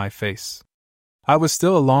them to my face. I was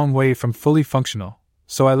still a long way from fully functional,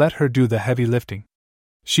 so I let her do the heavy lifting.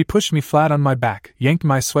 She pushed me flat on my back, yanked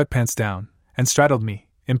my sweatpants down, and straddled me,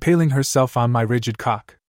 impaling herself on my rigid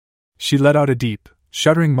cock. She let out a deep,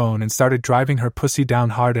 shuddering moan and started driving her pussy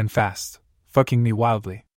down hard and fast, fucking me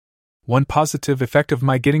wildly. One positive effect of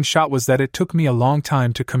my getting shot was that it took me a long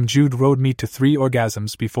time to come. Jude rode me to 3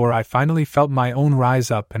 orgasms before I finally felt my own rise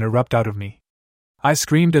up and erupt out of me. I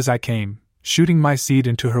screamed as I came, shooting my seed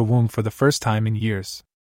into her womb for the first time in years.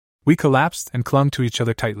 We collapsed and clung to each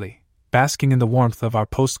other tightly, basking in the warmth of our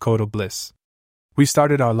post-coital bliss. We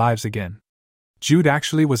started our lives again. Jude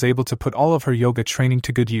actually was able to put all of her yoga training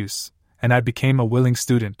to good use, and I became a willing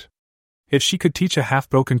student. If she could teach a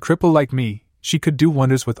half-broken cripple like me, she could do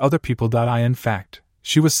wonders with other people. In fact,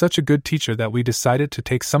 she was such a good teacher that we decided to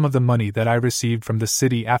take some of the money that I received from the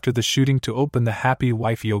city after the shooting to open the Happy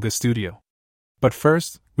Wife Yoga Studio. But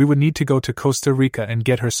first, we would need to go to Costa Rica and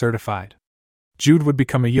get her certified. Jude would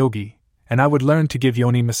become a yogi, and I would learn to give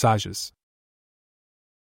yoni massages.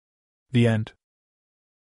 The end.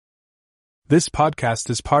 This podcast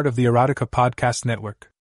is part of the Erotica Podcast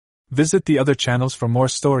Network. Visit the other channels for more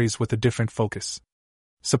stories with a different focus.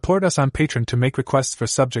 Support us on Patreon to make requests for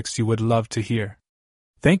subjects you would love to hear.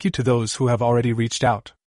 Thank you to those who have already reached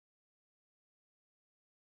out.